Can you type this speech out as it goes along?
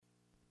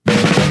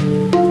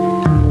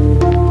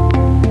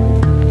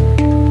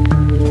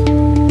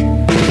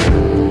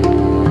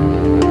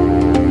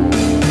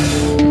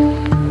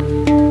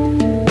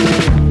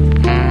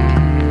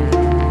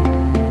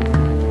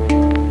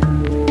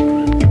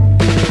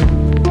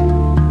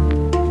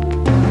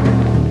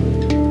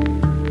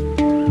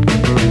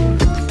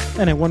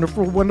And a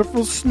wonderful,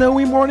 wonderful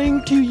snowy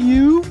morning to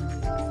you.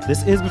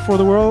 This is Before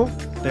the World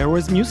There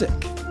Was Music.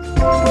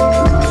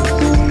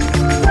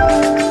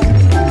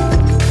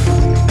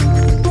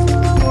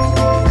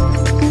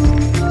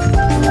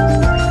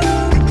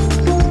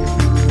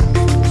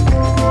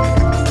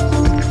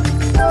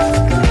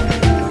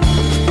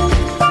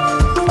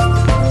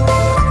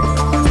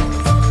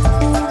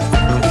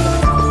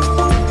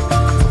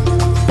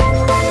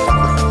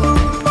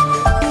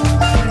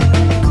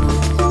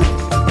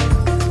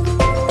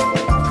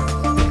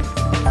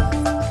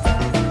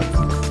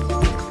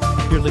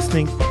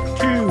 Listening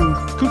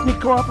to Kootenai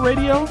Co-op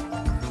Radio,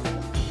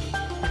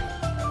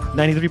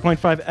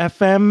 93.5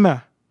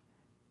 FM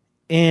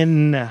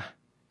in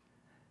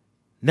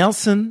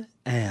Nelson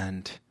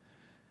and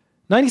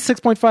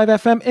 96.5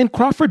 FM in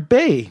Crawford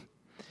Bay.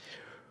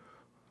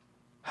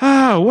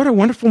 What a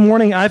wonderful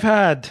morning I've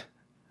had.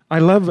 I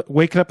love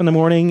waking up in the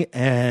morning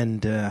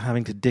and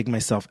having to dig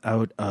myself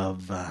out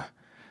of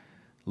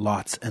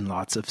lots and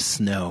lots of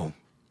snow.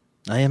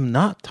 I am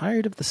not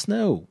tired of the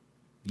snow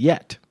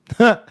yet.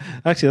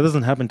 Actually, that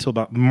doesn't happen until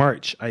about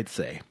March, I'd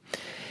say.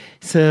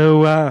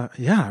 So,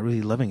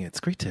 really loving it. It's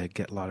great to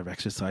get a lot of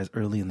exercise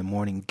early in the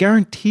morning.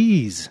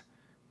 Guarantees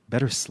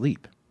better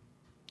sleep.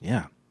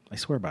 Yeah, I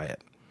swear by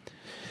it.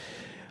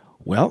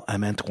 Well,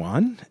 I'm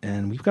Antoine,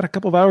 and we've got a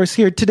couple of hours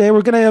here today.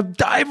 We're going to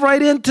dive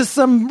right into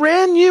some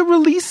brand new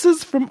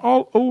releases from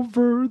all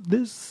over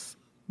this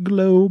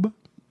globe.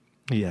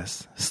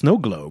 Yes, snow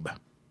globe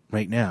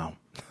right now.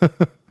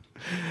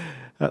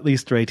 At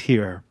least right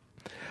here.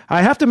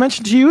 I have to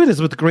mention to you, it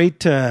is with great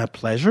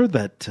pleasure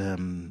that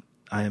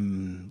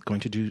I'm going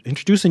to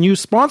introduce a new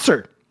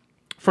sponsor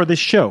for this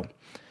show.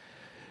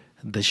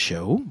 The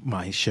show,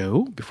 my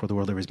show, Before the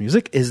World There Was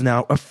Music, is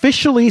now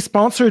officially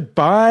sponsored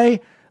by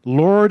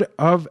Lord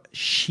of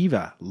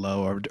Shiva.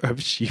 Lord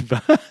of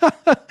Shiva.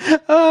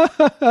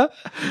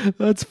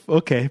 That's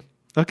okay.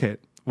 Okay,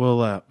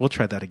 we'll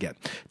try that again.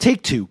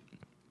 Take two.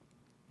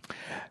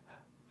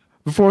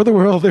 Before the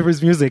World There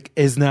Was Music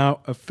is now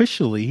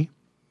officially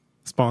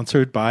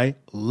sponsored by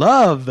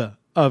Love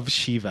of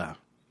Shiva.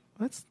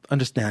 That's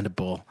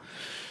understandable.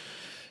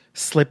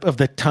 Slip of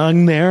the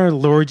tongue there,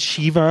 Lord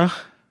Shiva,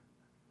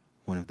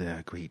 one of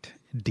the great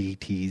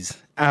deities,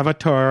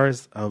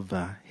 avatars of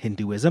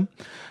Hinduism.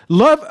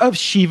 Love of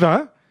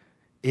Shiva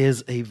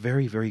is a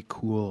very, very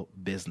cool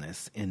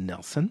business in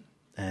Nelson,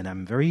 and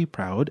I'm very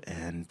proud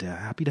and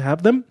happy to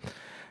have them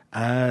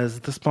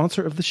as the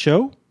sponsor of the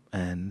show,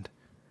 and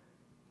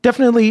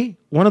definitely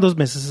one of the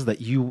businesses that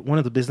you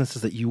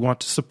want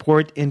to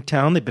support in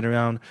town. They've been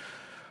around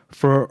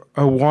for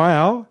a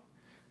while.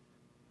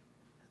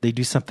 They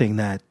do something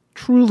that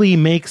truly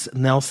makes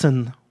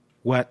Nelson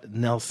what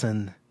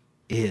Nelson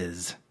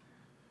is.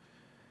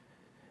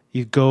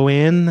 You go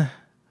in,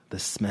 the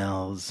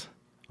smells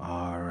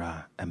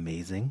are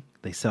amazing.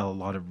 They sell a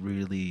lot of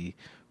really,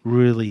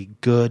 really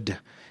good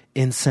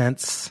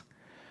incense,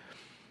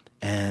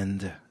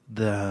 and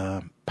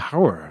the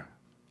power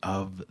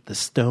of the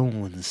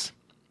stones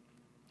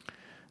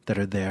that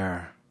are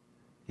there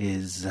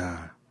is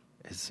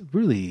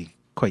really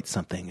quite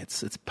something.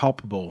 It's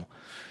palpable,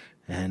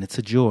 and it's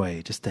a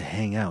joy just to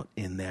hang out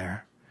in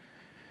there.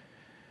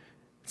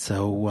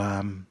 So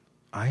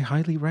I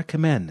highly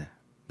recommend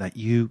that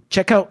you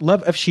check out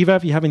Love of Shiva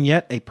if you haven't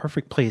yet. A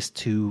perfect place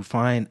to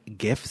find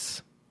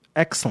gifts.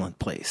 Excellent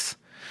place.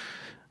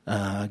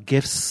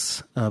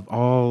 Gifts of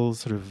all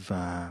sort of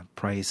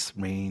price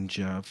range,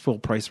 full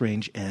price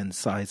range and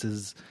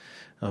sizes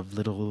of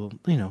little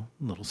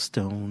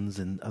stones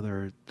and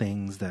other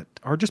things that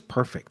are just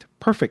perfect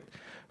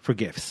for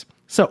gifts.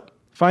 So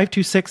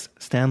 526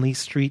 Stanley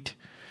Street,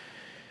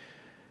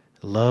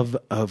 Love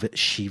of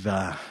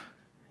Shiva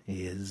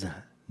is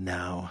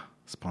now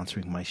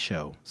sponsoring my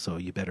show, so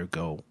you better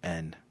go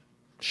and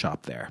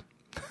shop there.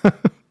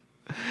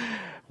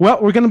 Well,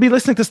 we're going to be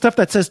listening to stuff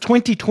that says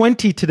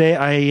 2020 today.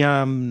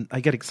 I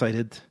get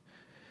excited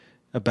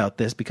about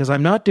this because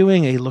I'm not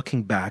doing a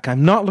looking back.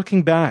 I'm not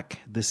looking back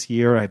this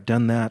year. I've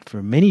done that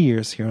for many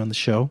years here on the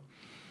show.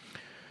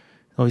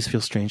 It always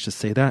feels strange to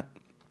say that.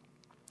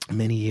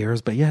 Many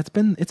years, but yeah,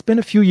 it's been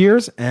a few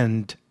years,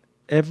 and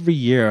every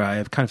year I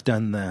have kind of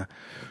done the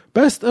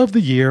best of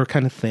the year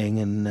kind of thing,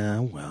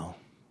 and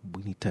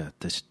we need to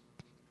just,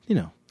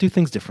 do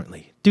things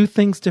differently. Do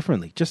things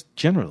differently, just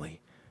generally.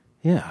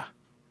 Yeah.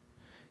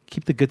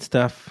 Keep the good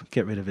stuff,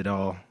 get rid of it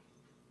all,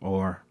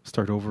 or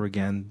start over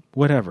again.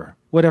 Whatever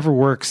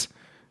works.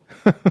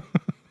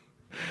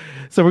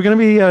 So we're going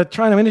to be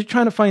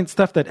trying to find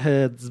stuff that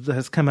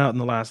has come out in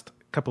the last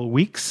couple of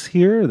weeks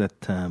here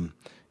that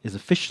is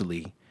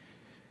officially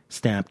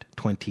stamped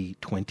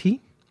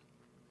 2020.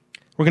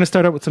 We're going to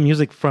start out with some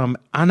music from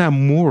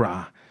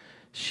Anamura.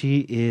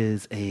 She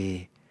is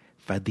a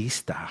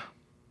fadista.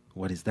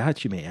 What is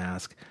that, you may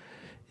ask?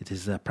 It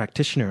is a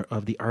practitioner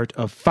of the art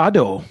of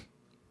fado.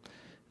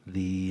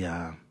 The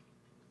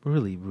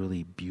really,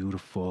 really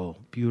beautiful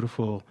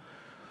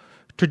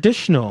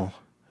traditional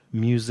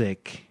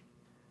music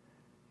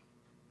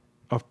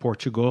of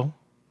Portugal.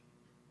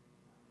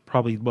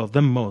 Probably,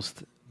 the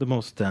most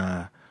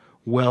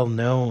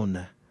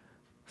well-known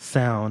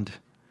sound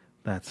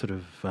that sort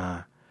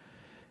of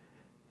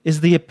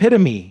is the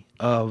epitome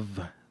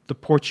of the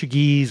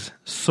Portuguese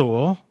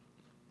soul.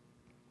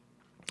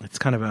 It's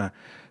kind of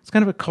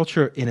a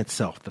culture in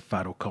itself, the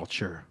fado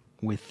culture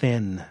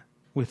within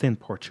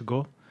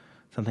Portugal.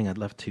 Something I'd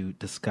love to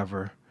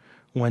discover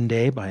one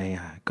day by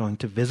going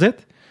to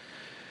visit.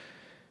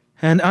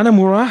 And Ana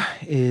Moura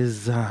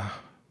is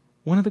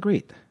one of the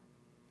great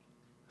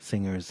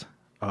singers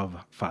of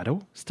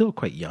fado, still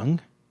quite young,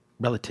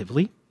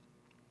 relatively.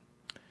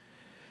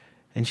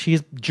 And she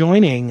is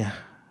joining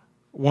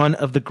one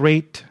of the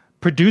great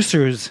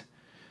producers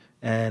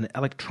and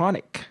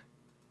electronic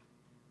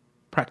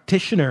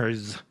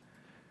practitioners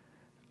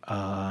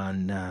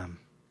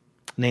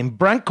named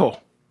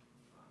Branco,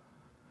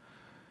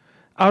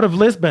 out of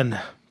Lisbon,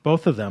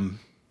 both of them.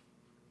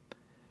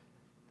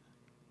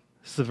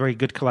 This is a very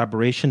good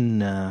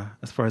collaboration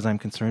as far as I'm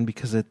concerned,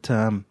 because it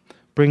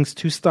brings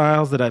two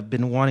styles that I've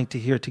been wanting to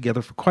hear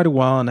together for quite a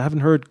while and I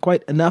haven't heard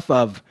quite enough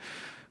of,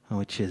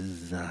 which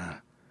is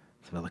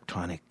sort of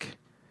electronic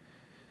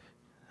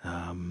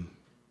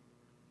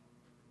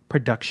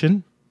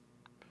production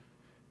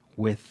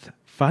with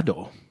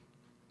fado.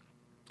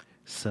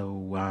 So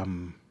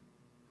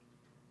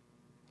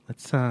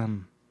let's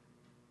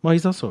well,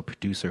 he's also a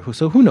producer,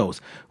 so who knows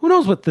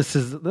what this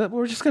is.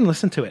 We're just going to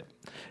listen to it.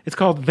 It's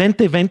called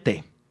Vente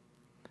Vente,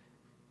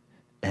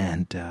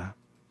 and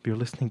you're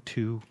listening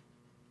to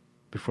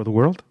Before the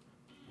World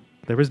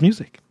There Is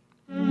Music.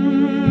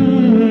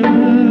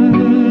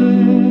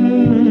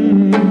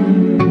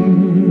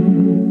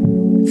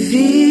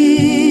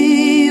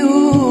 Vi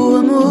o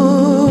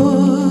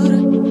amor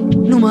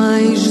no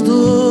mais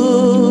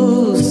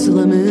doce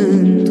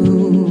lamento.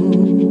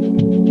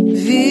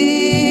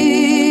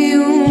 Vi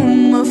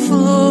uma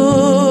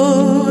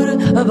flor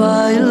a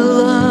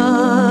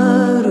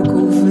bailar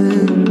com o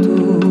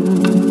vento.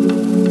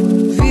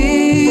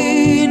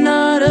 Vi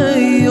na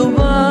areia o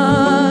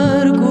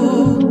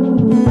barco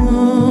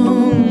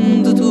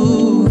onde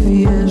tu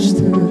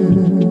vieste.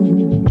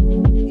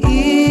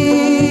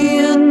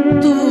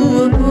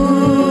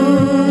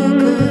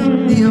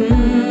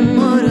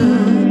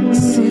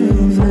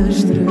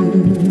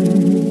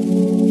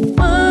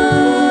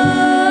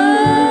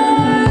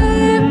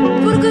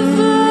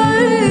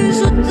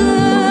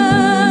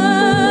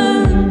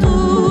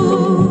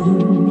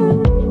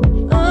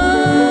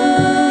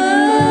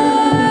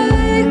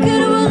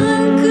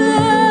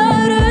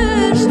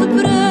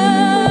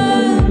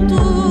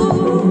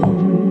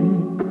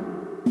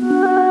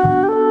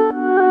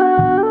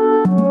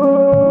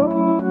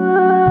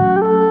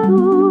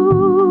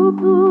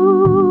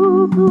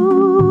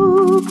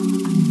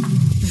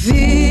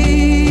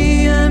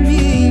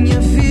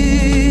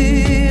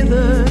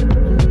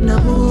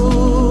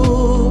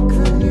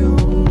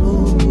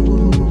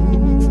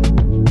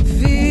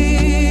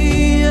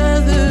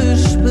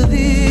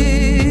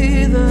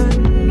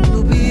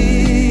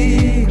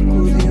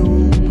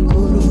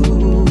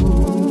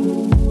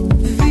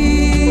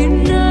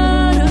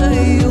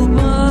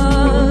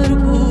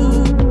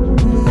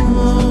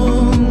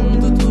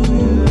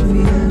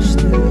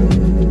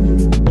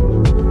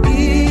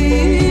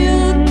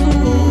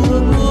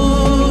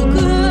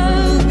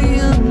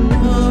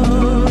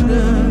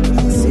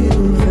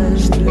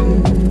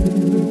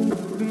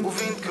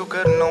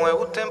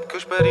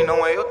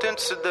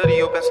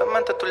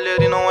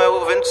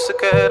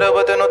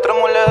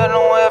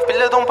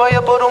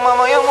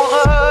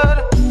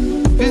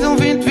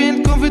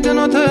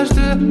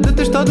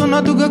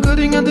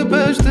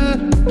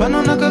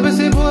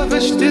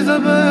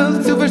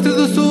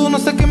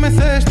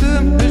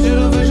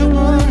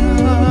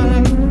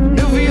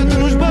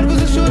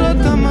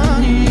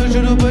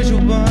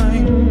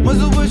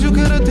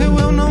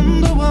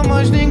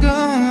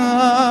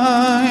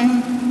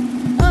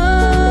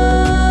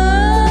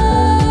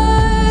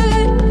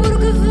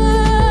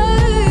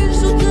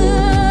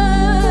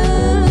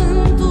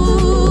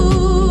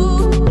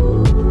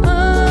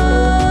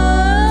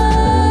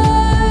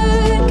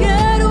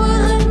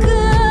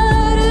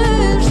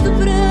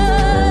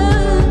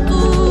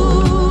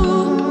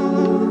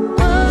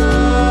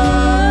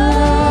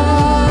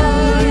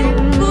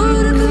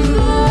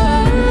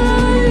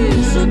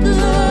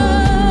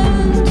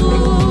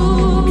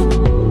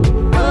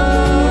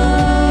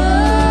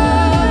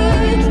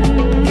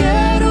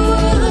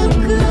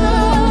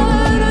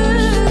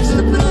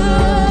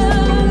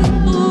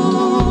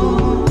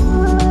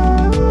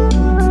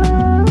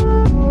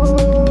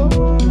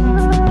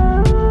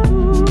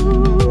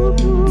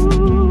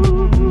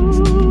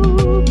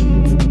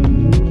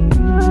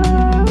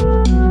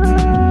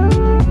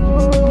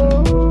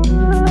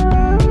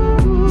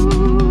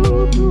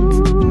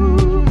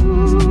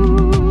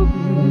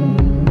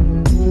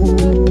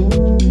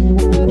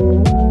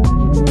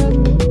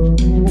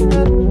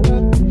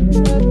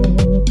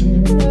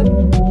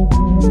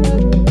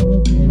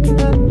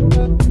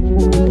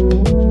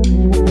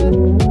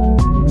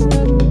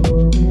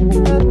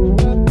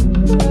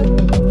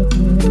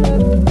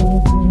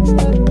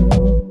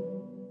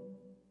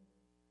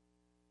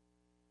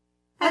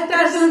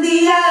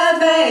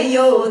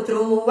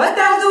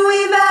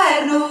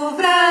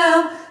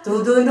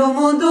 Tudo no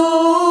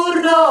mundo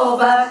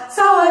renova,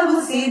 só a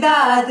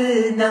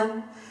mocidade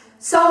não.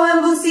 Só a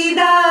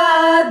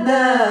mocidade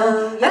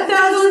não. E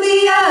atrás de um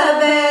dia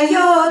vem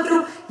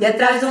outro, e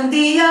atrás de um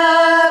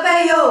dia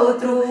vem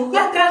outro, e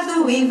atrás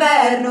do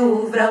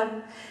inverno o verão.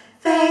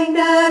 Vem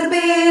da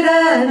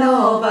Ribeira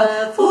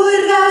Nova,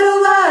 furgar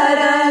o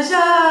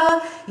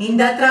laranjal,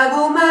 ainda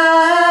trago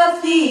uma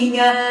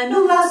filhinha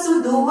no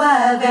laço do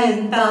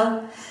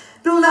avental.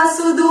 No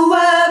laço do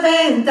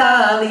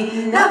avental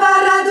e na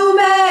barra do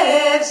meu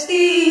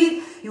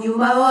vestido. E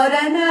uma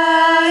hora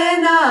não é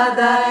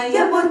nada, e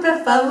amor para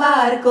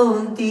falar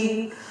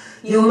contigo.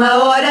 E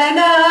uma hora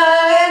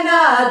não é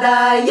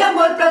nada, e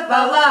amor para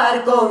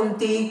falar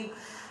contigo.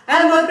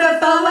 Amor para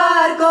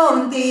falar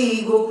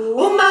contigo.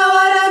 Uma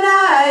hora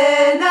não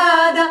é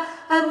nada,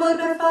 amor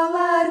para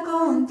falar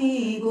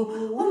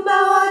contigo.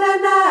 Uma hora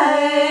não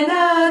é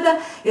nada.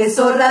 Eu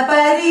sou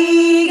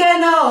rapariga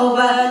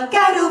nova,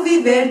 quero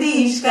viver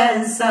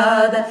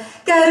descansada.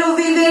 Quero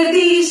viver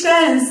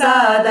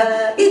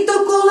descansada e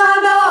tu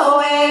colada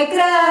ao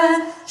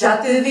ecrã. Já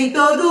te vi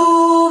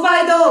todo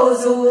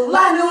vaidoso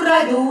lá no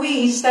raio do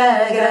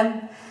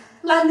Instagram.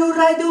 Lá no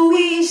raio do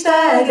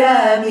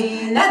Instagram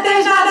e não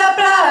tens nada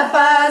para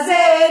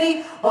fazer.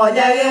 E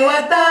olha eu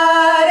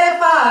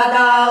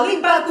atarefada,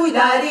 limpar,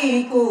 cuidar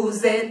e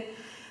cozer.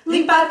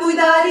 Limpar,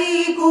 cuidar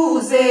e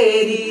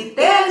cozer. E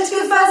temos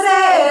que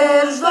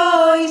fazer os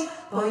dois.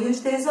 Põe os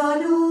teus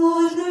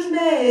olhos nos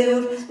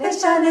meus,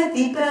 deixa-na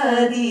ti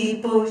para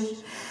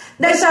depois.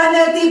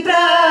 Deixa-na ti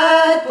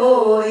para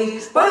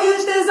depois. Põe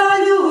os teus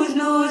olhos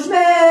nos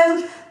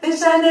meus,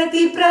 deixa-na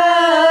ti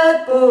para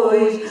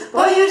depois.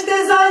 Põe os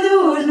teus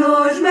olhos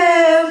nos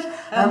meus.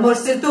 Amor,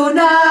 se tu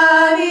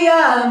não me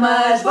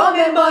amas, vou-me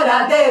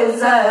embora,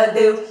 adeus,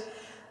 adeus.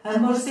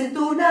 Amor, se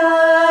tu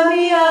não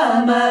me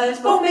amas,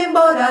 vou-me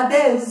embora,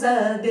 adeus,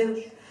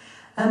 adeus.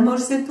 Amor,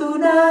 se tu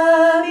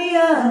não me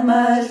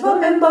amas,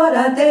 vou-me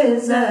embora,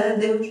 adeus,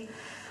 adeus.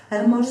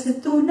 Amor, se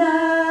tu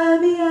não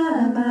me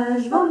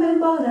amas, vou-me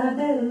embora,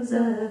 adeus,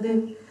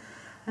 adeus.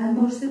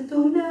 Amor, se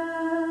tu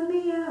não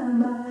me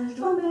amas,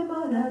 vou-me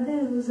embora,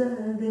 adeus,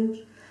 adeus.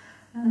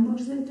 Amor,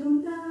 se tu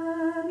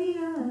não me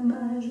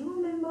amas,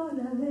 vou-me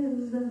embora,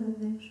 adeus,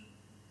 adeus.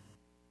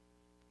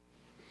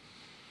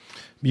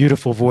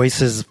 Beautiful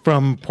voices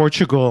from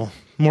Portugal,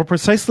 more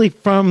precisely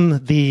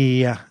from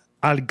the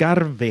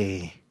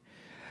Algarve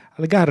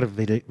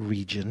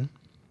region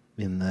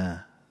in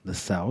the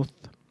south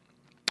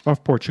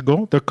of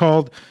Portugal. They're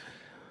called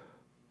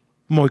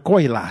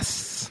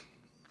Moicoilas.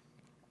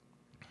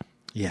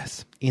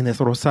 Yes, Inés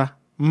Rosa,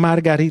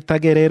 Margarita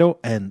Guerrero,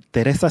 and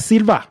Teresa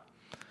Silva.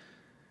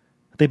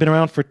 They've been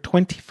around for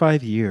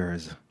 25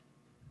 years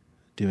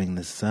doing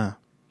this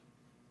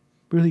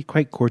really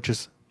quite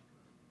gorgeous,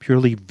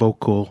 purely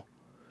vocal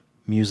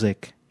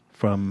music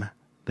from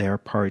their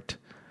part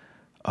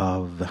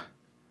of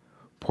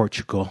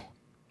Portugal.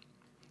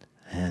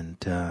 And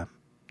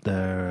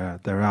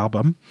their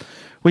album,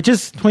 which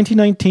is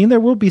 2019. There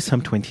will be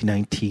some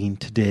 2019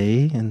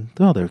 today, and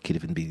there could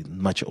even be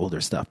much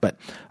older stuff. But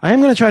I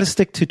am going to try to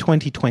stick to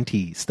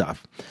 2020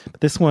 stuff.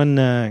 But this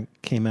one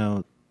came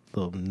out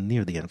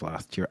near the end of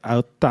last year.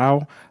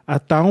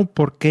 Atão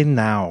Porque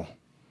Now.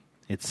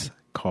 It's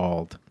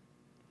called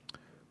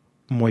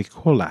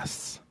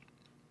Moicolas.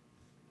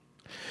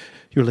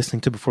 You're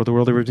listening to Before the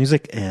World of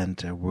Music, and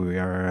we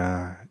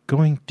are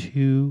going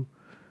to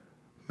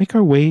make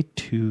our way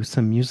to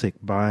some music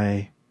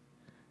by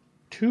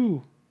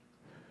two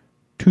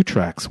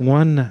tracks.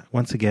 One,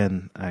 once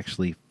again,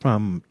 actually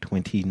from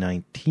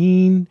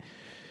 2019,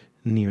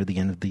 near the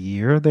end of the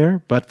year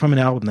there, but from an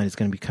album that is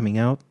going to be coming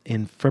out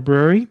in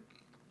February.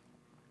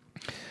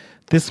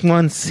 This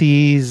one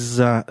sees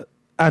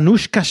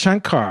Anoushka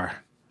Shankar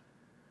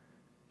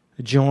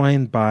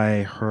joined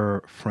by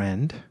her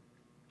friend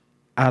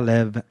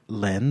Alev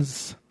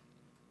Lenz.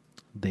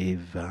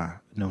 They've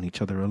known each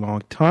other a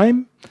long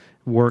time,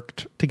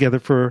 worked together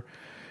for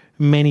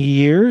many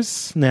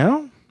years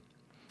now.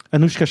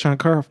 Anoushka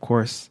Shankar, of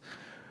course,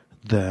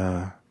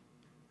 the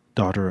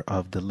daughter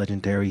of the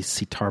legendary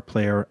sitar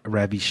player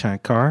Ravi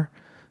Shankar.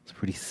 It's a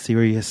pretty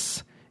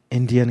serious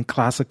Indian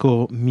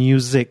classical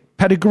music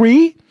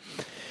pedigree.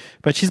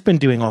 But she's been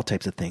doing all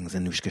types of things,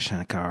 Anoushka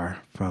Shankar,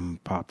 from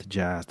pop to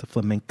jazz to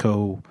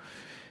flamenco.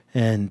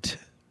 And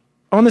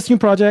on this new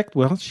project,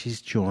 well,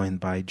 she's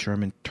joined by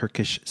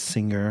German-Turkish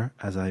singer,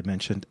 as I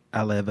mentioned,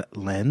 Alev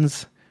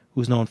Lenz,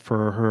 who's known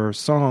for her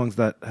songs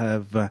that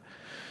have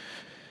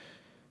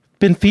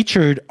been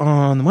featured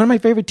on one of my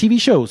favorite TV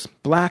shows,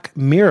 Black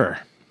Mirror.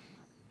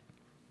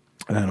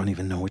 And I don't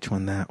even know which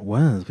one that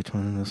was. Which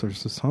one was her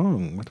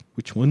song?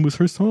 Which one was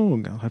her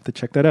song? I'll have to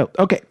check that out.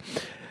 Okay.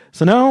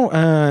 So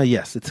now,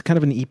 yes, it's kind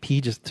of an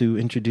EP just to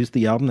introduce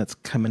the album that's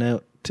coming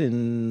out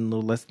in a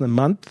little less than a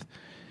month.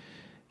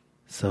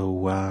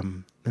 So,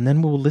 and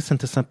then we'll listen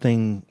to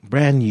something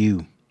brand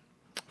new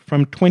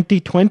from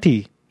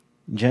 2020,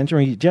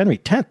 January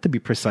 10th to be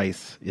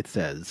precise, it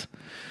says.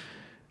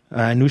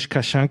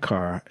 Anoushka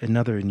Shankar,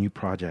 another new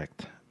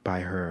project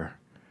by her.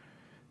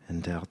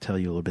 And I'll tell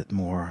you a little bit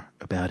more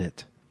about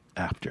it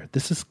after.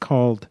 This is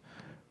called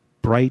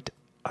Bright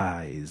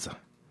Eyes.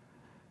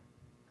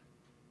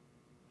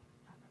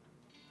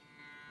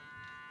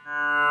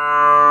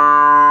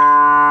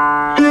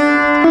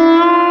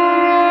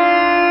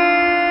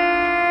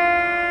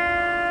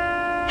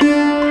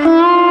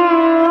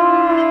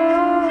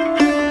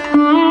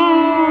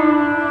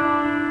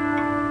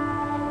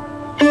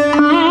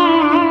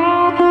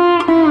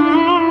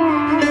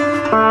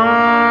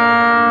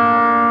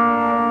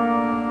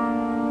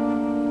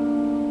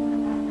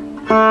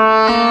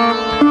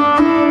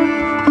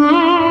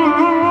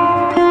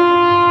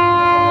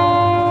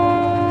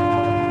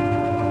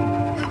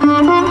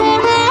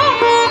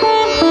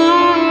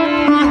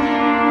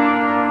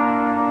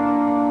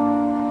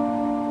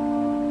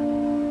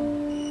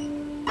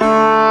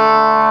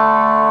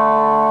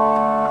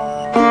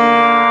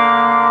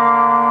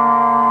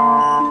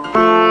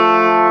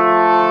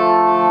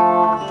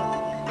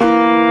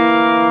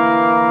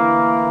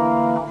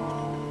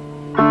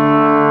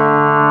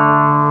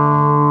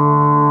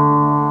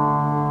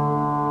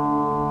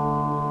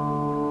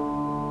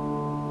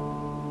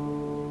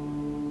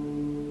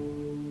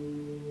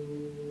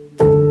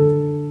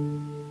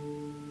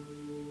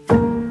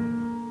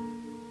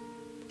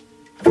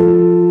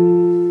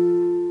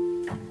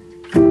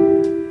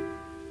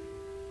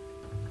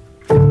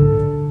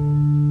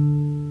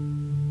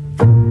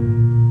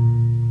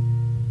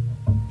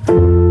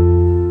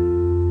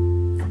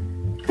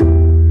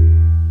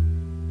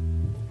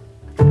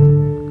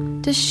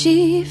 Does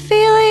she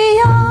feel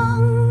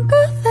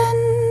younger than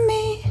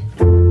me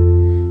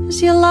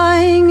as you're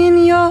lying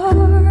in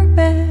your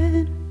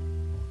bed?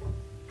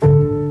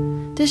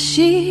 Does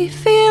she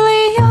feel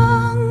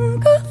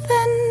younger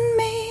than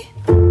me,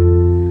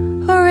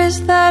 or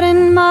is that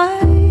in my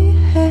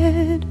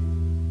head?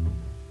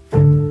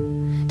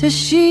 Does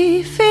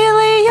she feel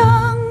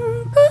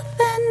younger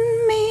than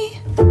me,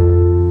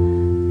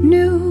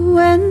 new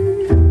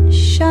and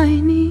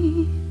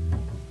shiny?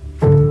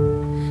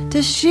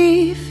 Does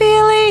she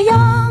feel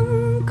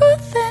younger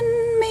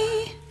than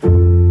me,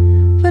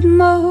 but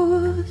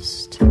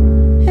most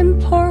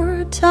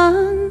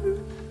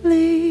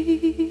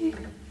importantly,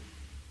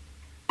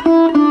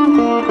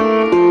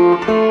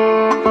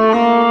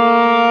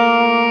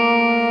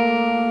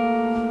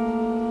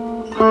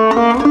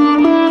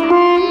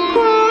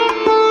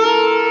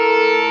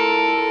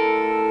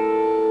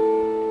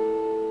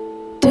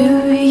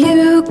 do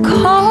you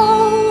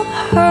call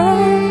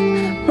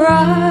her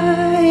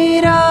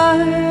bright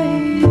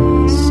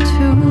eyes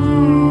too?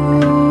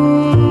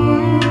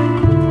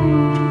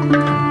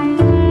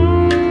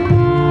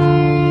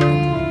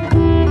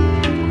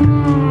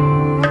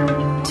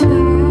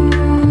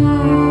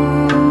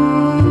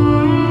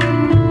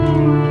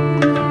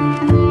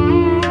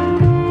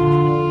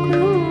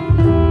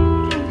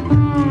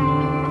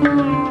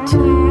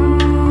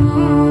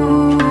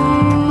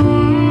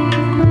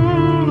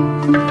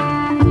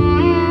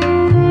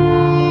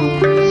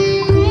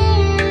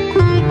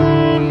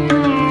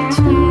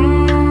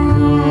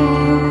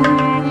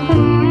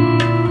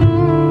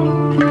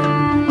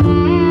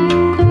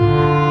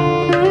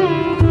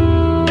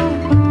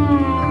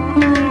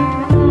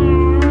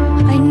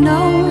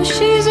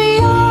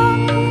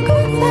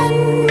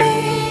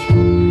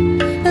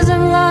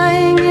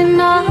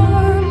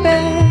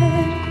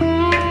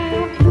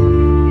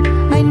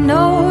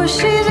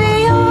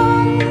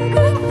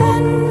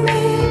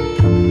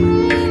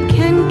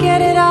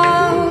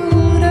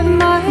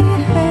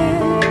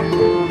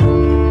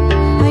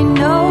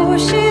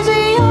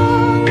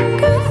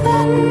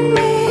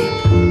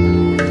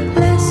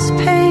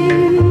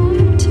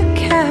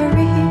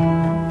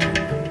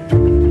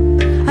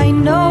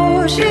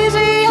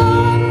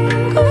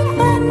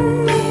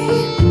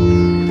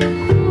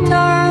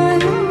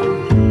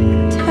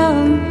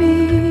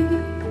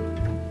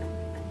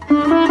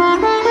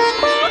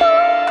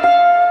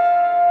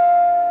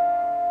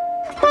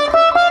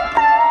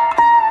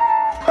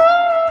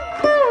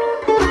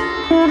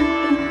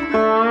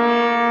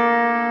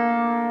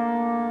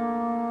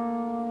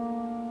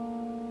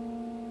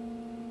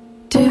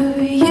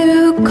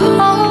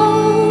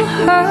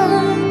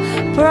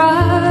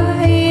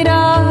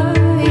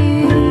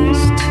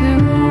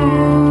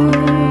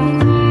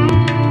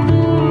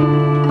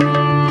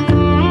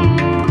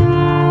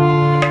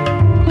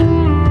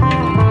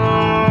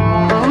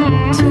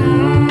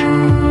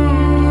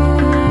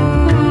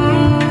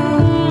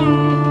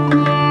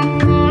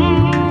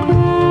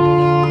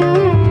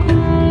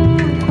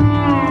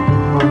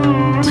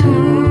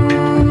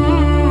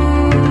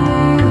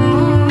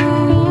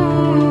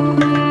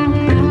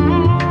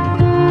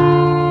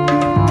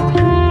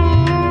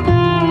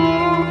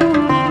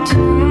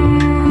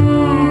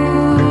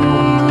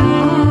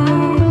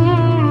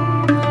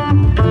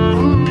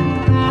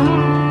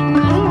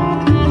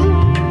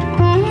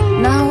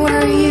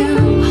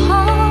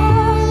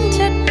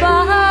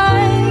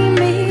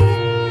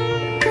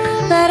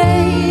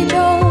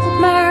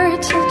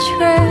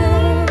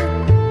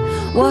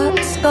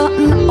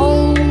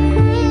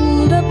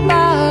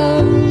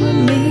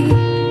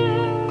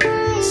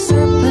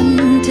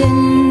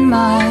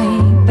 my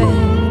bed.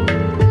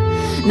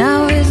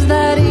 Now is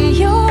that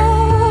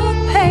your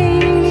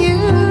pain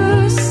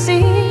you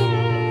see?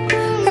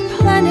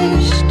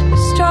 Replenished,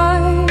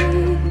 strike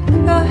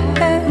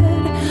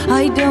ahead.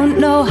 I don't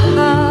know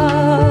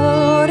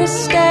how to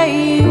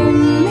stay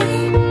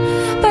me,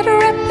 but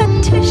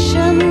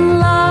repetition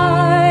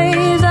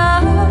lies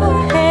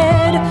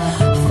ahead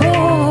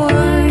for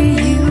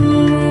you.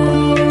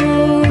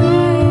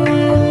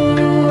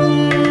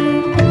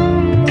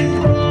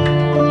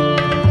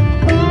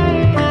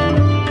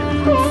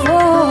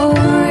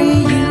 For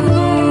you.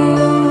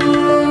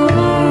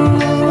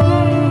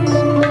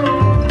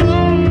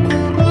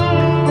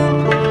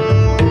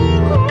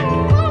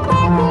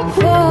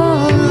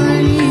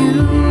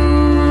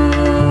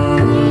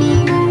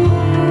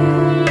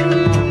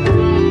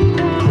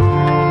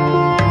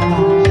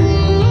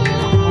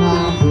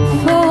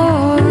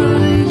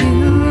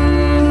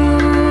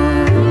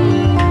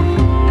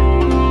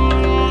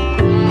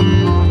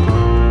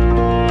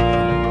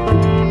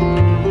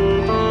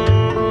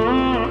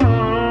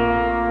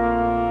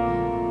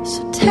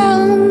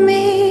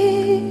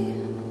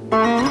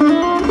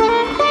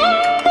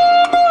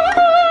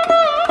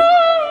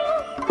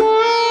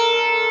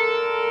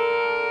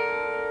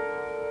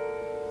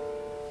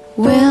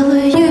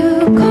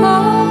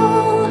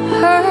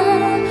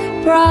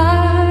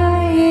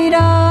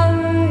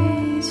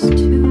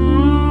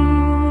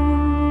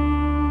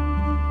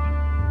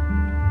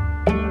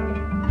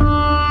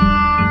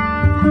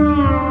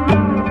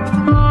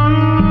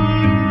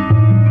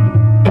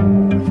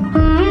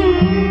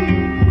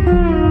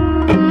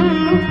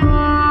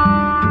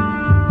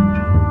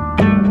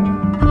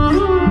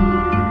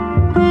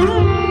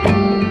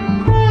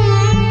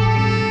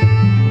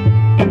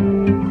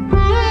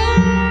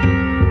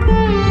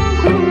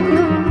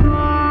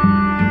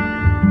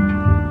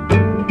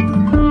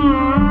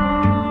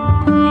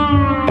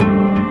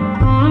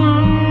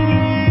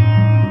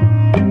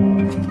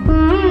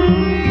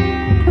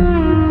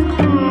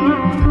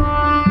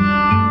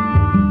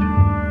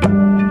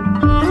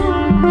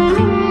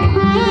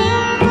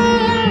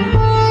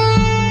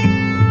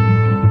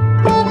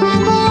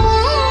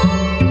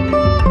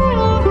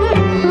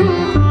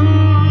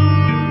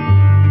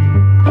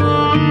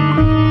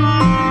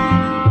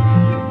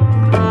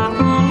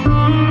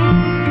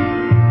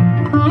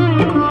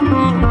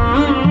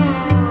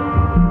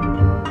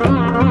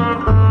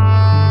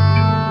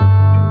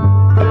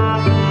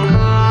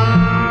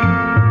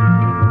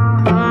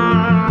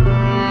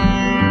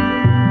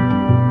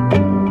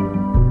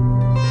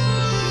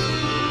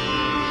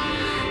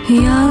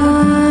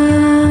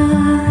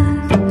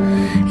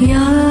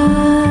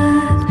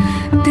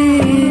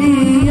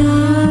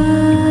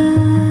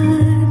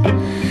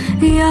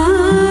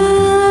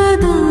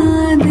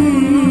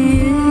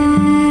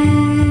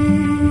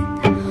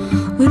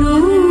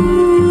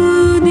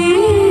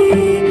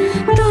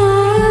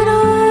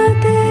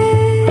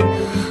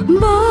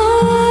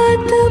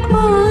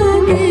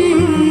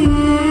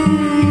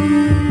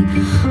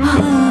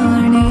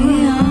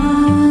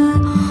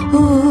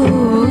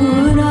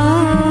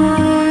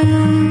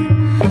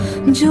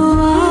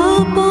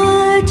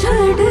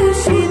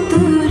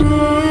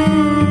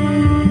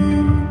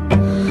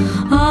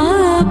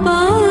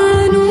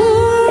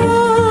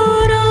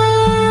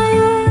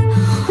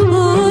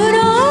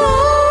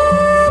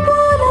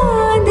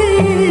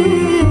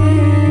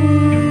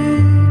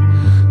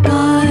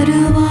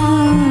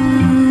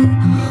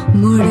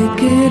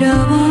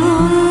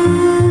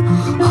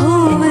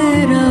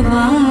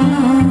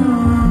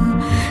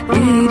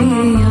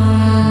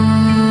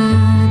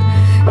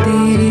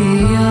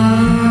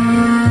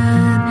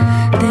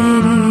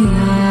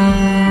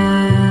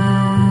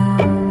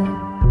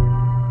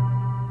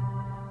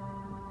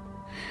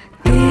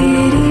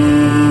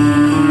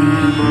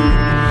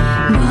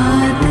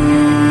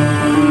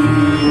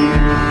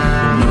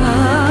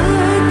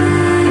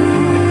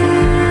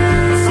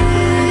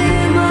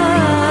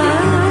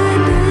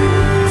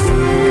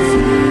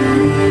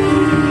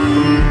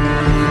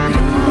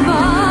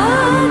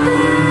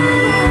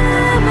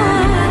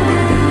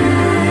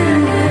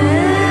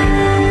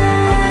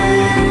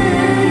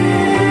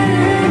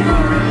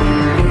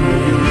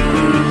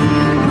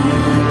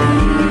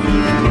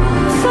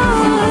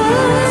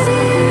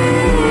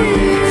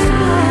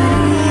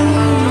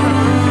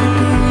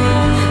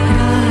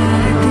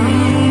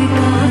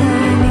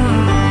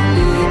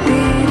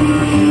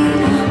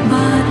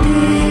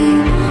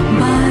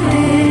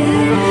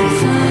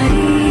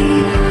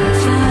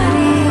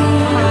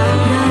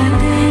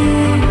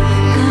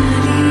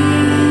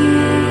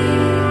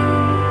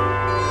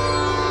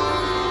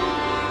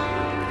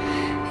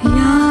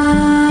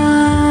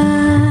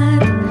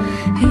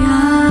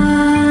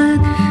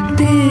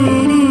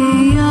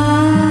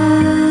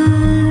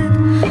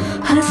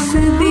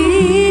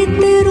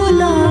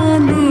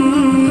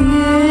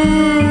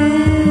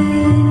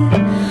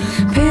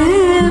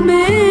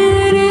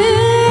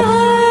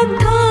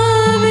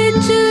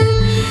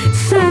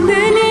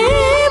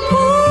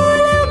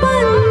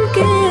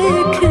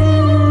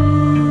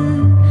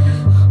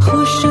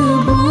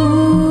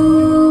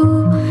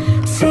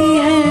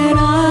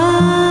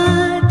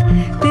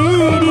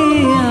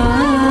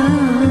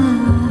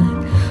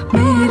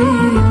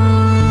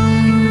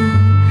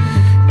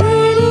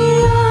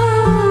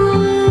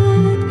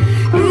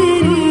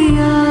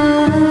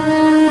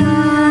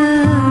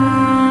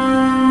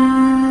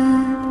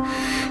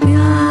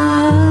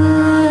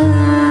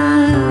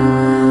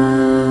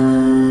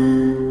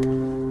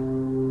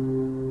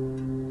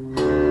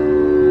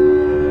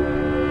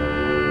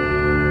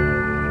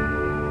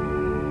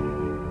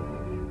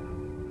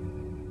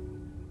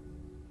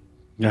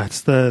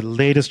 That's the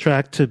latest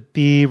track to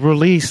be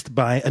released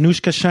by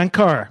Anoushka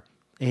Shankar,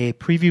 a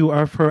preview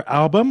of her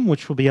album,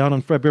 which will be out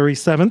on February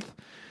 7th,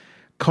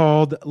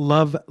 called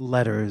Love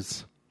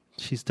Letters.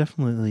 She's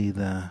definitely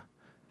the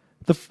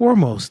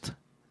foremost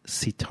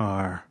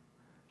sitar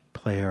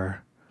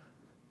player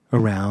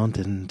around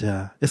and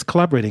is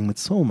collaborating with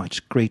so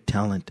much great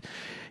talent,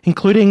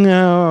 including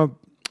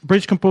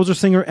British composer,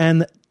 singer,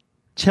 and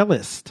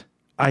cellist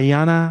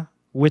Ayana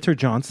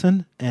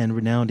Witter-Johnson and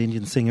renowned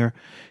Indian singer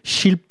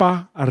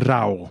Shilpa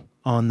Rao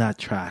on that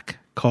track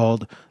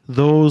called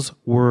Those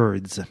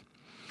Words.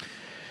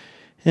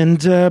 And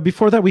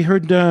before that, we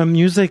heard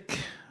music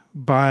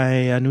by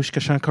Anoushka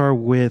Shankar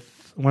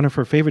with one of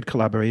her favorite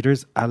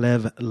collaborators,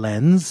 Alev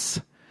Lenz,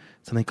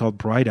 something called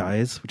Bright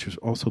Eyes, which will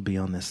also be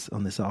on this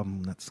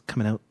album that's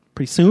coming out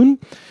pretty soon.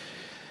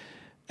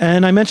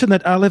 And I mentioned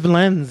that Alev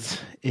Lenz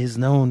is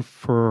known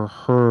for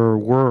her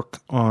work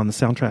on the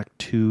soundtrack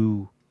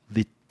to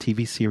the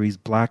TV series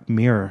Black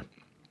Mirror,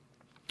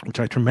 which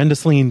I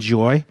tremendously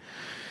enjoy.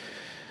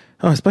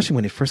 Oh, especially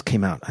when it first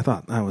came out. I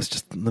thought that was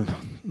just the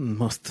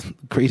most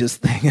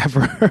greatest thing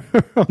ever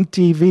on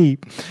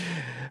TV.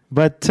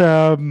 But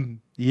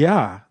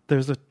yeah,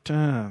 there's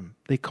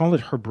they call it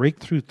her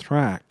breakthrough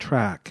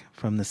track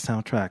from the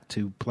soundtrack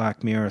to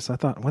Black Mirror. So I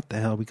thought, what the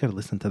hell, we got to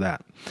listen to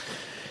that.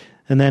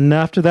 And then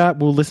after that,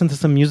 we'll listen to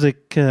some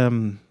music,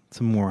 some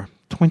more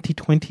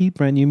 2020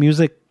 brand new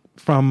music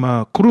from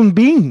Kurun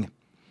Bing.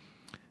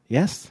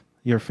 Yes,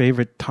 your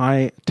favorite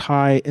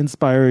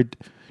Thai-inspired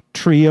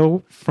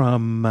trio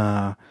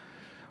from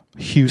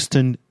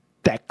Houston,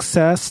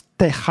 Texas.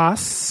 They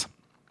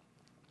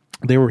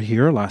were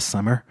here last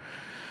summer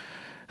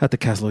at the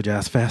Caslo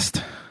Jazz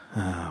Fest.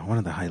 One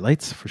of the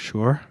highlights for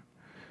sure,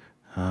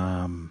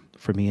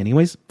 for me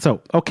anyways.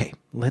 So, okay,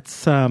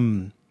 let's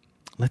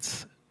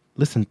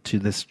listen to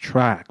this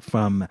track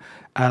from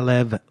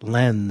Alev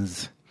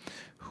Lenz,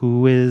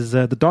 who is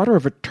the daughter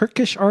of a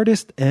Turkish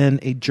artist and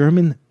a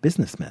German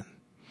businessman.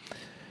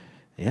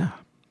 Yeah,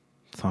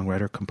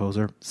 songwriter,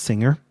 composer,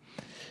 singer.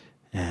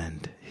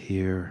 And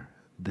here,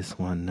 this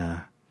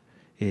one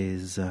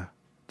is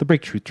the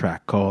breakthrough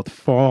track called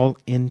Fall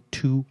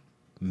Into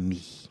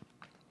Me.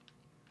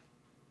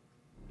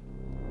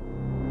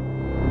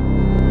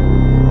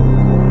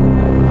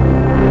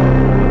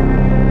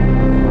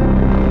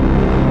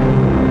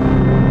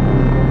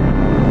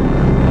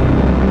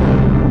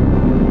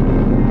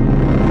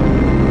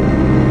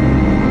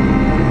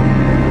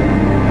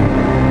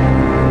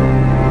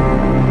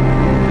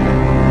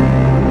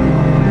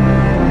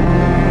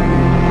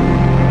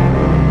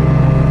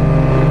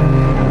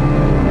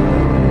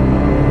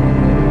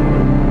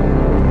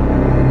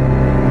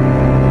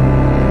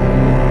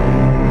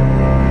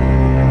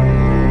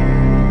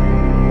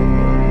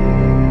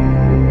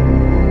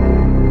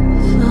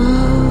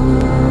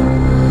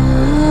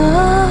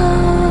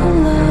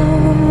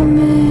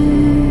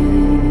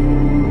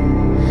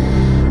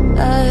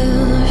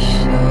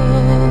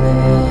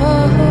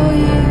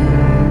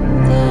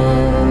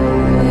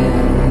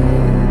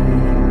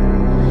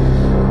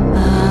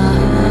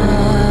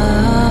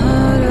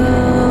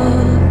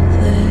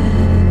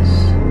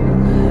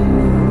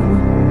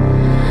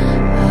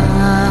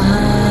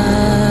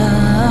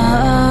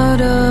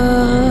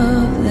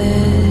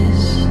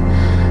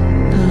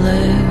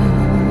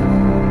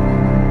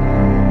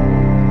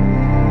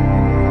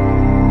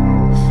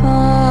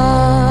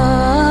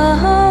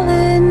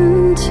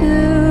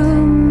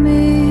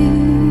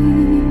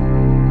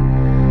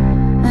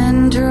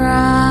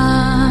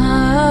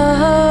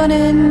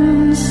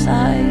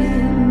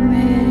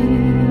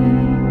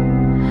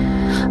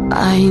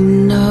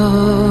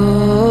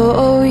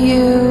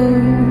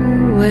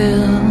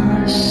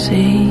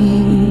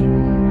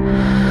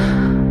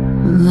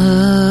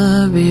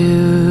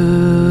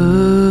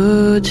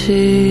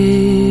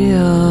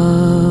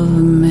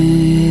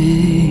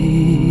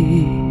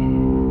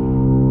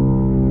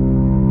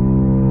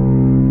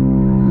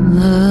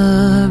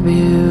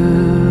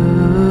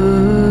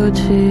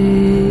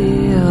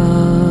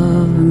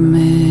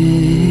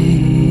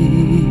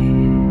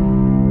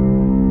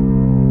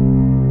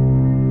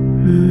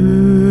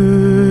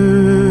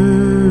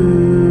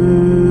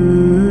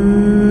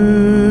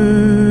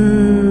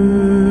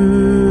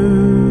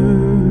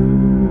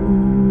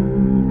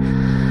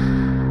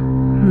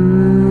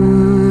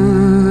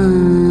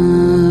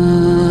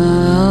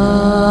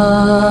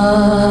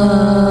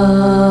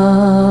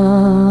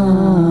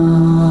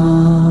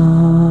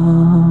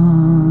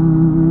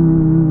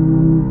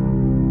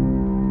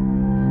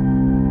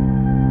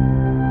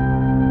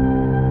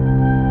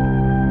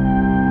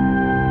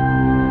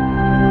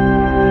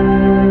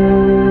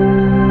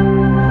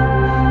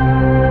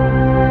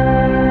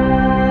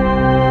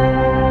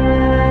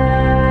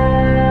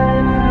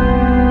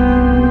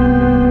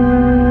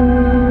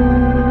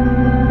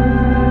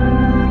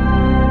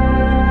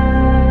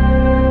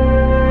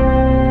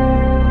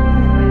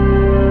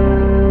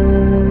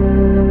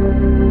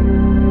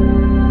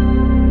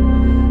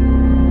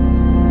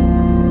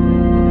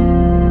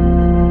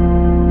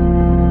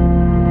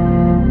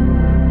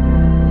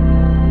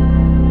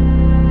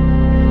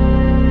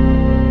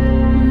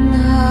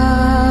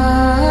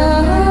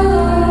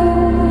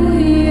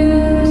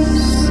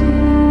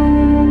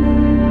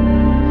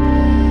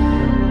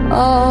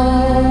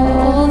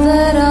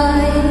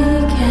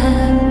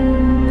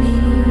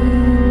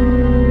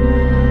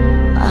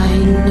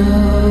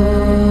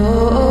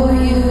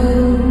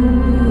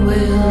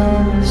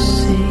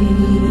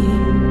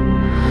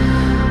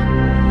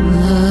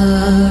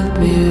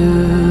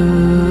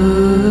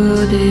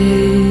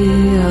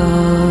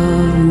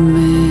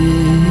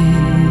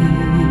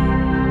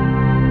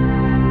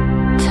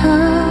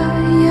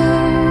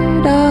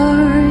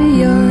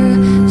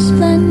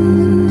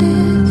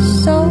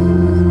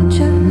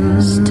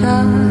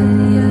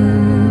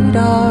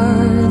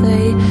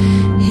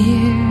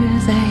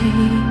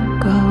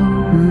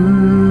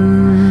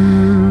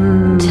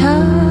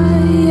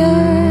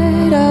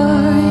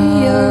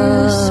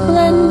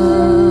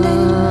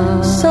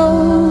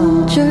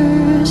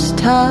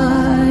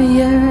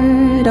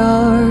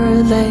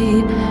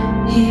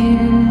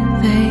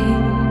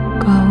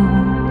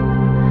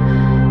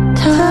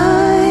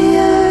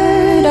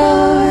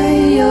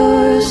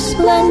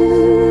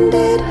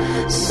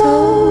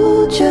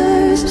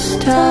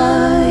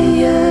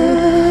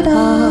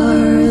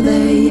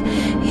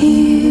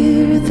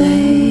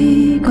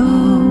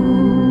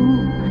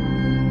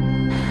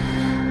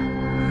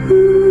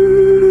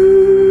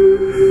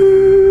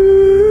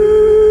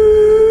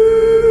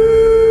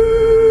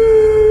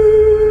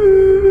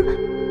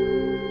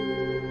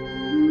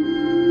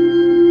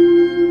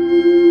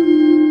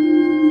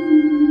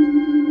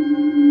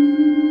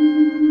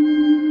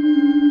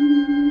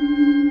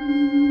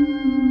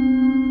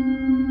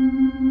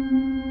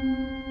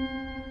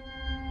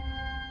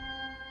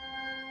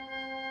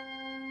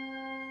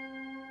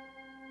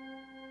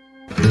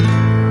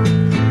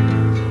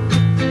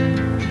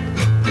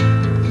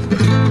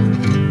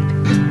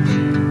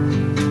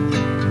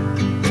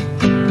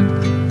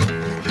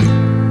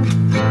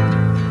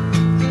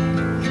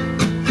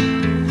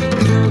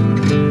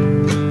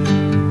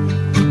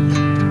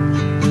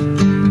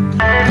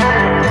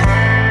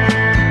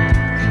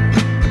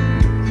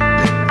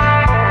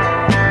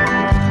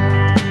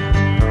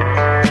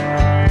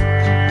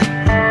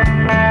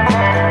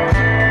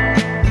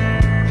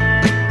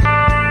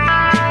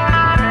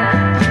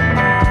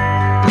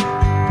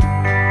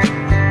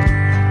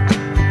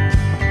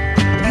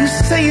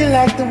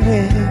 like the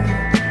wind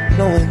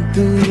blowing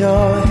through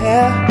your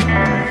hair.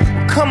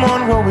 Come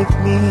on, roll with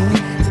me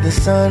till the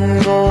sun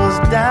goes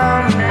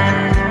down.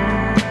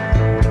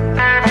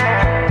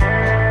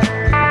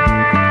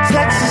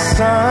 Texas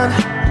sun.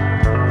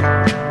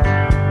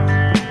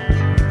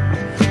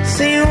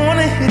 Say you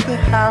wanna hit the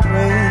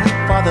highway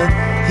for the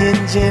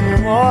engine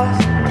roars.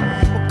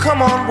 Well,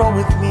 come on, roll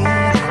with me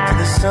till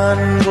the sun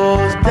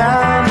goes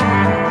down.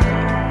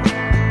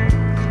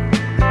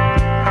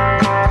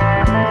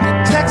 The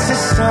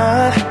Texas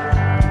sun,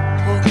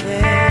 oh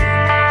yeah.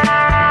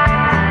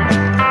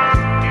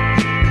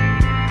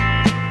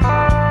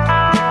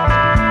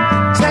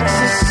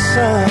 Texas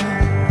sun,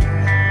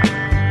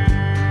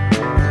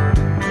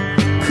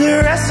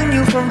 caressing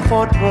you from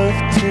Fort Worth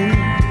to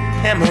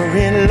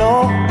Amarillo.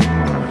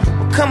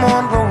 Well, come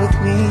on, roll with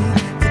me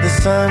till the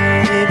sun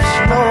dips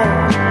low.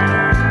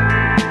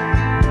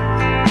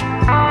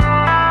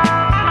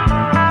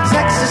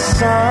 Texas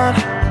sun,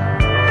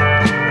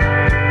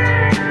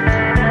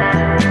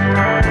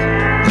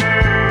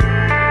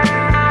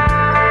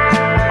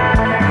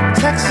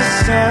 Texas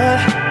sun,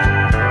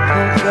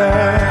 oh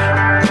girl.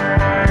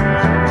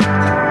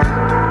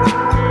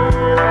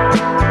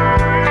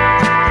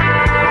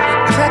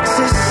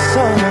 Texas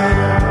sun.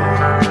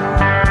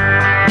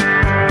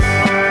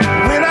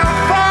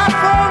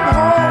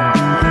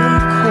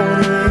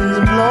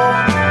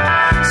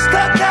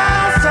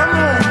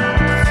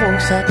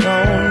 I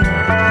don't,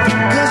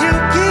 'cause you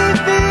keep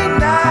me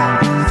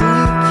nice and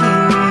you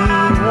keep me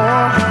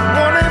warm.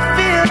 Wanna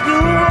feel you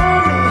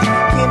on me,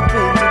 can't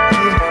wait to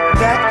get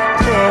back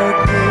there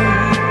again.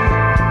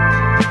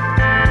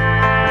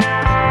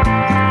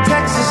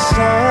 Texas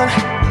sun,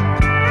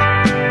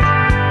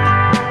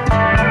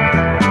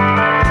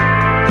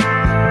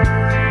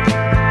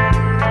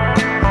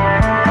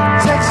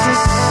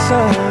 Texas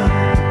sun.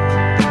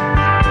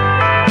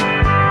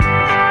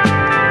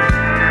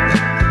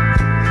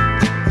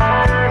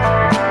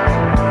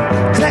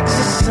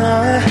 Texas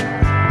sun,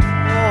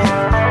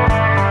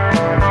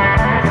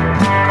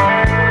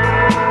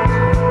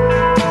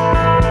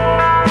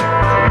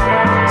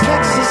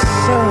 Texas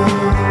sun.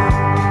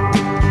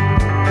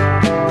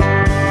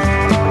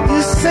 You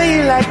say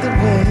you like the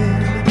wind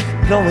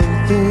blowing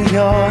through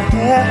your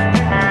hair.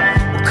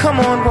 Well, come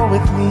on, roll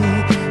with me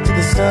till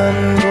the sun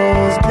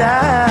goes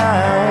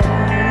down.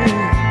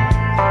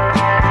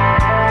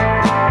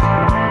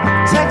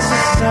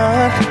 Texas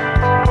sun.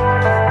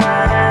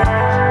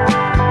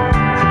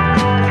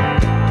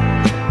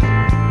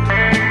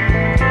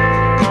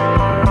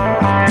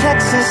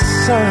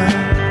 Sun.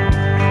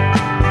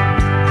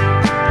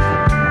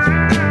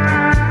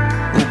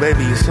 Ooh,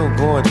 baby, you're so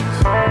gorgeous.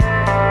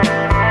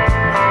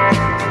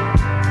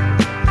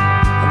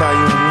 How about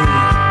you and me?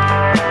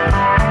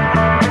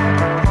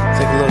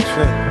 Take a little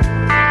trip.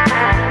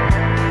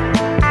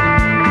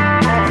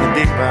 In a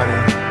big body.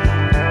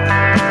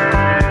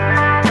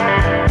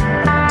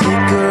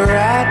 Take a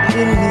ride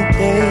with me,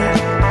 babe.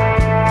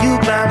 You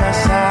by my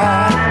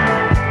side.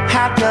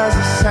 How does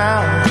it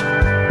sound?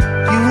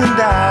 You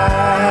and I.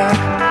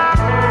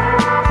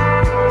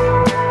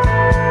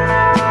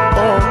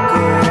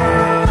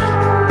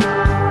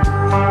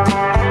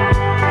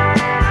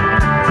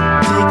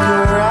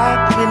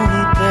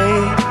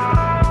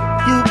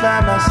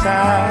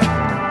 Side.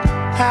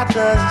 How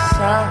does it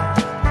sound?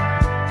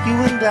 You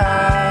and I,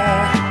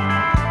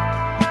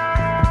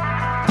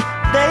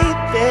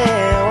 baby.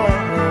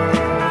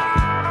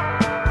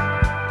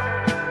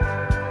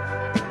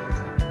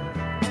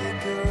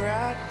 Take a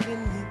ride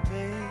with me,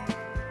 babe.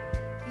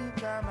 You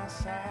by my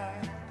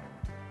side.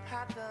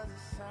 How does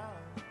it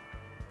sound?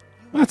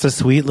 That's a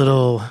sweet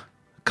little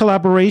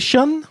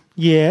collaboration,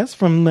 yes,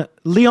 from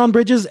Leon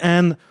Bridges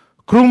and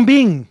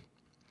Krumbing,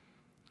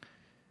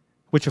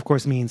 which of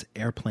course means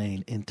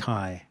airplane in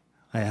Thai.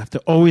 I have to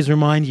always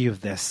remind you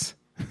of this.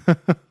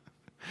 The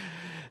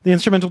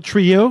instrumental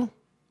trio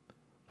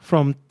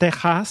from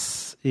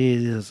Texas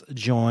is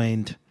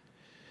joined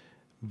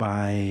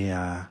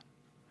by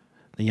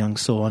the young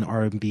soul and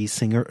R&B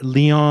singer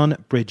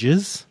Leon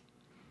Bridges.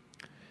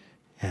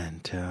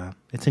 And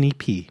it's an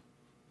EP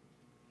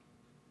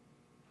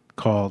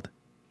called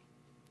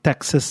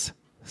Texas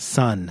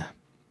Sun.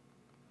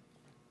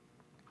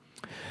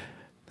 I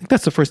think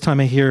that's the first time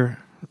I hear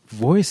a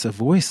voice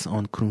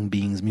on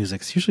Krumbing's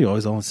music. It's usually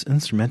always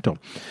instrumental.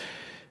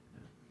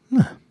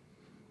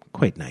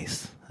 Quite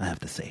nice, I have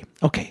to say.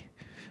 Okay,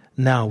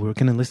 now we're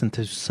going to listen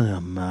to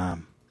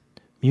some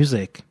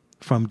music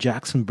from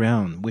Jackson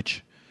Browne,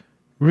 which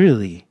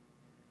really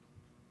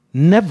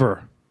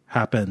never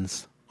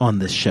happens on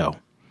this show.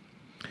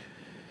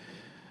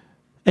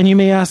 And you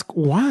may ask,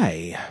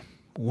 why?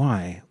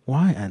 Why,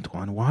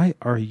 Antoine? Why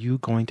are you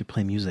going to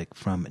play music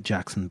from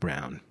Jackson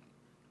Browne?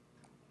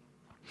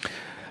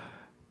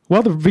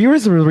 Well, the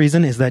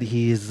reason is that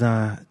he's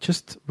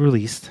just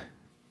released,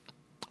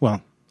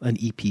 well, an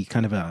EP,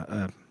 kind of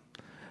a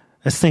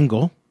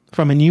single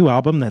from a new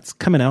album that's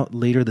coming out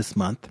later this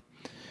month.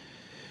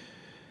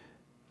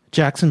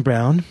 Jackson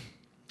Browne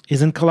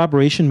is in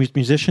collaboration with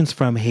musicians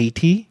from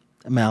Haiti,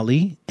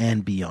 Mali,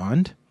 and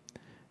beyond.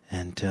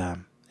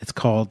 And it's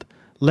called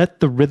Let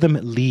the Rhythm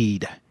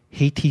Lead,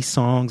 Haiti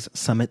Songs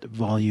Summit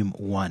Volume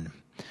 1.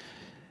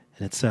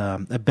 And it's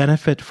a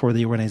benefit for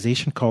the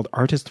organization called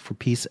Artists for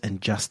Peace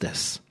and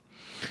Justice,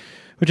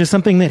 which is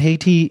something that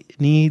Haiti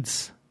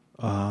needs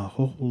a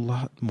whole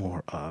lot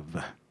more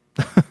of,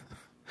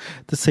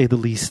 to say the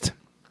least.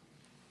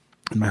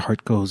 And my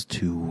heart goes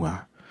to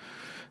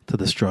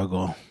the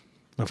struggle,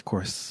 of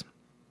course,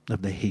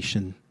 of the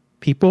Haitian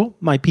people,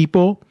 my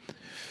people,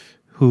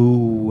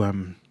 who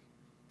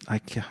I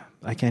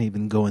can't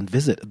even go and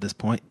visit at this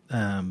point.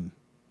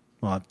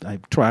 Well, I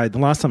tried. The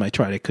last time I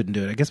tried, I couldn't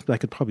do it. I guess I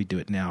could probably do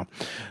it now.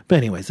 But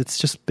anyways, it's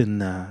just been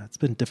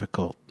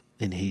difficult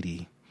in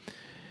Haiti.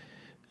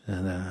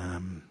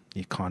 The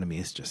economy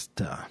is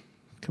just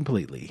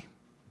completely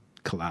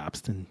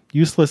collapsed and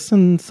useless.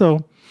 And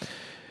so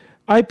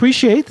I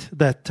appreciate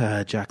that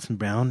Jackson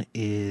Browne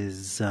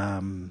is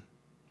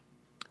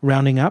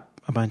rounding up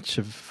a bunch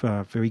of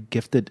very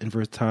gifted and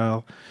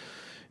versatile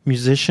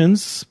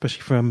musicians,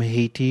 especially from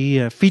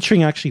Haiti,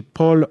 featuring actually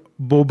Paul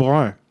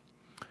Beaubrun,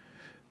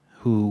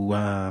 who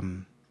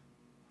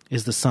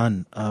is the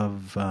son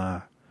of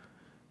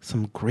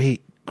some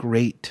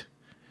great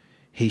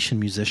Haitian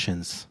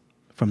musicians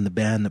from the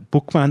band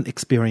Boukman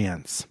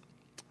Experience,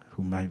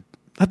 whom I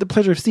had the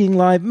pleasure of seeing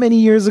live many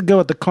years ago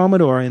at the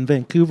Commodore in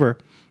Vancouver.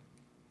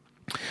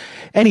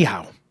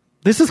 Anyhow,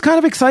 this is kind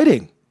of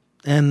exciting.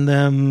 And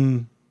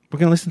we're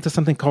going to listen to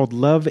something called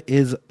Love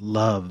is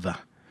Love.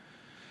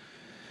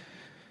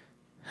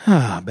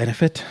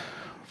 Benefit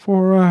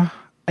for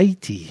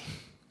Haiti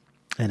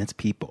and its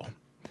people.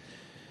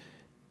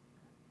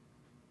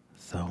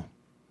 So,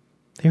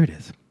 there it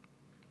is.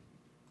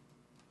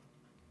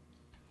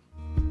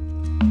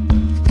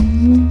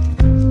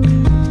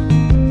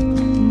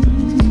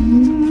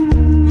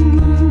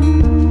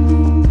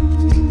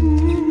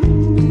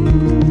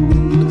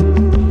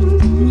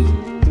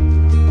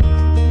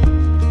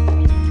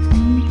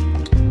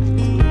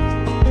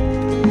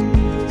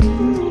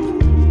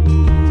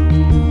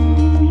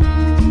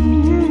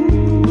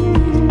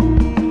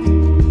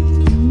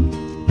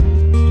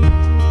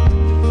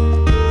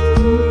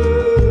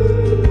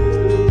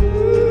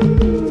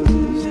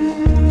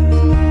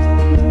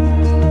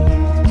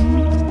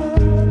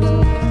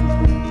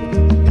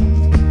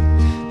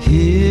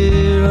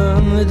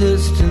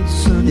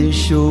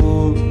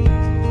 Shore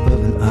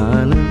of an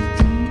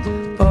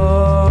island,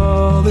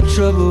 all the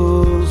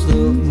troubles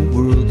of the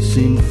world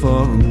seem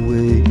far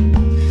away.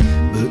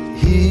 But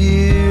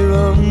here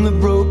on the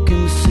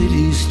broken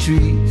city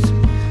streets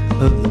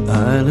of the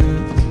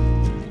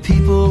island,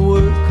 people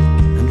work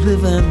and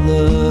live and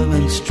love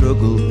and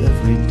struggle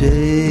every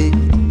day.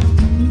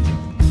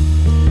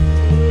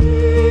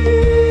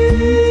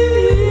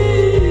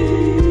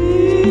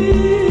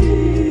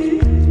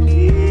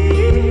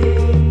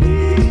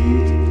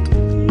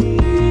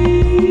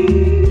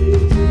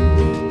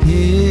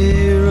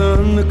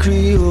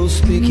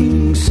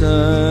 Speaking side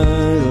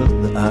of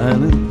the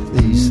island,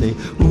 they say,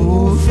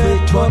 où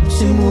fais-toi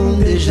petit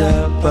monde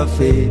déjà pas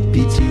fait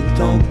pitié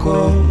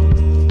encore?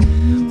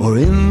 Or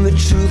in the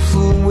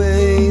truthful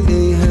way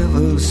they have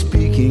of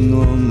speaking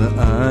on the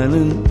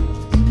island,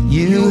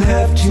 you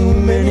have too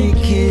many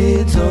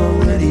kids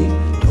already,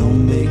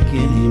 don't make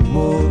any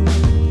more.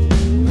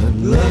 But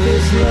love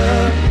is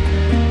love,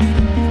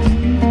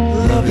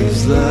 love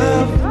is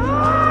love,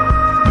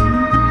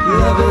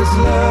 love is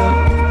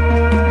love.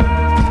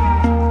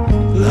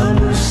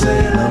 L'amour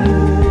c'est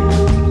l'amour,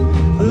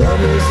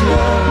 love is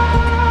love,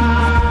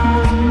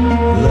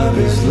 love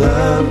is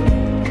love,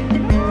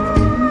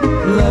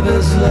 love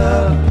is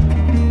love,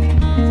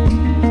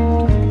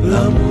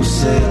 l'amour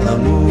c'est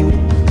l'amour.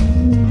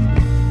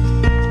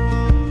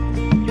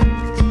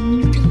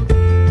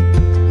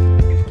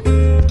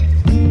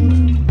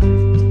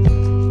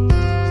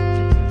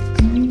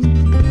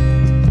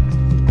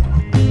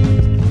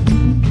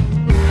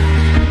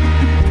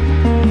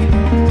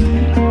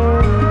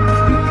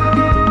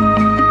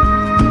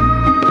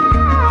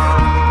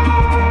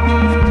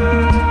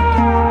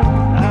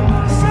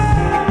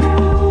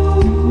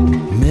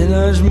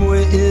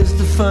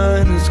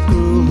 Finest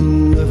girl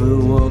who ever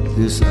walked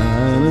this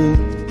island,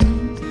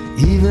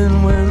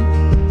 even when,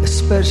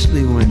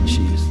 especially when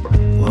she's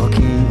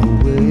walking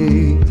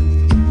away.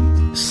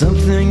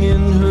 Something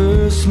in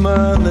her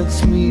smile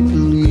lets me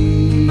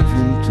believe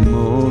in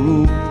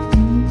tomorrow,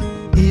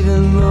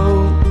 even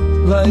though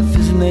life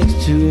is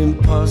next to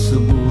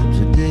impossible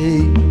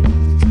today.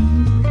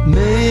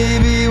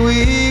 Maybe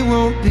we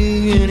won't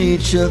be in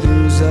each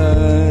other's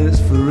eyes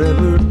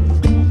forever.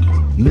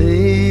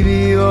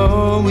 Maybe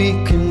all we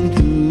can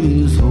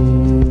do is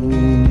hold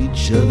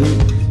each other.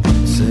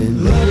 Say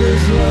love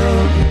is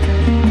love,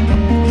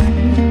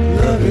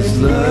 love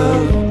is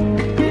love,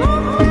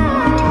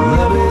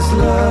 love is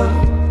love.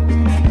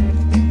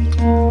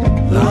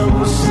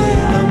 L'amour c'est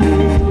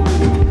l'amour.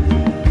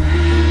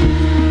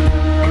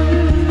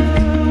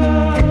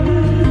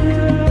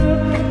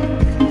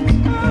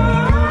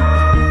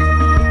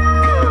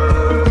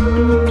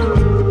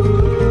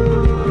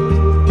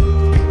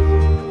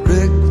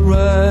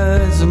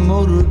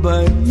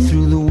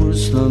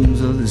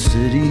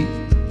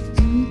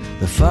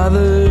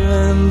 father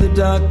and the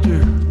doctor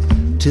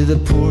to the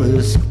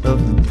poorest of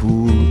the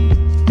poor,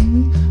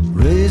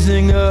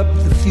 raising up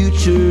the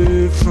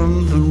future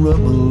from the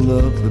rubble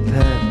of the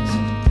past.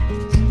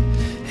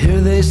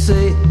 Here they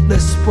say,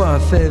 l'espoir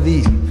fait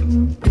vivre,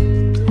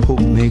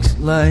 hope makes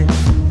life.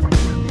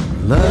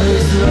 Love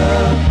is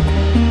love,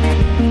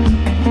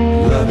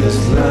 love is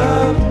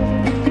love,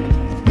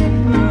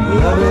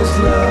 love is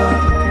love.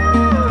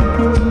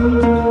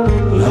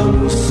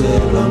 L'amour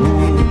c'est l'amour.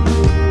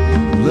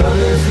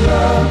 Love is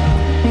love,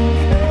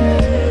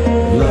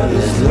 love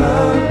is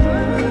love,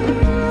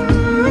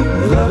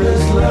 love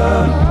is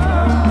love.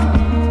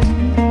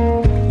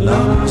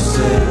 L'amour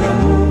c'est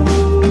l'amour.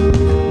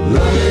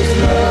 Love is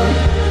love,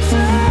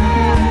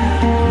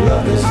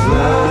 love is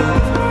love,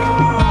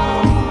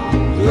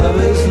 love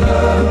is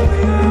love.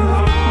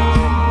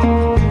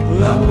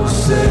 L'amour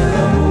c'est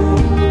l'amour.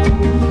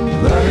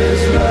 Love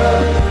is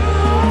love,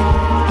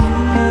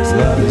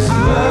 love is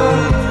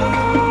love.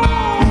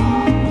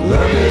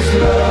 Love is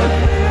love,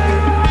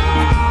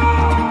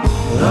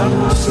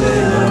 l'amour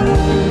c'est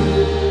l'amour.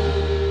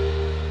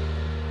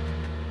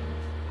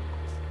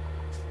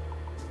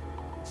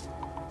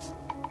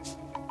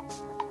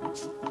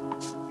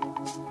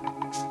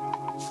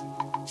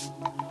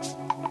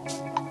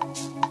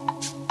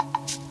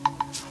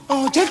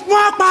 Oh,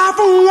 dites-moi pas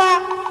vous,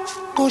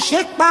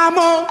 couchez pas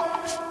moi.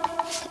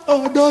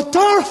 Oh,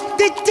 docteur,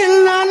 dites-il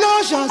la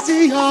loge si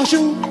un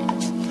jour.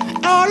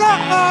 Oh là,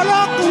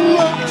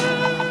 coua.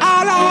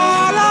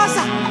 Ala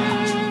sa,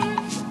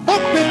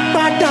 okbe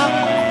pada,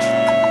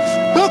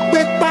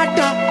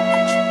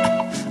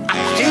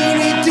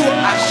 ashiri tuo,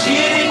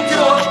 ashiri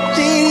tuo,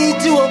 ashiri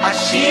tuo,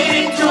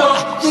 ashiri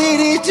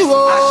tuo,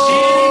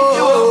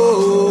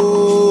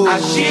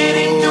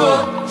 ashiri tuo,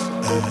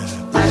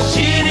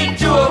 ashiri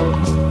tuo,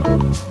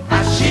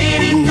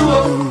 ashiri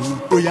tuo,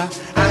 oya,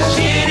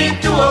 ashiri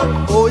tuo,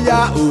 oya,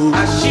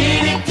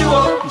 ashiri tuo,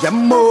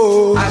 yamo,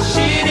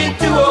 ashiri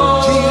tuo,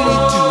 ashiri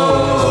tuo.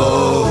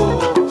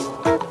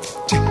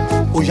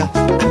 Oya,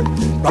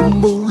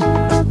 bambolo,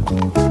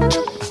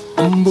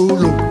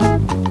 bambolo,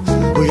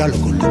 oya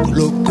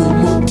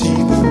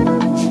locomotivo.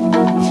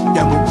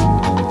 Yamo,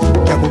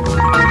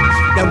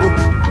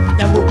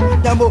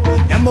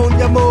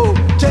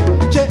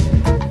 che.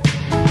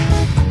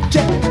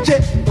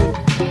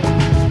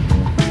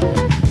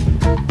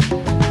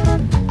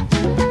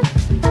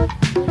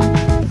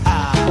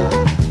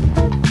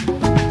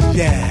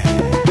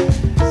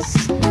 Yes.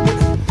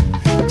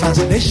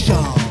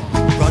 Translation,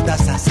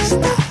 brothers and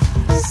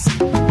sisters.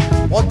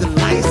 All the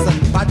lies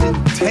and bad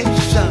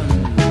intention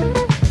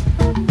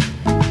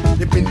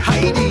they've been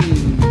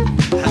hiding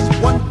has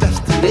one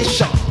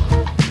destination.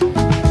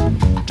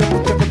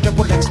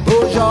 Triple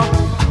exposure.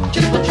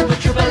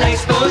 Triple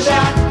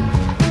exposure.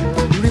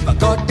 River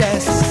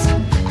goddess.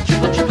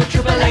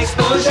 Triple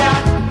exposure.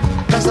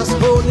 Cause us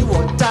holy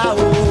water.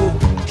 Oh.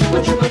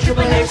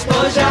 Triple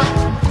exposure.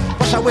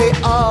 Wash away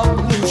all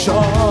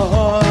pollution.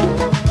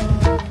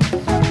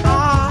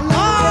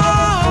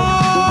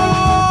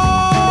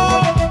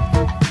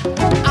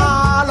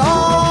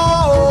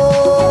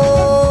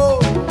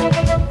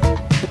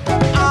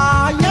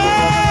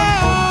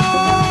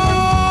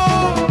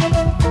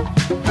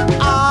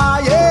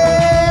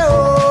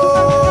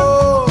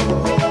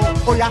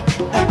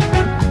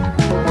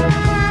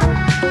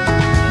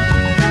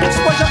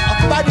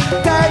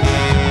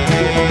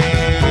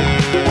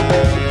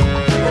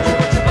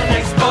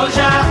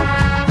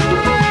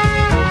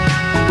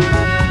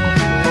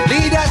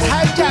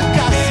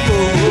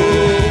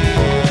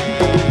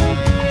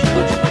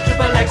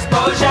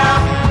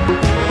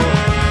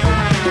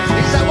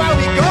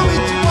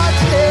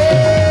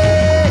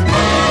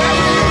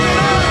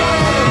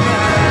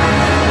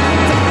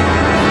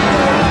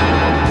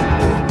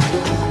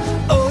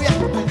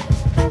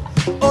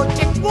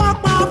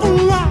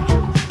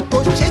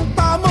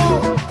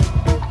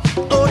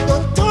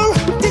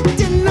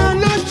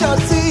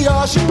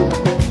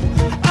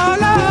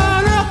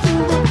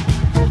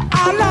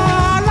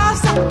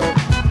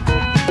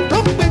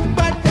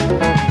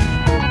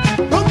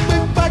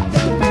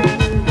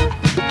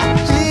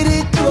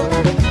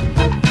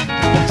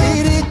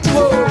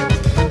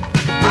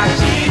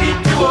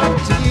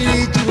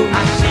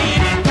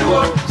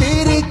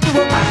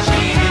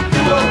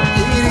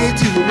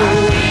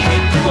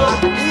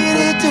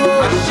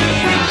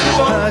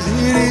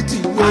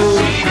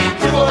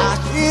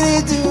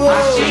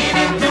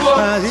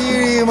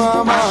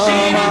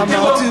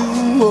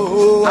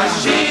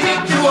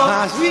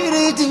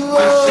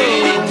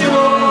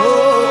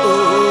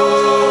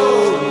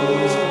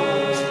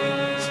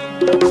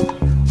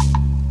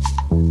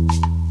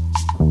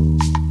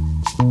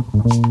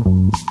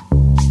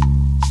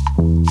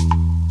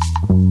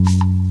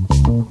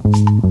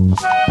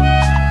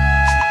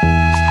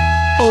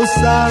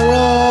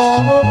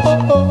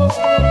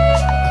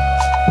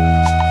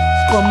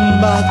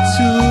 Come back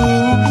to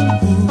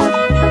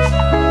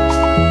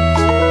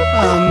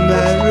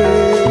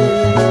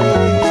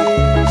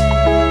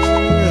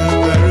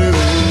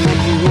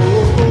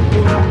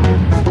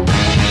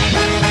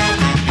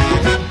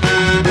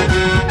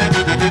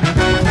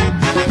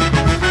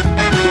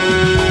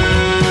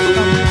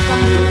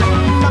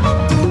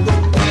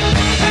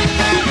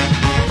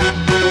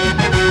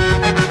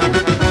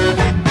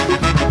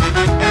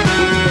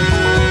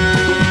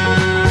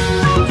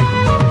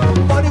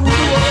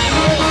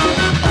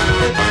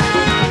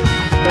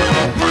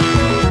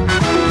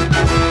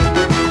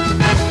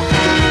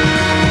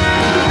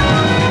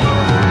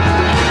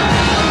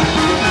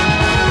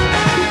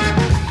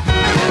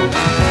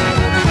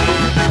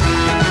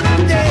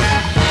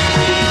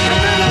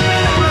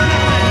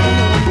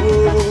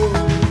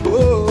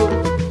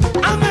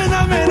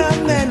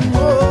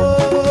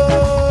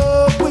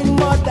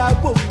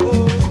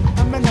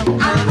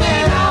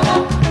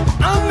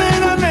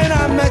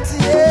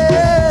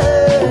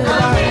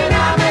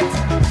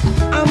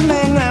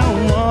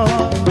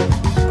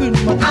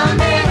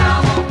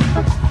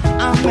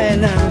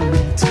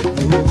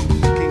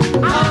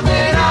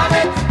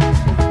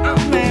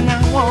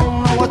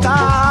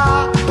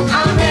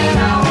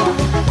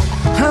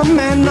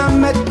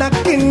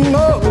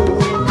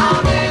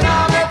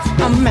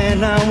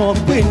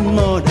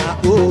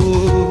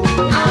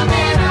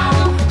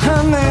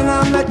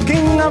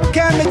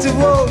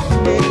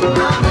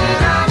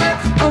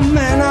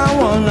Amen, I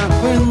wanna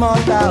bring my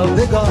love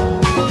to God.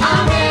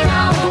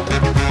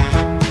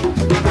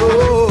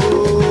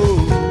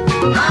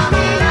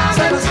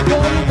 Set us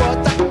holy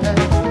water,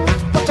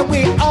 wash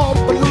away all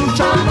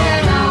pollution.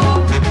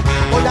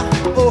 Oh yeah,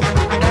 oh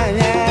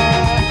yeah.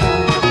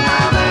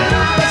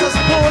 Let us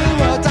holy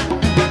water,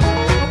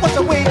 wash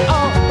away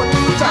all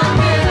pollution.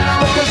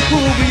 Look us who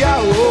we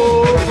are.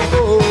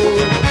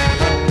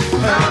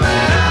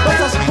 Let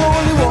us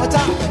holy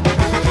water,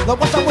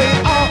 wash away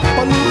all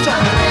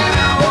pollution.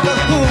 Look us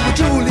who we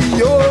truly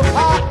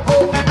are.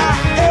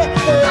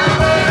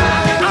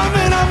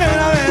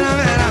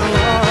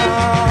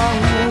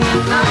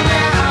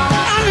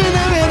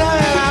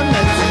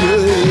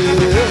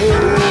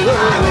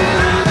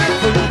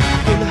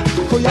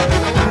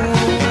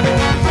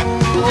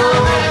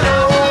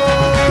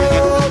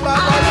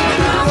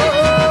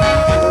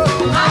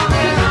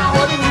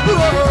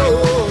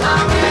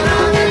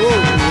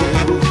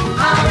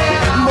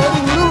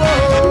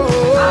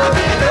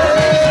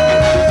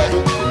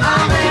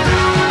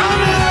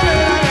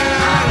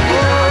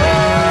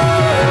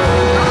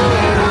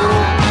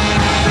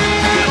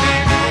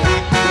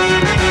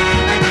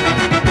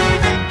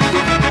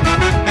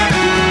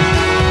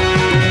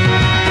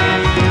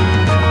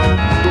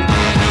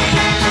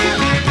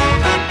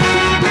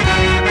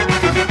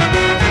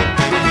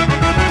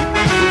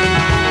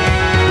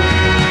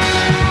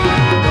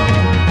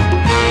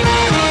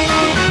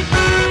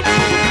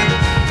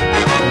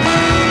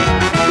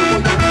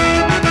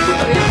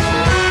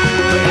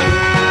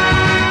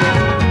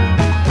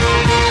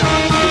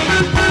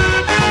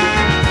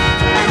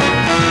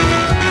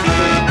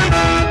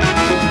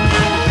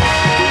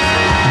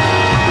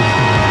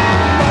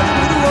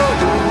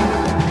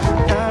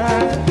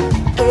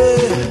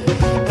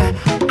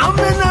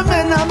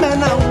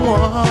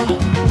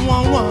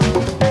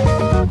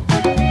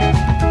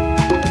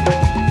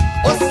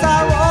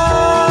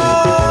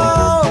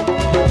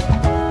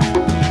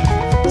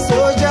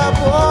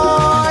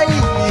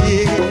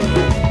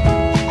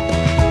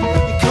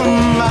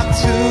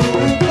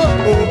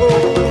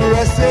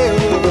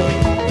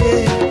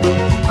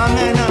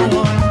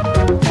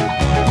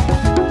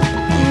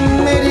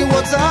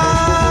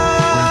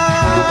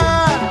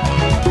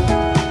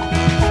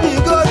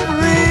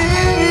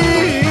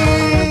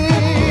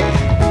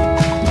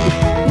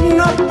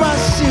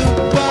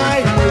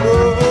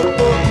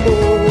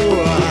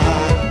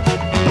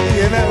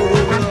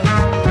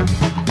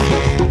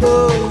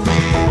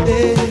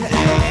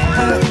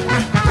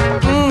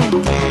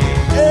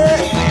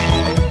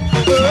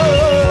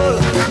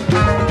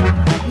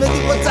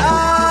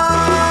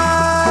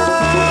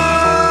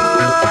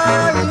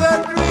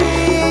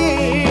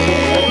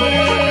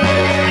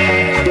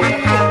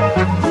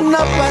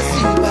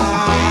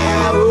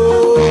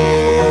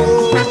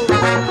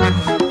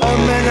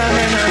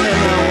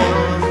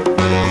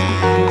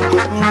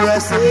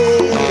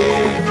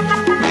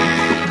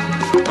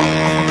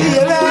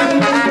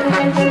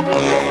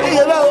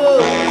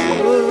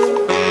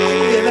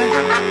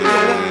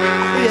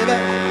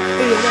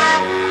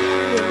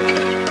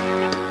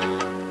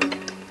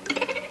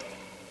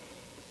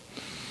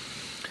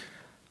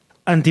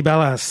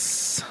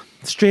 Antibellas,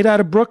 straight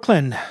out of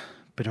Brooklyn.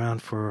 Been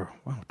around for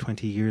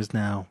 20 years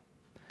now.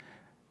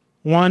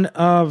 One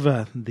of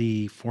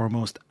the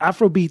foremost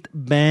Afrobeat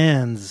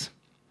bands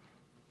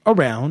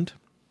around.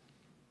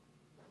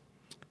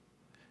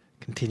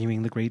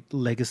 Continuing the great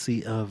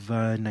legacy of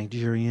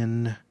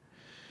Nigerian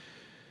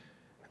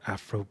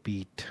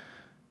Afrobeat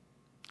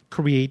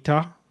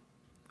creator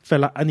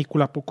Fela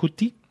Anikulapo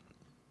Kuti.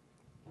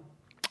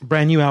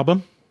 Brand new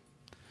album.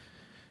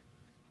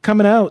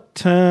 Coming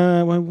out,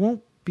 it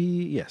won't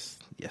be,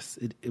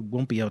 it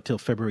won't be out till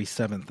February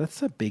 7th.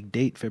 That's a big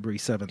date, February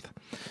 7th.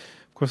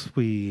 Of course,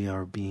 we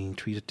are being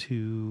treated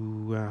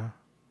to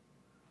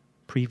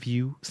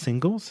preview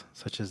singles,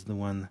 such as the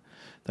one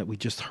that we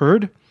just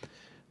heard,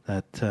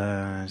 that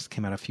just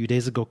came out a few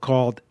days ago,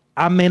 called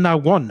Amena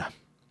One.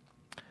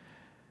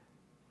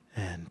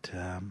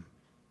 And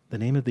the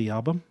name of the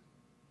album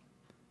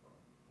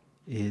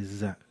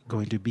is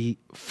going to be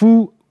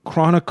Fu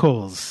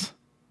Chronicles.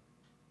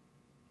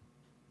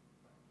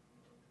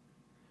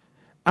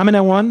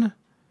 Amena One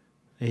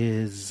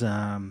is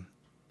a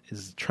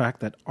track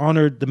that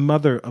honored the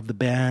mother of the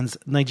band's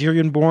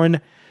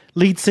Nigerian-born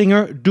lead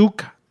singer,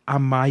 Duke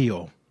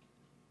Amayo,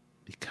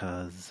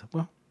 because,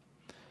 well,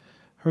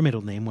 her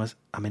middle name was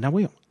Amena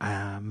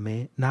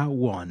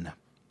One.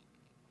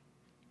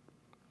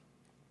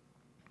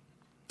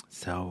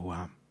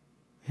 So,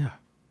 yeah,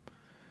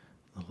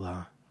 a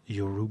little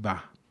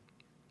Yoruba.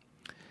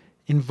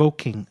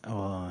 Invoking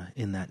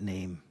in that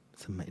name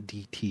some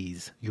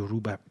deities,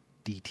 Yoruba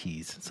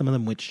deities, some of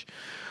them which,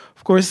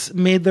 of course,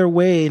 made their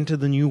way into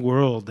the New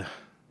World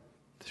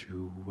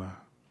through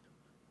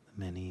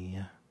many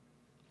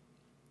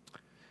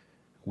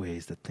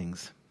ways that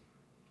things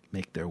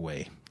make their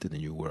way to the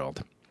New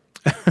World.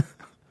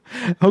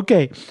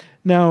 Okay,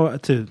 now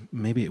to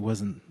maybe it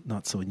wasn't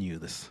not so new,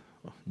 this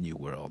New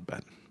World,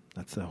 but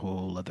that's a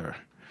whole other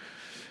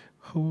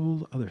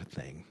whole other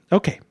thing.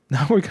 Okay,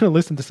 now we're going to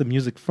listen to some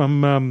music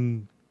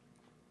from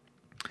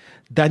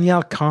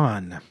Daniel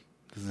Kahn.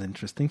 This is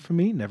interesting for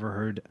me. Never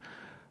heard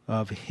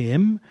of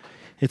him.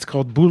 It's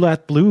called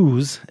Bulat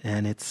Blues,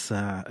 and it's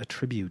a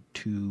tribute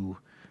to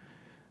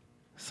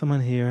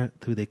someone here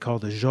who they call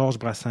the Georges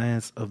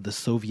Brassens of the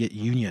Soviet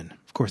Union.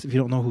 Of course, if you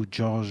don't know who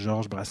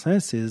Georges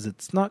Brassens is,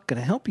 it's not going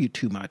to help you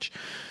too much.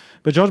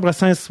 But Georges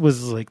Brassens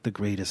was like the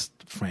greatest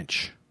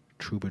French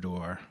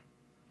troubadour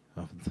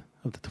of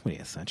the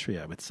 20th century,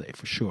 I would say,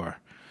 for sure.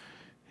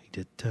 He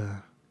did.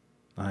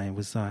 I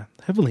was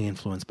heavily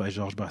influenced by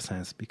Georges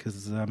Brassens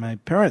because my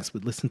parents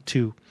would listen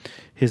to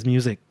his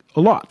music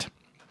a lot.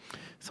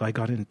 So I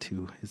got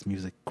into his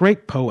music.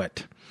 Great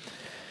poet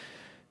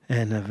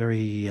and a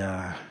very,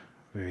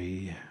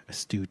 very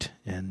astute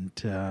and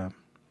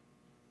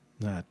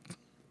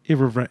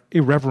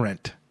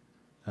irreverent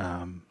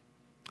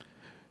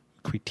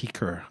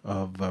critiquer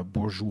of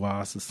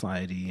bourgeois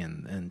society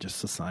and just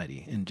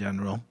society in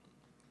general,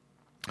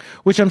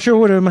 which I'm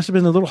sure must have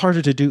been a little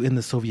harder to do in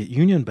the Soviet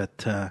Union,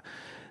 but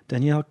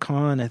Daniel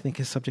Kahn, I think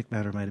his subject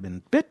matter might have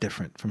been a bit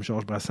different from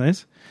Georges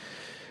Brassens.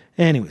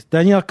 Anyways,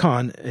 Daniel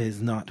Kahn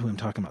is not who I'm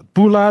talking about.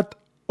 Bulat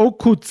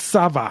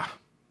Okutsava.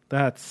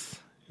 That's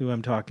who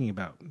I'm talking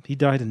about. He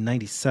died in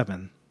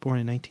 1997, born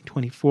in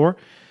 1924.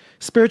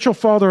 Spiritual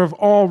father of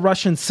all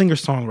Russian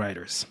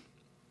singer-songwriters.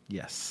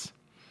 Yes.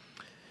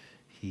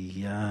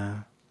 He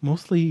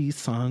mostly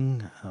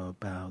sung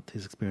about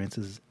his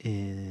experiences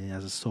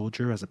as a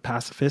soldier, as a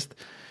pacifist,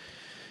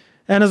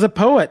 and as a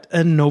poet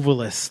and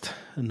novelist.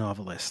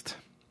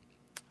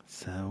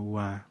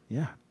 So,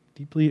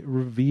 deeply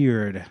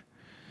revered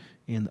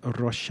in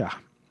Russia.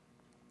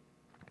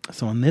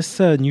 So on this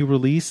new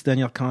release,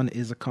 Daniel Kahn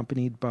is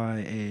accompanied by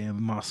a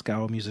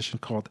Moscow musician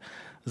called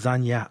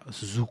Zanya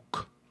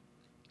Zuk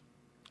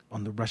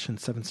on the Russian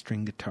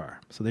 7-string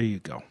guitar. So there you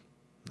go.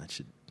 That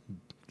should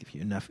give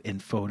you enough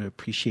info to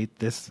appreciate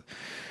this.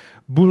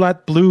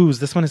 Bulat Blues.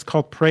 This one is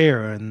called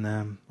Prayer,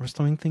 and we're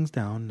slowing things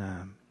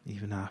down.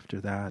 Even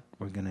after that,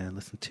 we're going to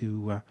listen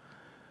to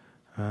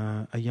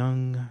a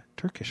young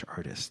Turkish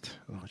artist,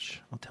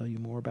 which I'll tell you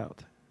more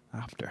about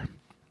after.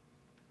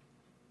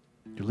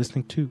 You're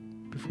listening to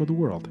Before the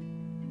World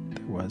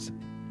There Was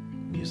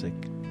Music.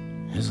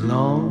 As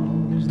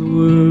long as the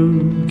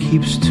world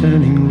keeps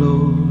turning,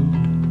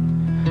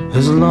 Lord,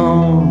 as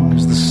long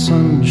as the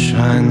sun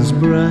shines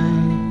bright,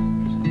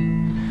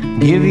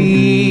 give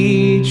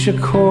each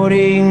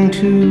according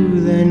to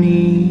their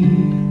need,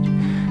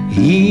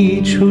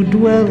 each who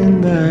dwell in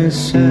thy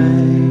sight,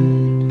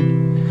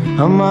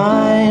 a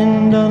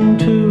mind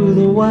unto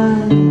the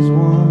wise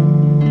one,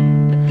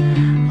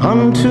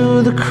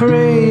 unto the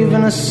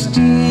craven a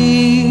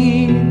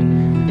steed.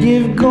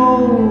 Give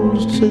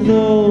gold to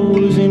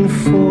those in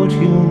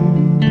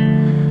fortune,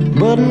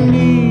 but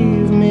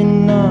leave me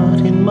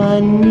not in my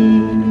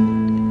need.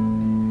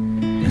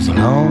 As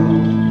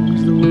long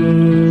as the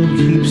world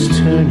keeps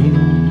turning,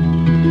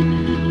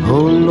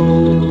 O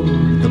Lord,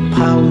 the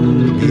power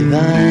be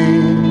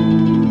thine.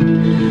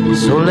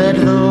 So let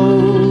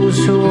those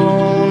who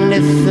only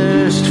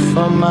thirst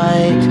for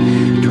might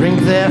drink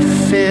their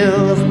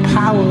fill of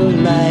power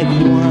like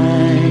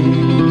wine.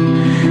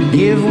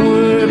 Give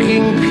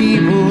working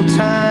people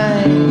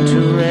time to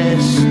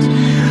rest.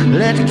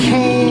 Let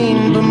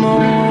Cain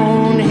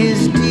bemoan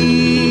his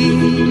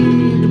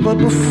deed, but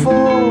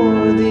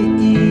before the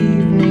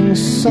evening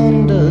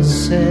sun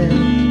does set,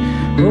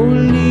 oh,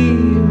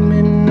 leave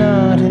me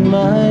not in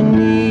my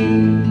need.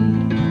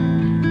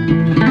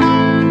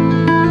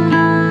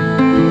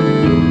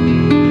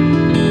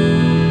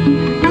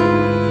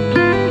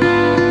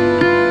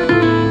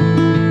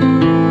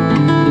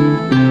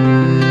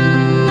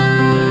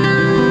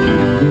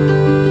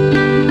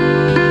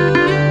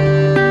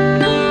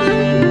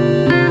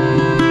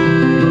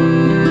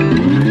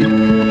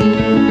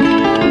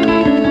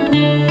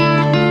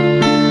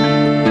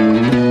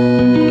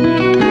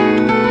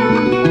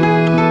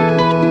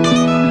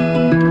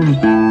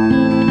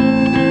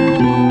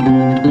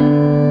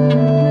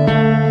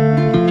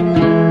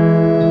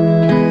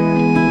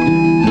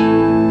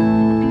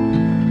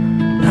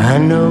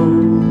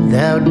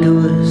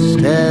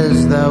 Doest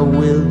as thou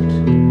wilt,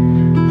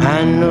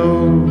 I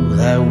know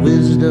thy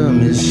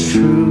wisdom is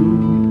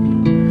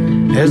true.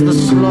 As the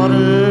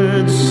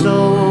slaughtered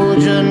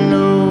soldier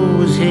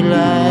knows he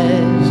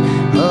lies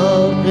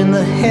up in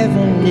the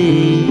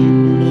heavenly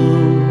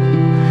blue,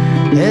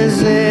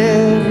 as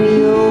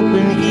every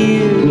open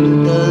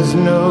ear does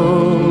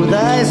know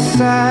thy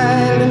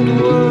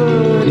silent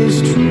word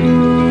is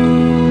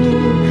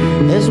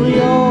true, as we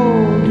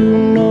all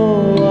do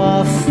know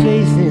our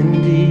faith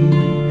in thee,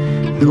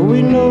 though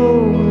we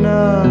know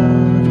not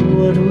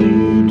what we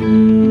do.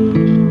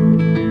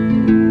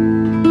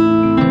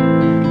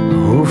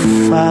 O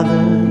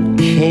Father,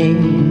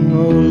 King,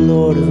 O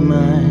Lord of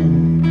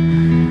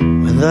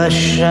mine, with thy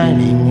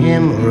shining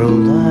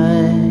emerald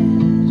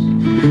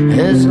eyes,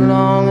 as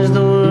long as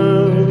the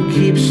world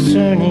keeps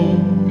turning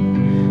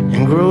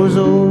and grows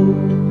old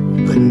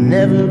but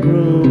never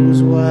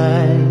grows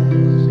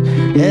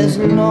wise, as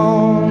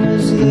long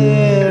as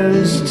there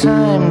is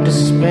time to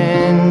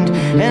spend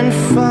and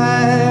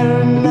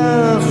fire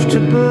enough to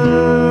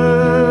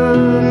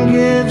burn.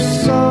 Give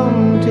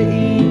some to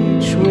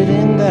each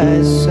within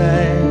thy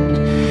sight,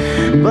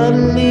 but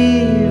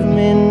leave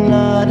me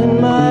not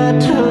in my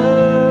turn.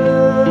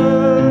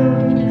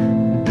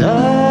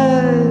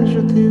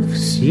 Даже ты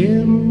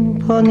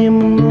всем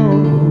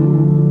понемногу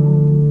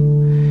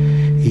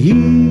и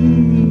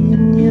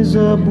не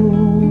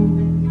забудь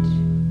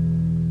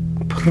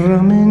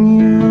про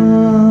меня.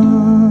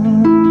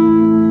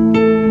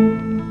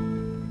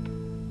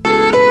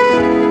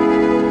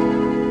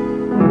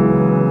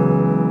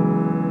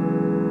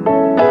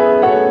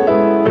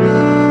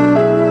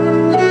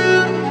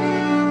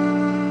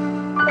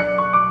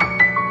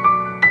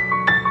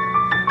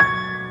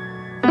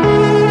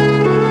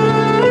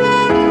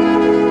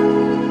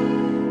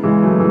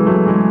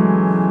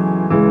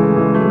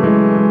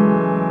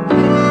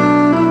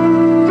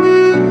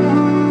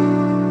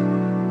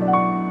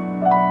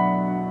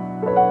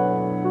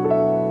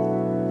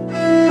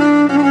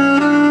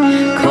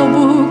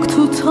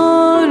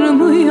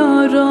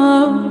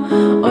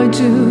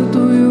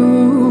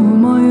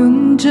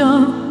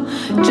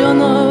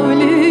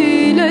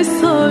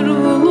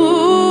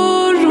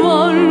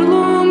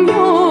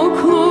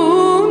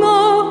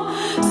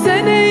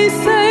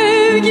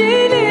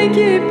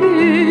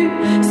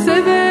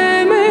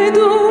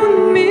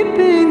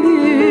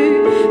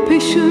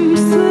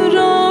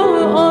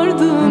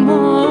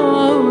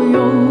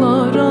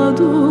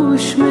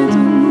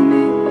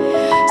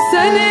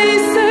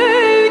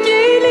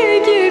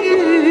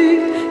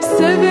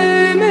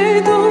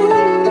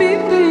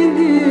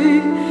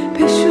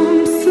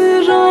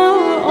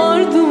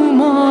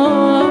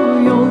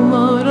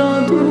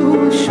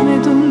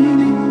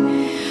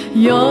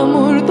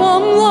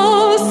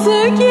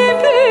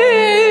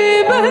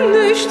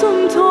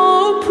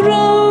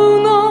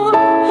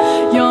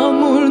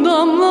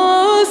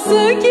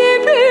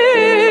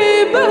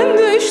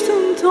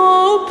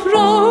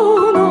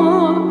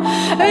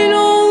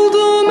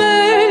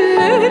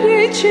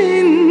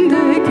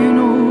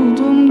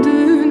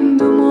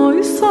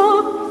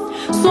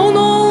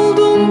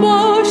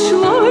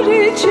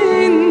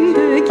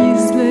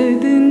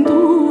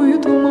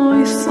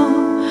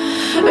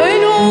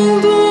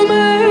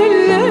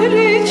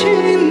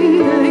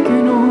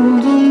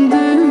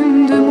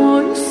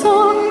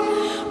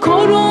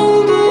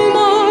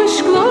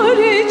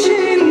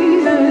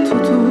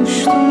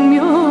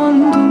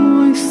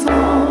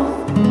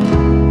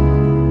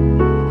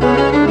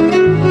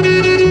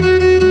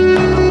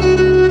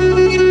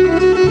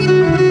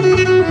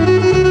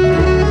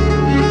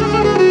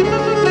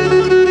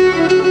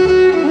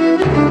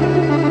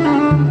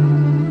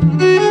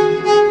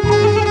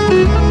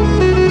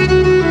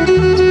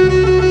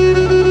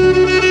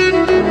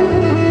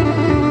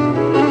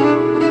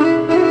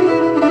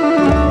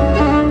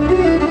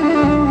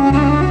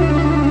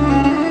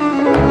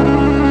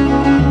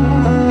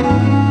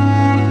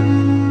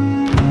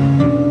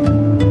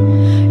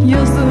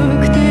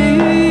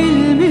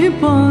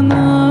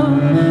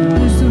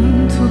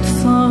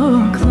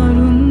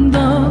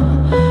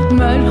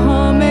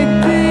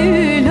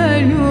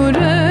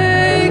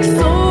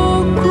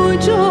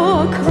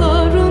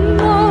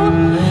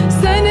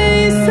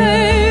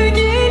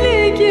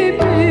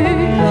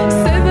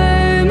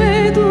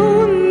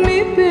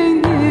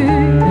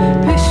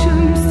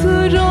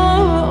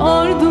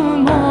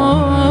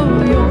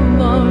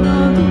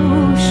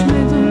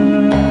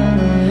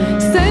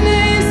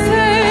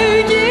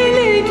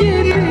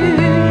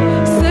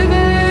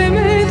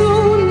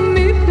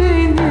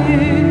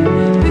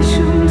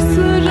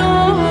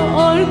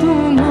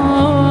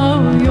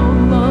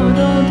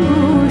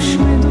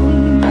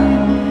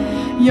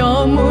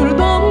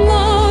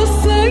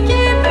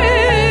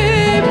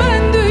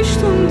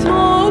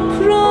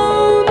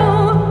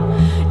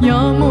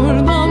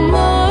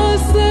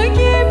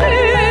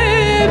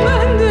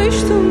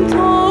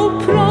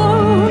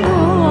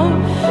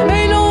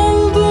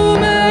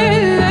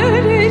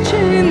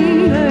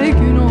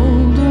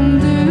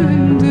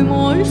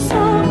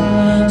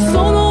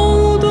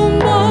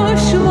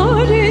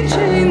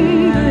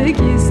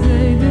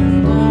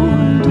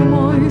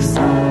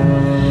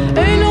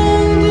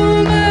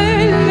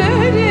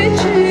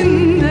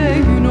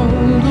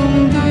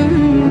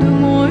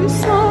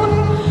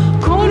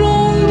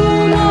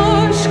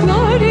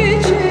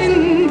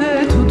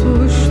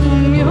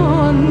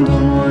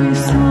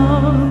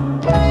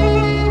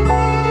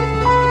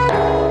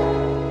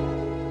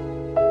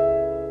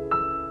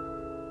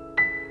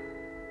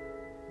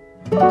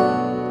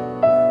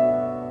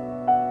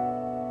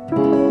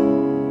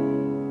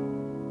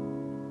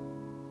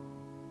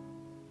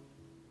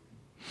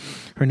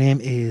 Her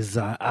name is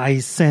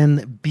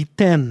Aysen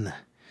Biten.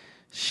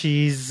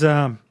 She's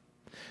an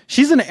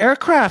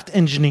aircraft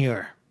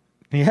engineer.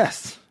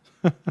 Yes.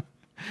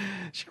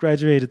 She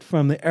graduated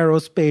from the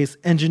aerospace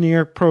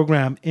engineer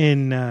program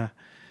in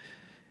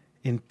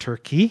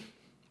Turkey.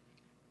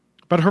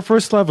 But her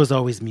first love was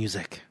always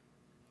music.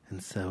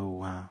 And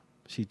so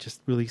she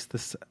just released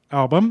this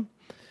album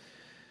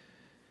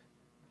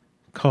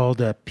called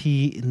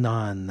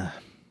Pinan.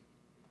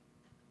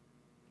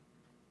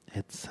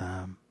 It's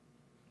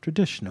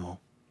traditional,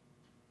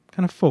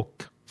 kind of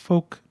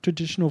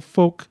traditional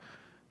folk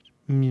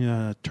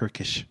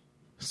Turkish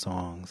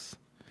songs.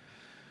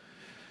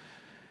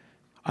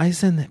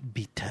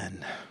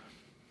 Eisenbieten.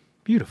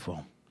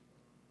 Beautiful.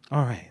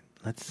 All right,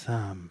 let's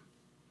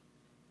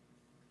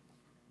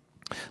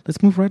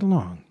move right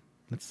along.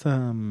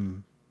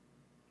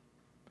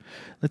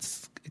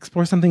 Let's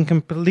explore something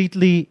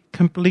completely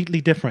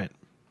different.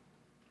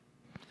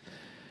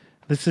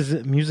 This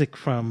is music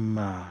from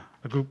a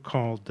group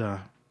called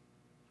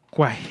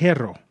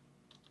Guajero.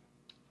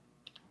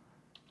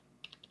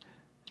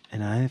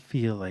 And I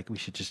feel like we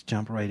should just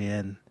jump right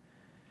in,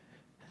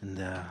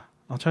 and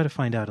I'll try to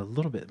find out a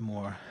little bit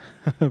more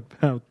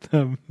about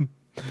them.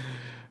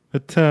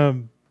 But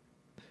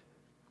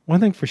one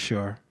thing for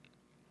sure,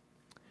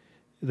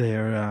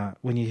 they're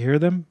when you hear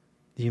them,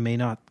 you may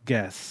not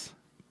guess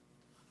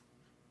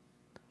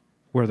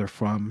where they're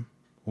from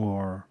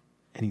or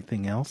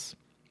anything else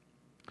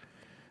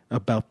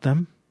about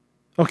them.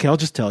 Okay, I'll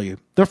just tell you.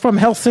 They're from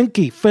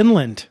Helsinki,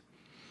 Finland.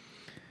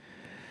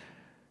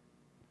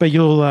 But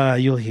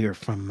you'll hear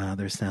from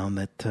their sound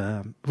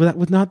that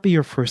would not be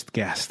your first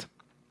guess.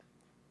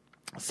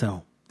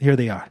 So here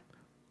they are,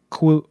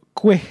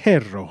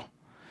 Guajero,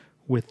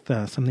 with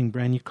something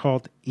brand new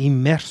called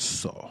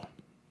Immerso.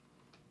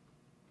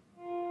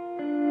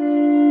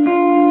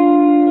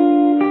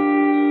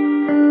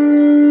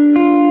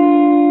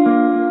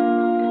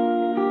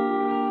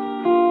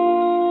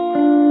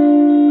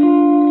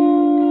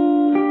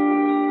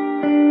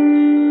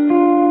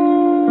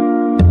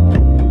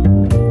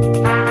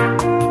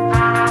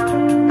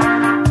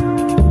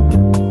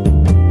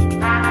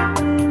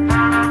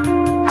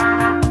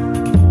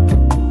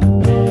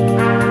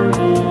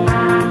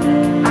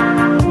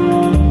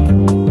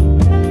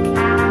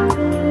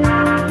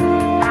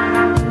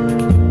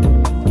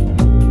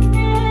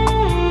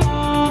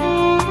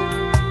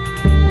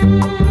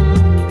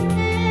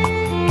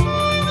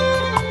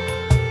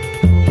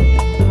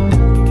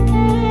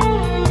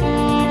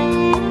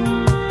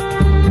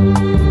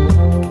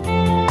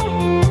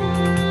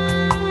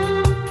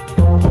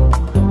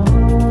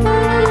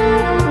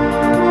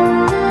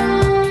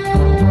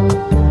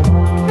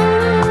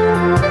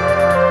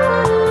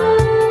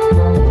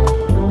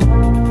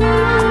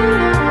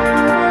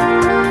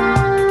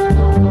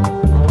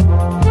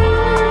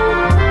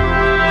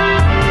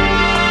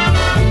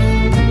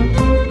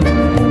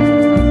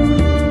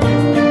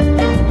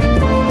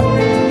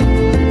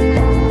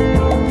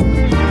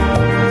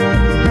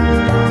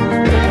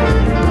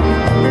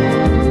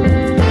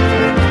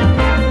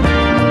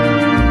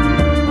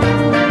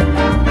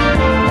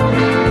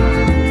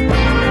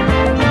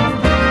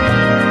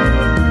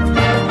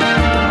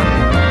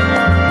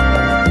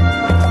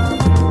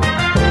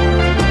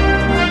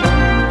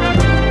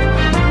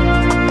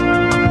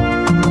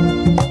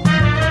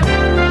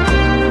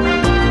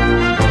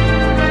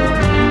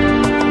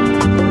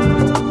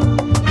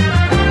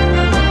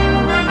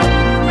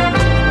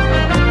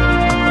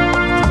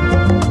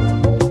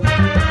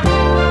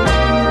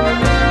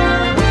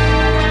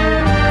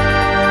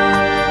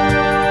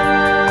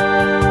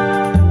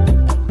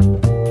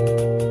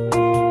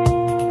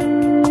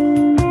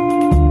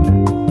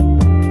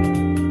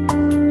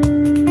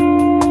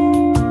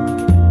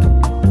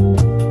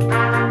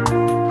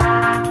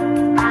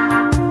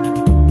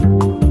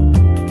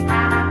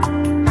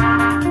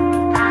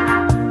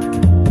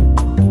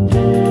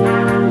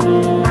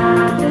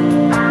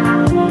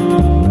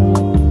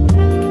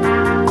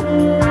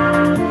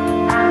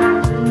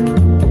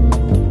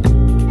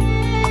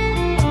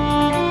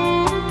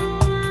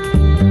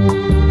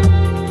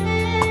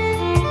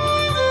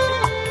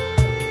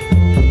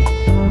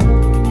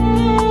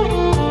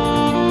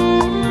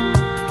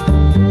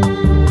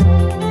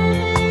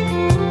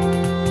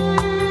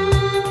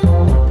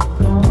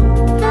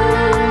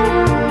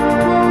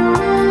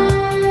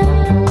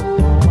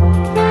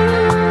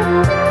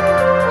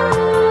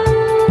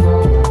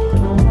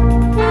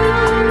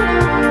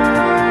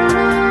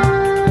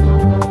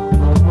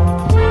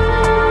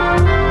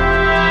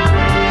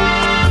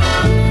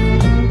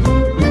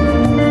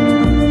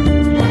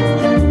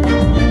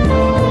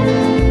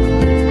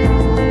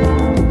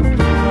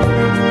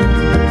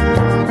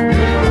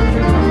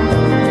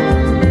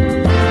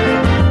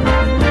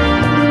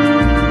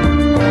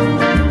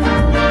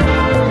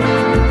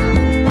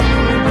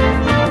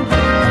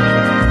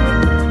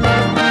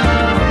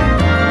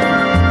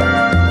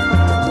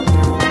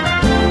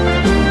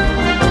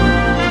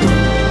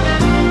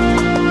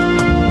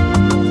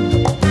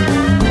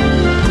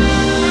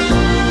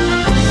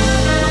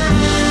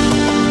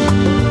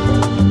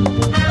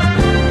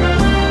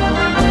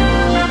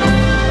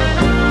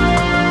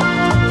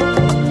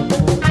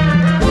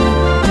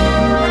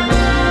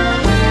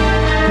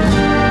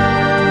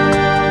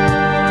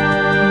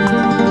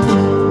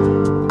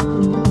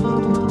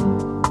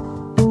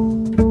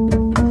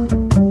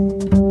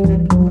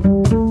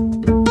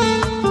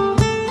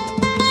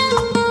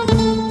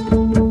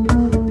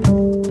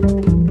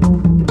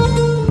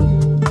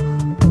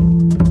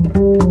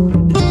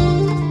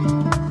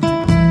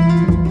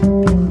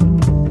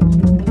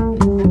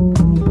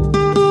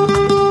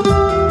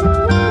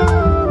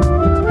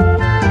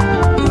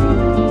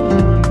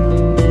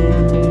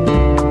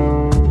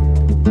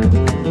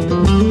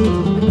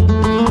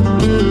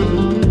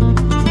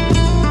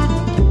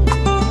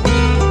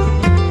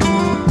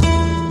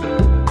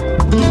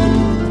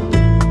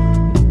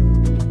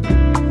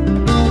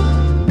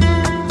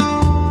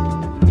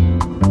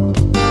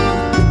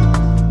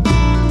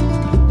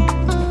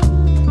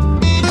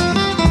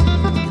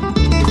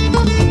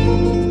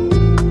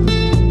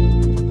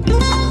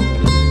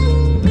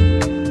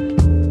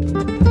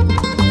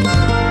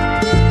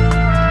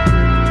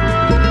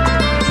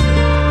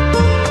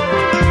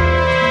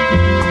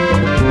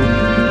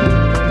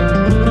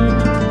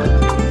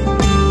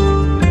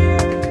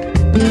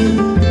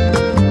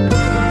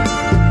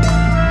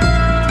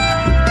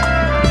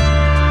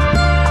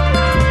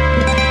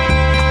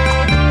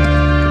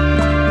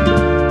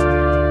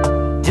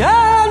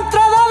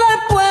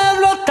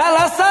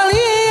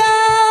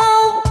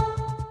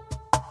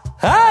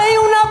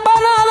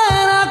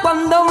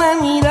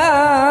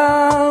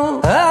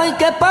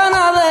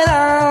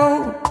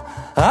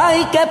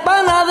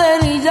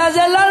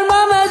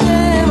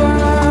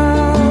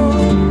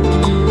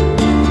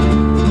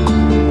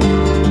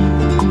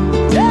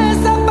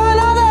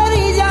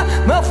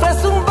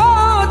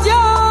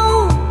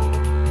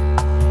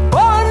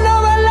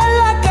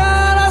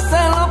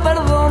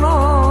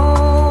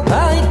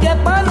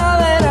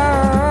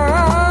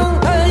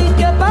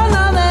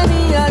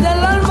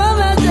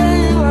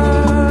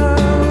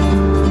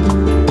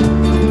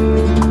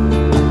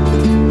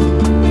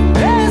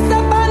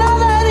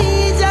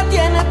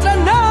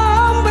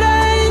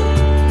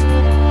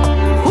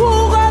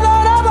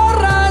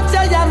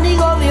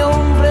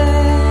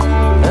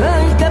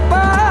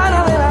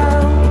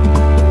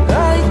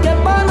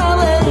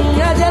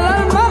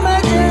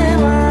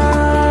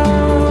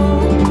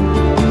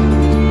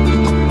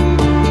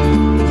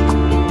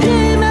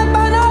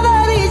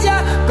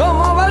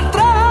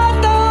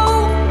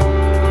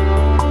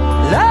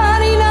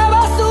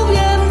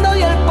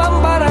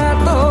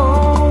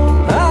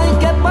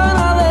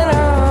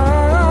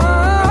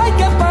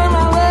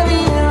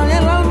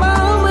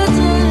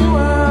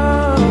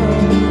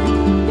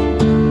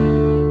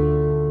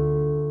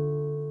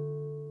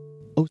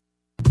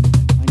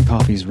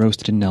 Coffees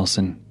Roasted in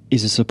Nelson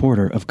is a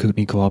supporter of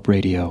Kootenai Co-op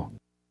Radio.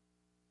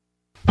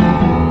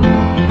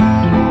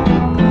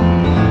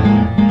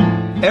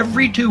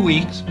 Every 2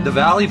 weeks, the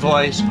Valley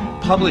Voice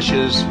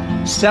publishes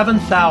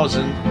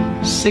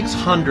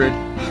 7,600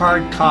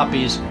 hard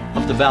copies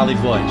of the Valley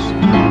Voice.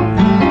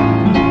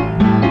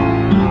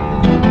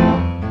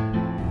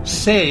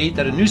 Say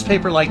that a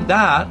newspaper like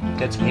that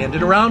gets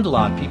handed around a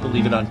lot. People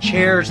leave it on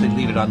chairs, they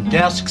leave it on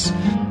desks.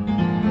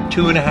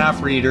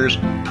 2.5 readers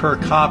per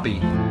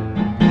copy.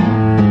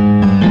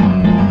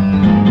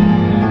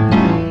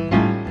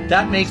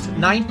 That makes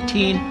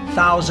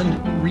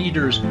 19,000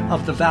 readers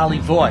of the Valley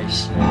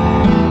Voice.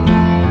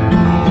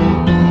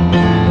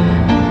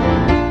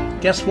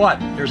 Guess what?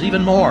 There's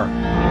even more.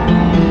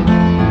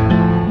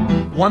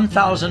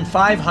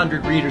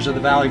 1,500 readers of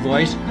the Valley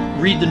Voice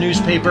read the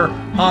newspaper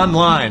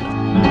online.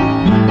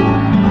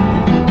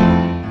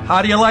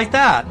 How do you like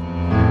that?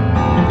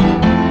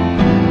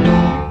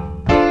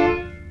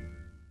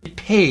 It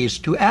pays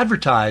to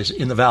advertise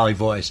in the Valley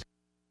Voice.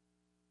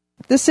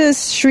 This is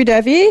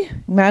Sridevi,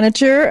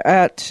 manager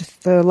at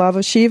the Love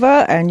of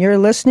Shiva, and you're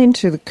listening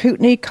to the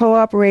Kootenai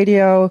Co-op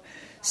Radio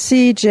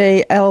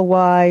CJLY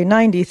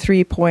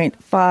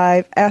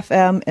 93.5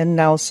 FM in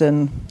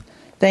Nelson.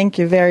 Thank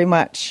you very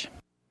much.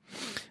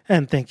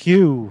 And thank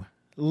you,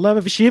 Love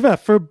of Shiva,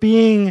 for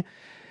being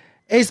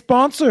a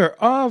sponsor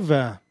of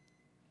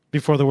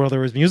Before the World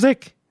There Was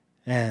Music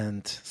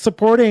and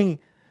supporting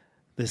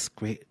this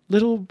great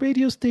little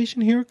radio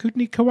station here,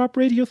 Kootenai Co-op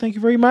Radio. Thank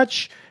you very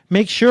much.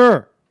 Make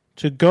sure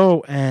to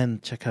go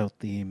and check out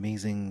the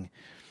amazing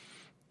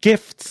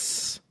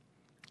gifts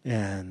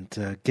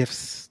and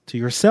gifts to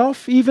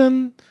yourself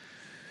even.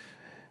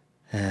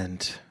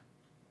 And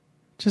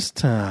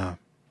just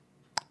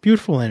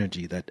beautiful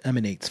energy that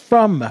emanates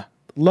from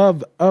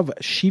Love of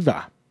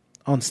Shiva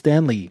on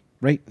Stanley,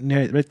 right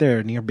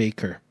there near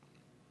Baker.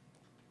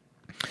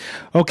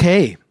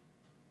 Okay,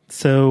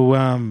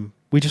 so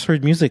we just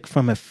heard music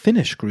from a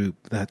Finnish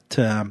group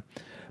that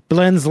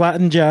blends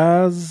Latin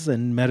jazz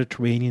and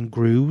Mediterranean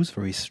grooves,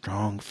 very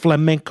strong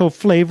flamenco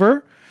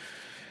flavor.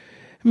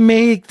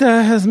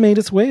 Has made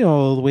its way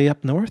all the way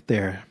up north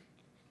there.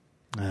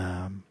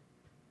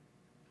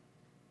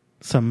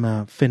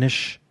 Some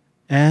Finnish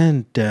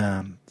and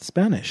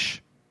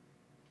Spanish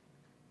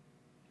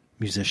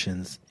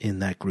musicians in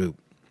that group.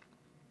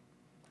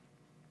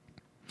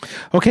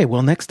 Okay,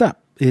 well, next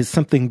up is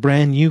something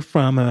brand new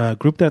from a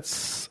group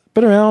that's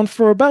been around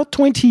for about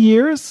 20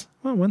 years.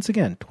 Well, once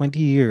again, 20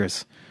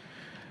 years.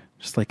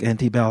 Just like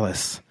Antebellum.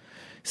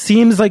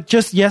 Seems like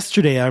just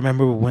yesterday, I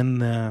remember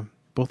when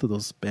both of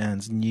those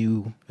bands'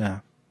 new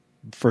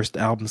first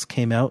albums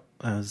came out.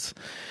 I was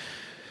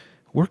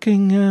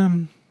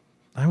working,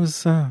 I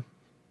was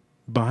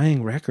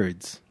buying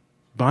records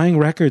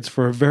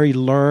for a very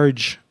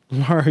large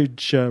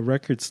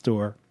record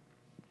store.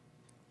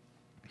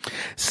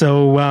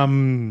 So,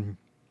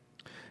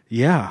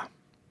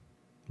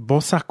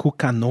 Bossa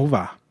Cuca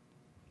Nova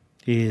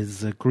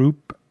is a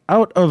group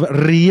out of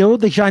Rio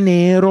de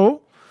Janeiro.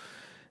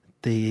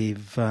 They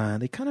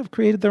kind of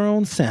created their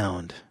own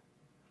sound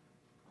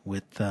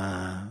with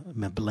a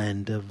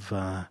blend of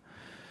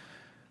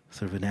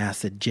sort of an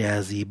acid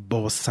jazzy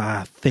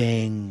bossa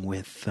thing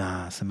with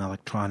some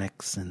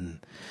electronics, and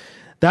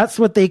that's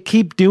what they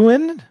keep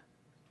doing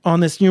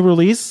on this new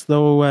release.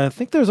 Though I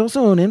think there's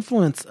also an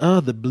influence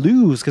of the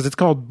blues, because it's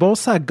called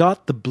Bossa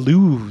Got the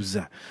Blues.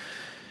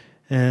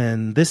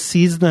 And this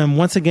sees them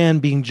once again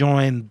being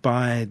joined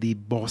by the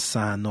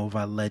bossa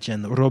nova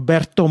legend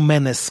Roberto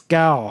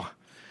Menescal.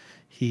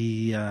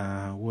 He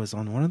was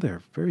on one of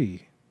their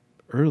very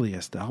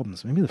earliest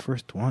albums, maybe the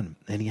first one.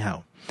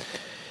 Anyhow,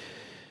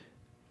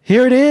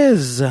 here it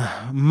is,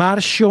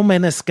 Marcio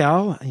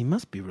Menescal. He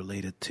must be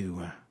related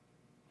to,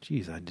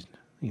 he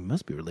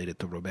must be related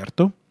to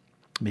Roberto.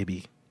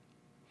 Maybe,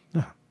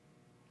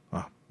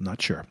 not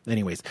sure.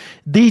 Anyways,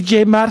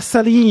 DJ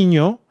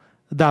Marcelinho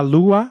da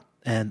Lua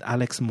and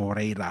Alex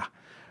Moreira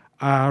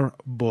are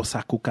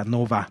Bossa Cuca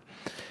Nova.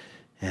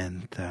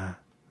 And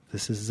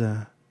this is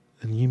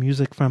new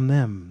music from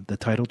them, the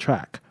title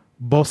track,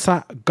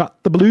 Bossa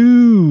Got the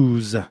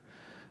Blues,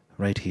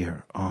 right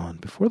here on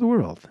Before the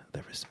World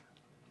There Is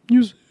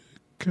Music.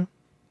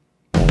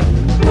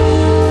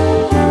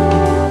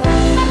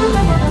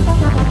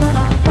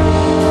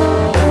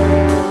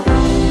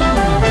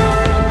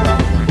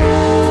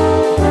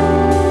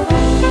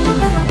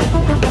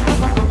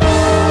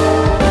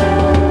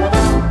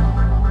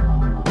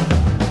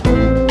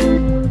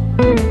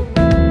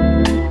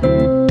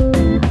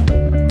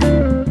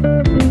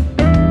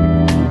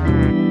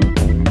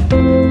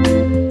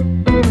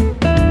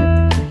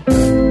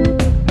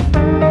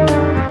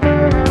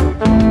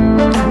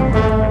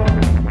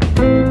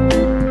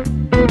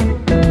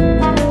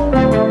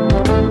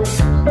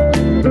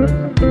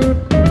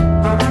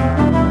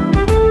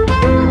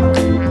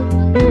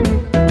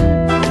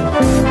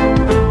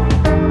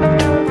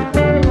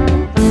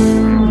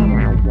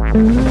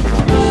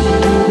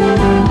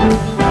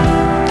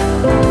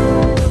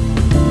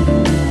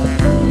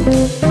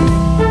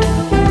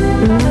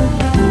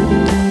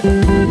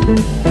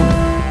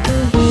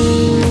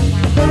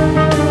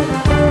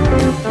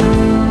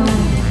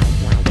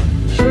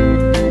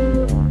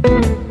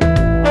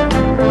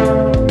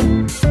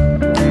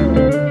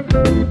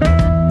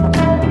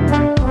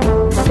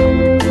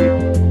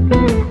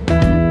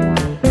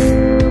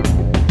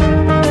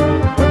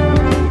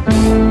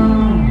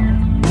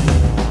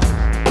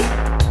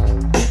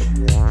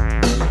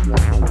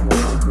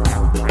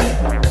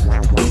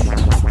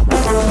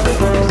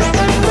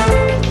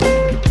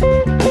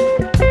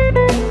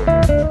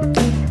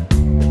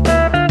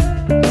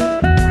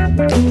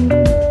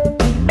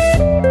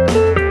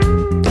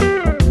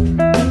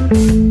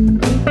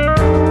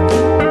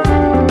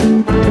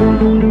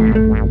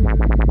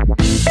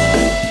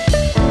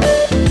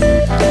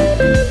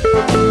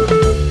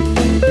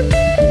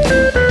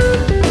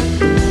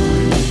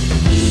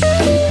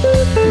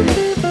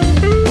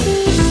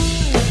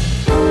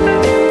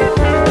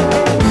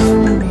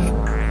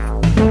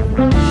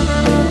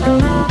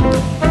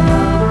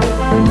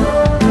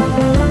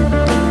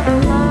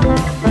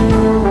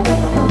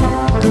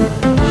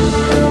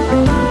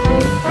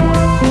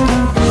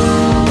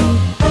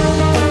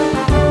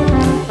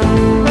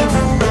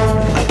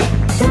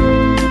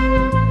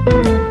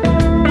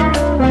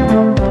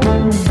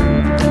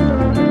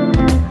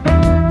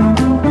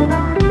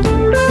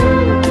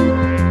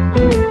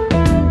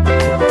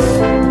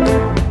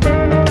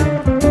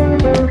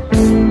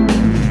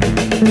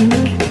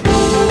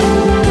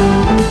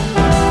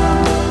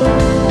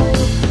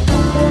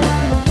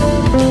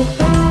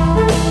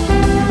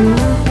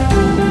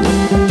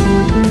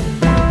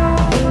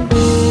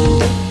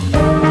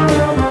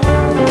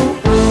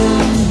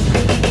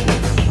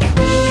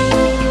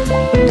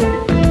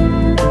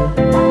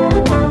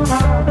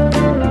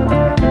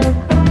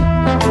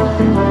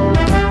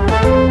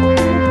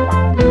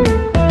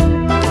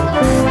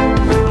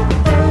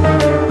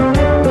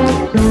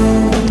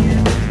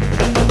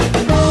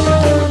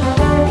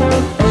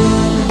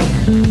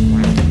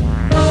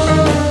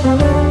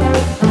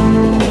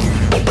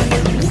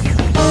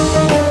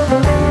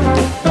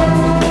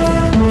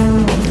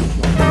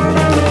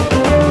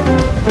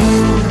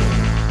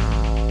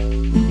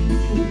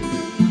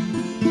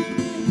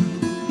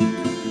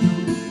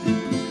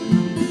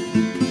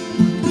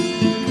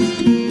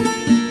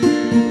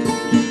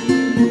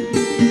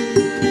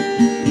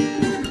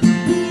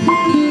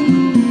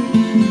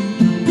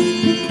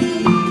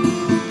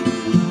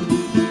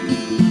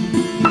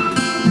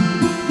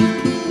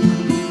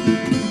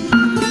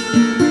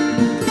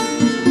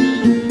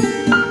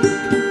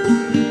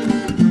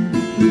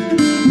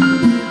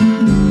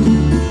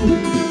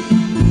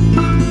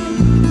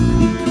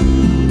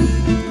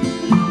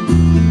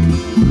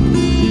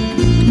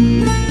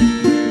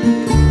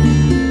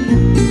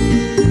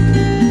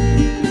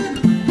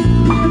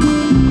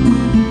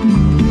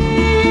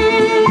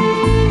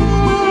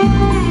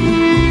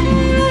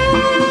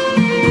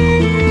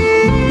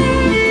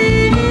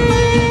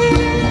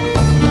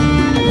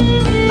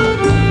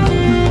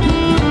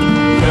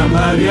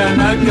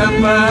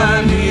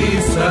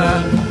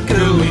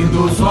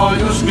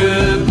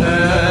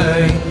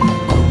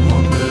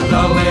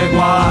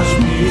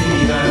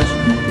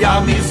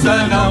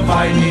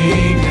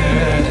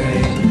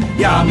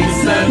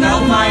 missa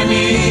não vai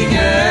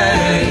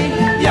ninguém,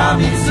 e à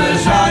missa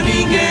já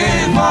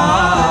ninguém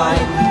vai.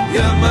 E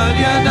a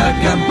Mariana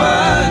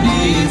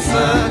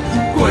Campaniça,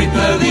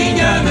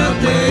 coitadinha não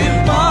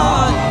tem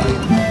pai,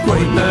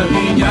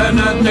 coitadinha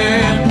não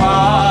tem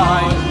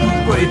pai,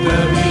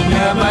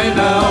 coitadinha mãe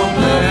não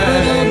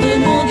tem.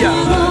 E a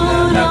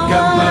Mariana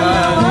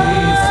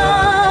Campaniça,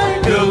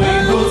 que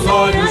lindos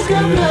olhos que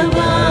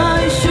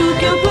Abaixo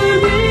que eu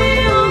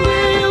perdi o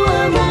meu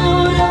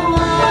amor, oh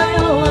ai,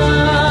 oh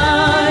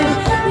ai,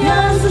 e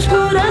as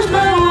escuras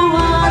não o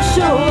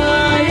acho, oh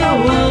ai,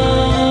 oh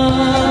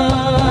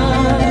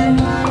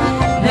ai.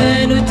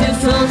 É noite, o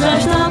sol já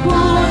está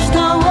posto,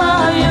 oh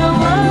ai, oh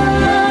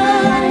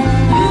ai,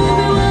 e o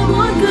meu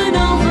amor que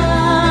não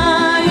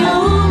vai,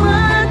 oh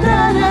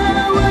matará,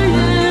 oh ai,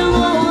 oh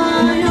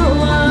ai,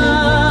 oh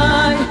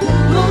ai,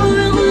 ou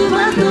ele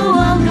matou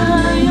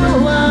alguém,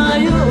 oh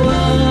ai, oh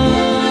ai.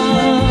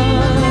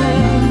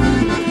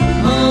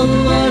 Ao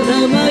luar da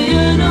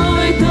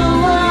meia-noite,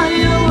 oh ai,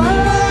 oh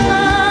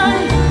ai,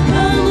 a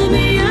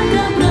luminha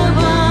cá para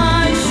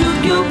baixo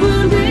que eu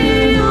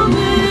perdi o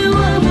meu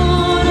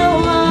amor,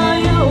 oh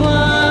ai, oh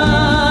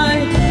ai,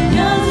 e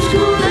as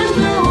escuras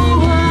não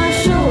o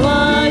acho, oh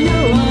ai,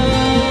 oh ai.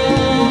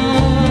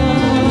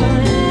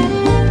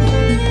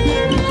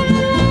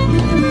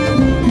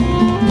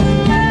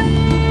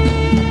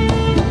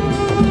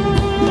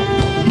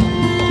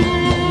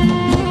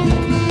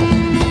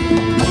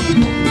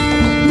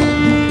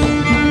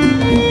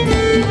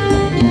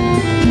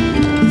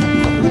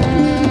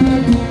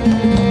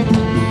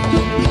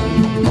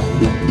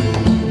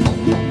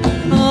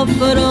 Ao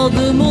farol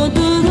de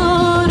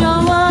montador,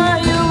 oh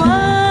ai, oh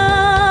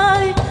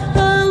ai, a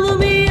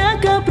luminha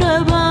cá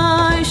para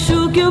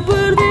baixo que eu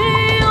perdi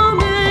o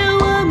meu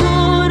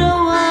amor,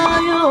 oh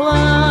ai, oh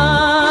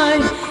ai,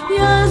 e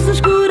as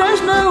escuras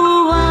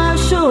não o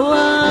acho, oh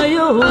ai,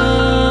 oh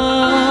ai.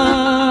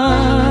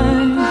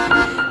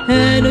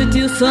 É noite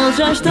e o sol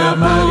já está a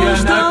Mariana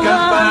posto, oh ai,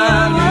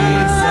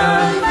 Campaniça,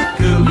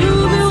 que e o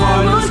lindos meu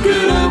olhos amor que que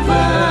não vem.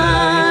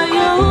 vai,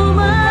 oh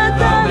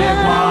matará,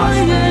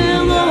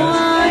 ele, oh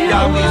ai, E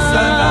à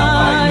missa não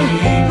vai oh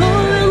ninguém,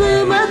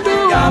 ele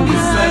matou e à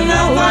missa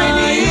não vai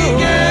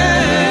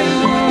ninguém,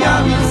 e à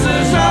missa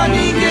já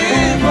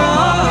ninguém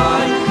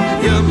vai.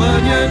 E a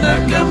Mariana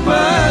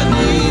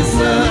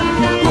Campaniça,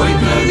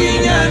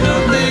 coitadinha não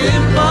tem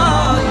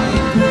pai,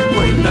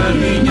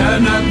 coitadinha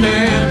não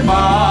tem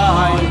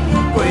pai,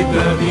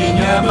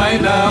 coitadinha mãe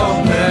não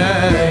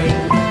tem.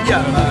 E a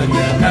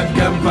Mariana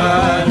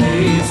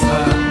Campaniça,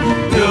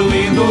 que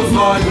lindos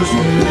olhos que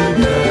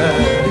tem.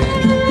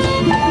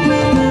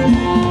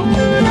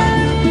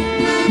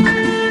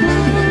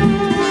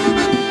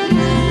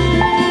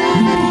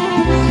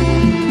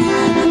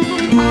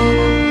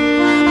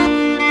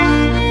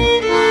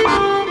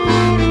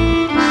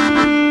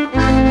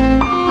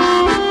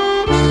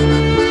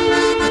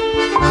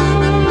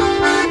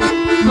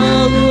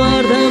 Ao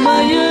luar da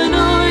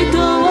meia-noite,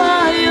 oh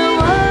ai,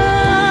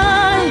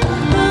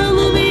 a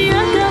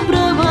luminha cá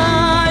para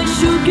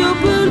baixo que eu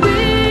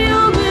perdi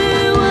o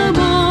meu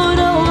amor,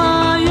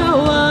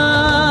 oh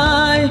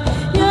ai,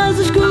 e as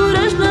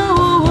escuras não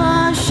o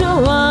acho,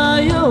 oh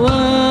ai, oh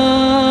ai.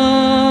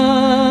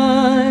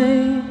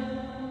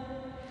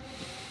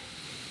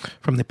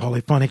 From the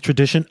polyphonic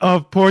tradition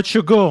of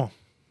Portugal,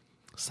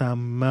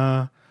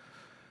 some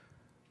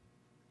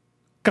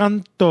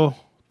canto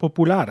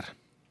popular.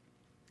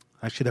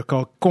 Actually, they're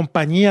called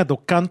Companhia do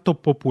Canto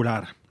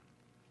Popular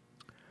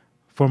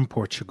from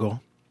Portugal.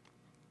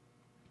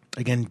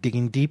 Again,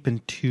 digging deep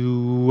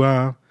into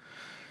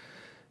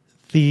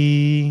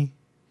the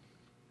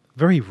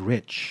very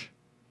rich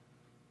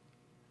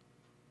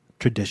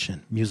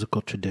tradition,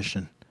 musical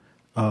tradition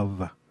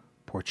of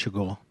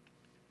Portugal.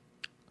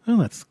 Well,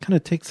 that kind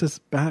of takes us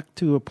back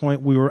to a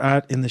point we were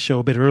at in the show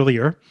a bit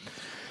earlier.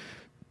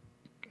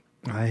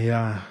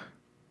 I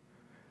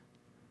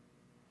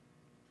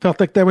felt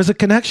like there was a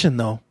connection,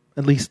 though,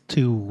 at least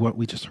to what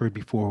we just heard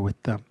before with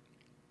a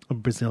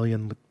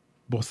Brazilian with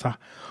Bossa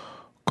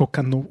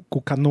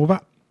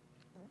Cucanova,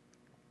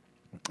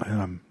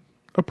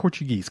 a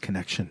Portuguese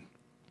connection.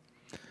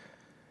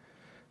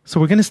 So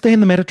we're going to stay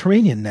in the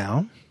Mediterranean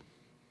now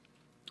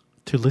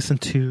to listen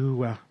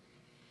to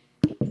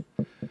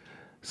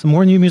some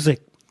more new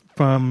music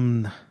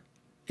from,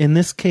 in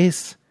this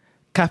case,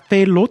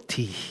 Café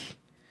Lotti.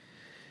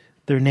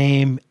 Their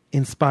name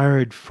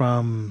inspired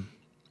from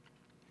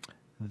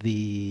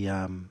the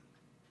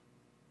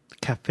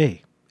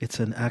cafe. It's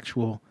an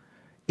actual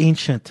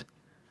ancient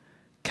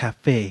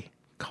cafe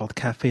called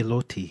Café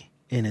Lotti,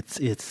 and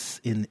it's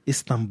in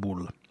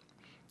Istanbul.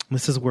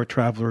 This is where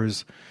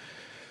travelers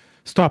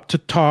stop to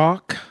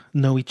talk,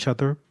 know each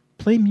other,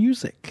 play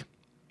music,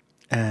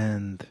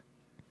 and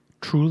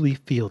truly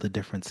feel the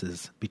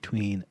differences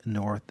between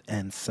north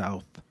and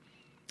south,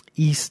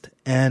 east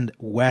and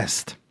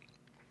west.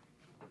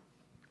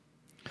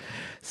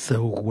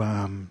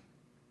 So,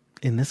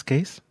 in this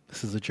case,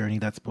 this is a journey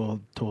that's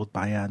told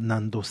by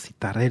Nando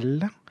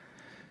Citarella,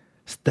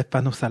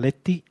 Stefano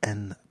Saletti,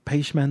 and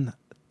Pejman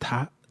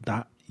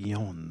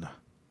Tadayon.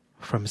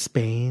 from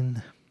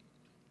Spain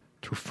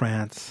through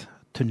France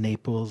to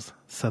Naples,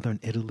 southern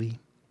Italy,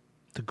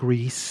 to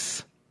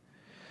Greece,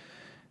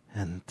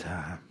 and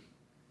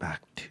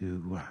back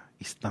to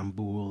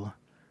Istanbul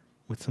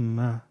with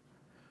some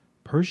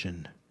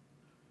Persian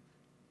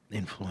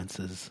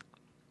influences.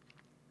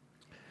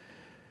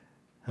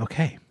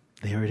 Okay,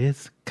 there it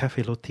is.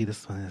 Café Loti.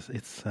 This one is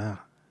it's a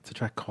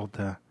track called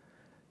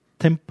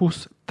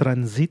Tempus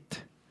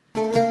Transit.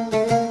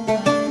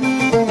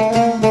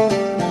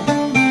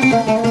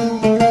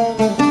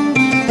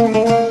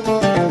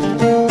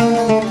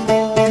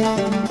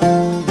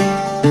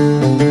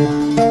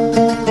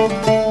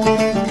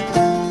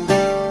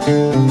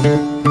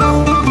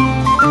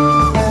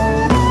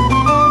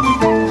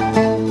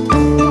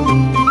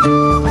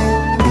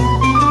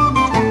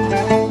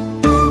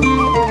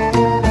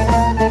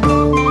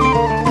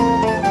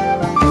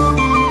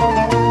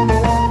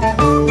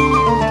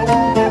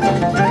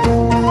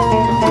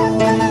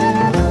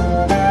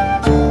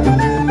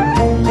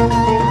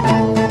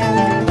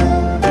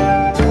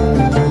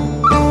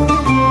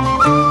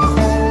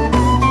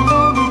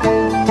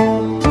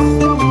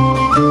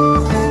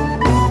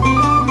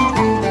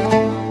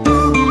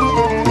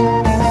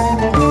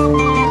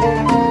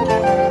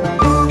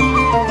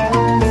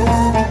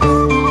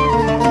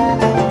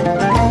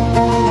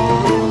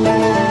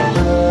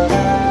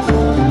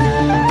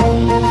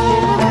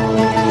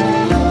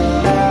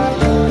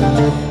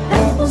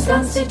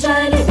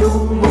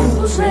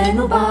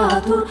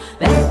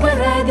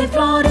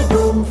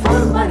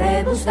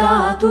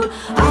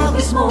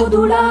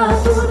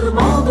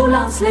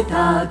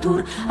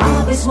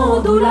 Avis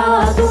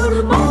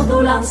modulatur,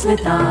 modulans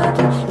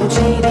letatur,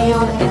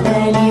 lucidior et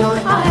melior,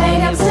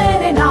 aeream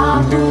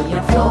serenatur,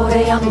 ia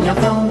floream, ia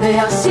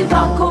frondea,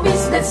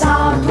 silvacomis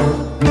desatur.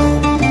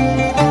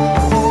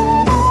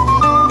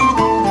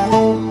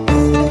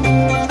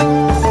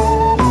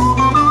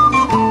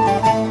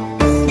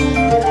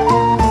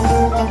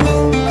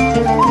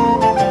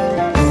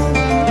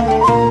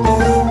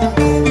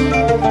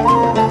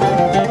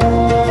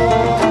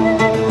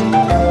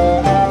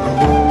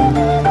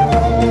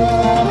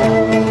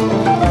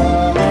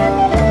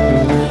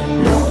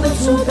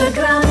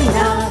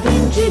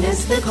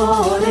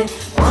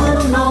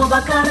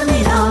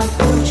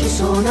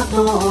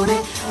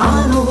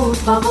 Hanno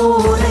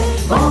favore,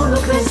 volo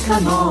cresca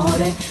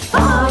amore,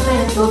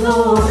 fame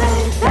dolore,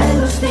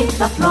 dello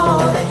scritta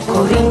flore,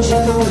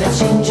 coringitur,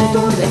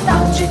 accingitur, et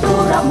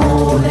tangitur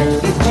amore,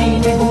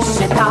 virginibus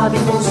et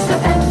avibus,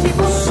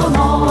 detentibus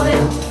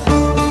onore.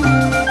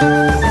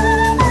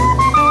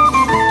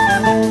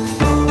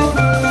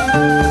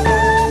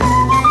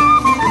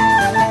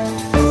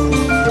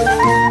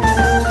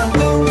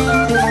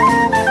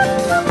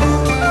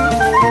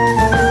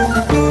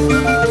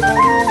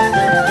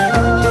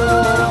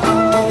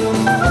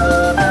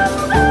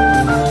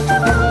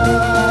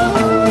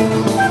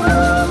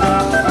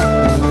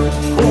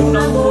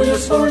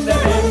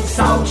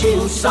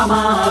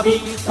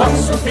 Amavi,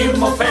 posso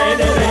firmo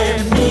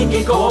federe,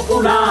 michi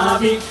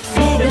copulavi,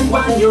 fidem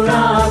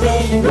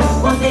guagliuravi,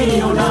 non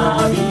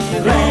quantionavi,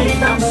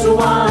 veritam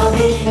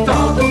suavi,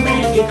 todo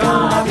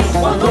medicavi,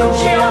 quando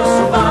ci ho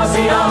su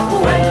base a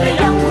quelle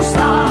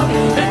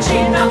accustavi,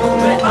 decina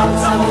mumbre,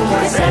 alza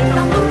mumbre,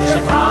 senta dolce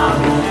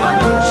favi,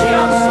 quando ci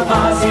ho su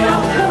base a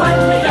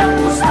quelle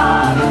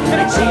accustavi,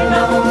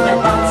 decina mumbre,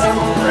 alza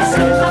mumbre,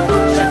 senta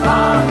dolce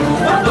favi,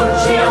 quando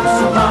ci ho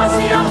su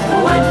base a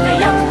quelle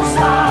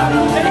accustavi,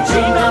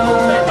 decina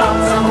mumbre,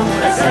 alza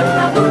mumbre,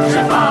 senta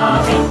dolce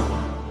favi.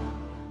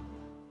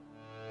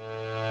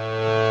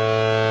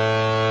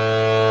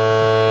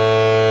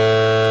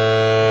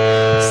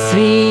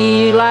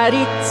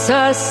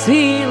 Svilarica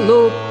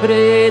silu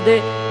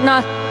prede,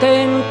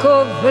 natten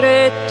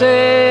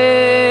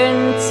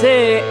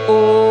kovretense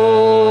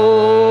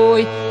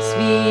oj.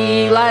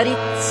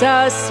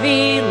 Svilarica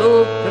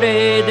svilu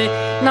prede,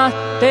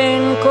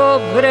 natten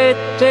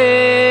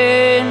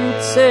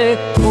kovretense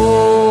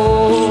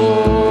oj.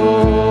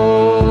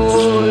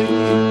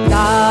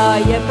 Da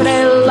je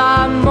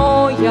prela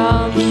moja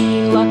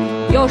mila,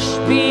 još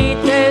bi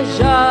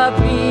teža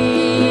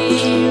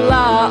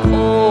bila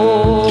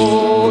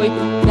oj.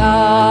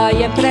 Da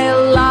je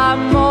prela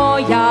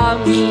moja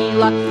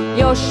mila,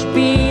 još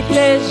bi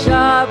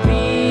teža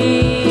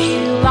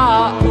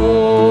bila oj.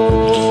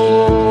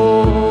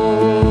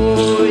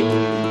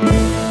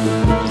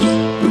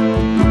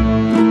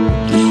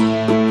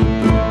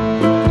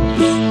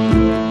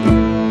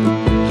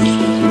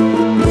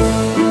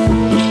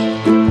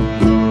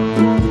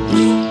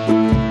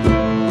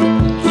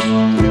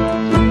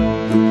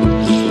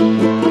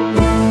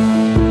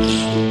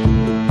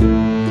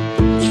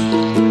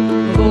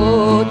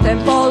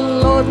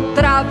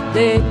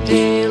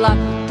 Tela,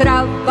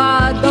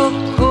 trava do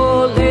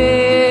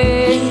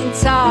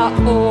colenza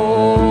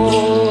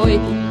oj.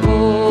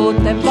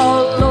 Potem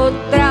pollo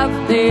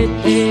travde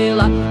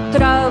tela,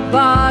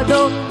 trava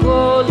do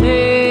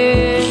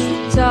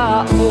colenza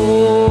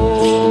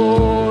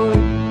oj.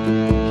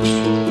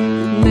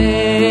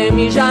 Ne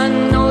mi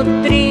žano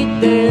tri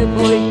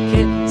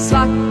devojke,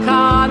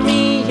 svaka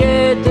mi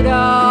je draga.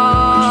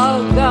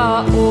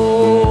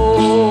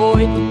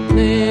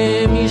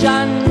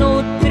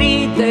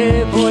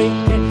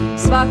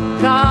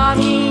 ruka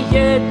mi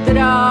je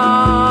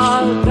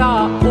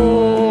draga,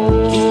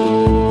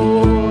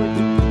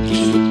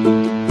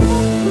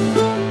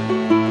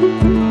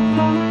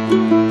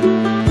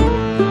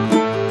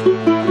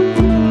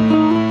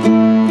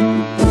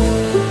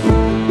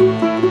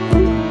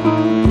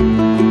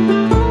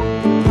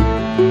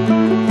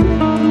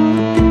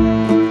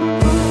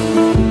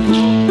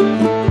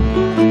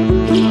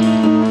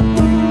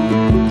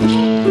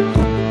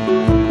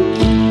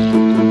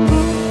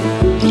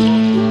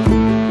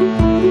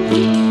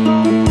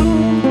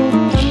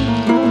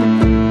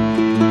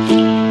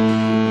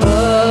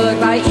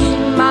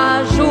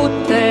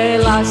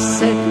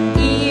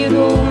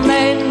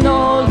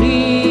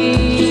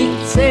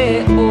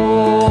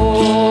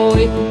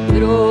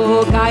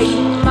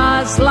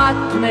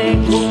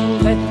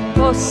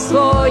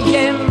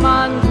 svojem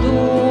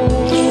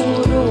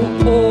manduru,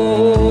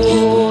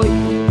 oj,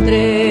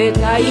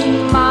 treta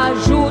ima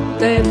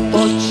žute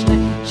počne,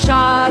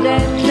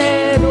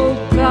 šarene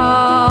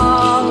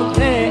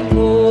rukave,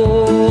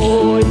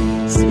 oj,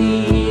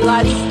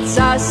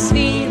 svilarica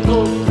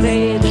svilu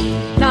prede,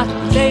 na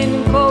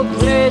tenko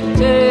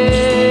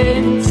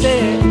vretence,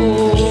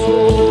 oj.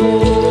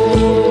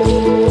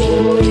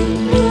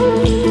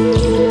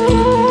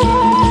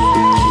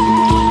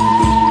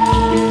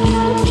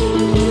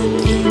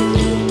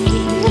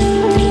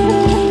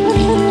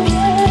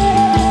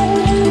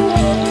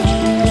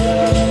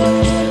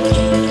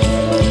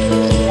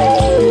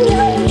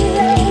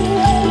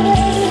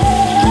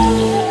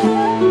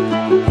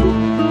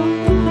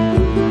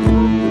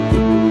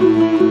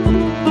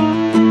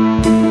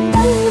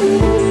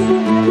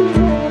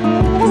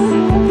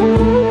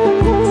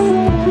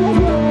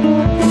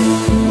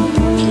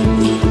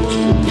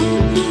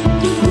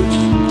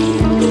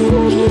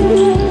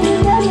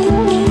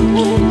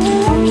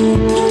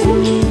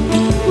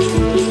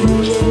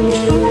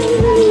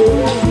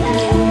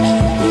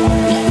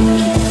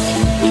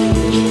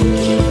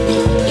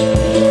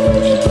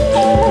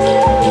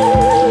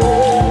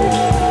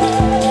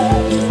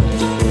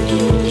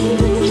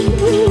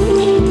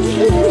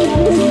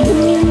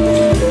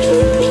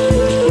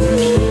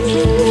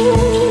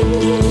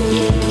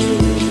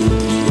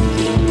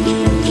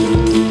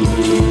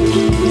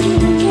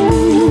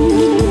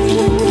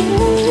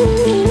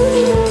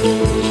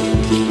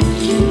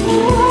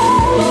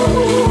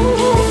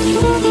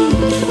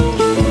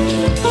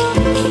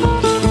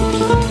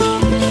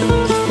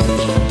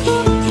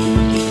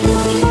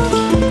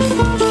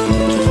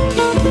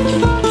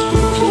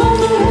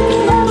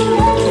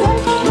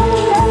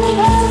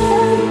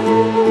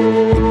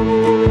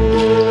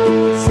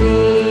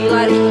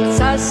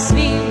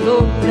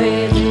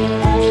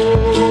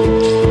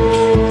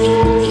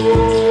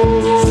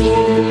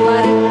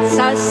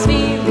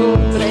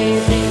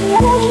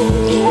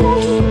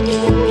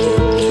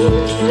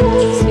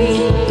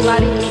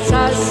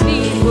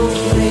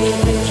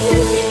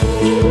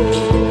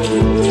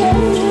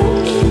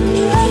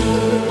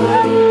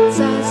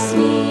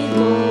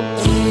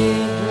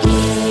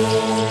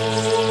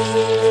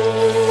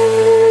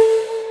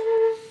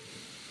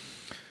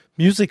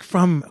 Music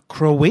from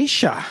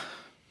Croatia.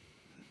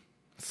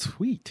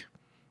 Sweet.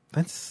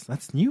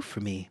 That's new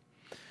for me.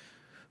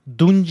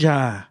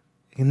 Dunja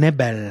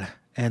Nebel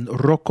and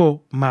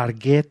Rocco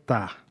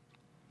Margheta.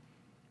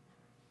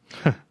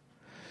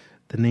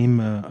 The name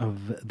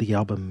of the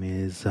album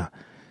is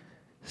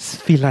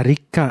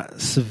Sfilarica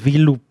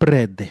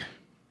Sviluprede.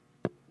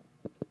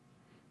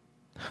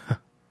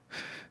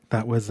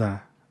 That was,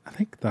 I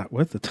think that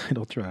was the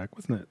title track,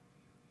 wasn't it?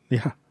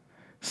 Yeah.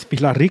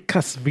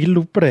 Sfilarica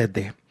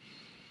Sviluprede.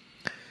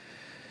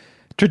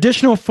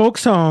 Traditional folk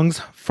songs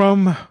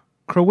from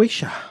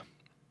Croatia.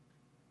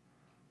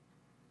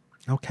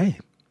 Okay.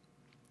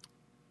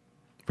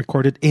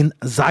 Recorded in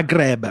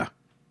Zagreb.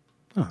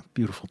 Oh,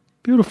 beautiful,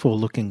 beautiful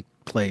looking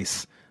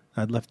place.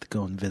 I'd love to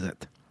go and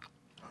visit.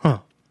 Huh.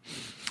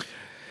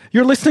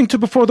 You're listening to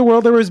Before the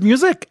World There Is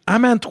Music.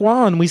 I'm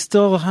Antoine. We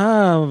still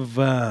have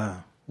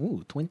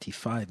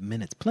 25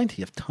 minutes.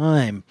 Plenty of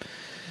time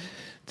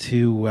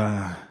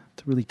to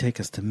really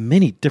take us to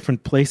many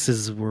different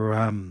places.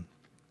 We're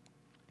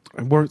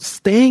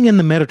staying in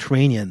the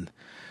Mediterranean.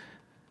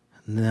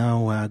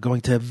 Now going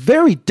to a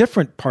very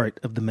different part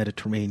of the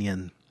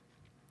Mediterranean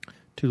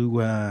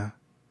to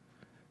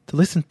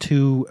listen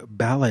to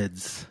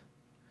ballads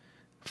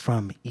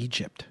from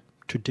Egypt.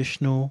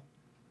 Traditional,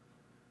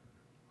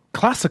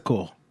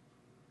 classical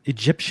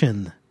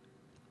Egyptian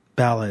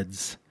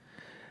ballads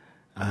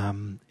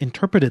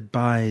interpreted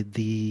by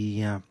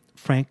the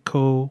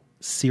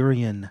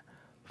Franco-Syrian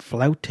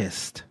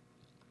flautist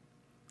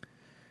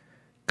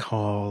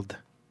called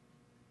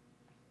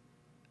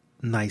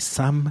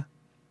Naysam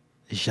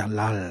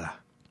Jalal.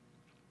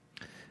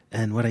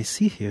 And what I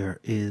see here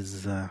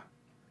is a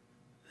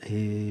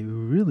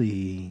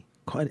really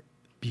quite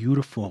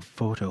beautiful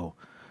photo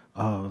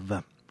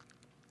of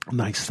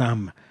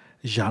Naysam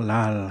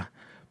Jalal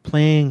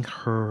playing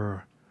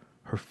her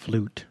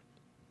flute,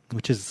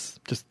 which is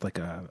just like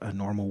a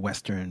normal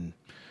Western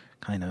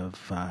kind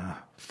of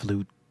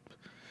flute,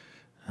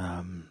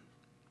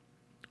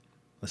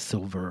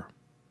 silver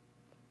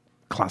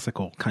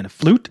classical kind of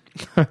flute.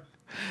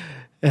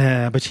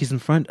 But she's in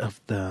front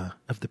of the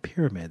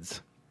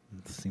pyramids.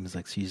 It seems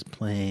like she's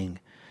playing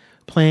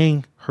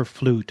her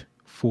flute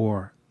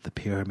for the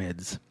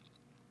pyramids.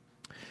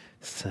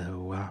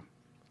 So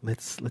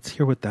let's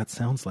hear what that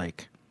sounds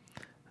like.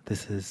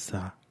 This is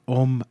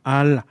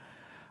Al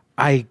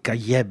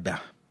Aygayeb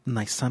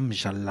Naisam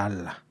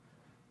Jalal.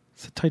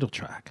 It's the title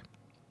track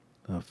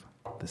of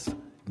this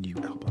new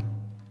album.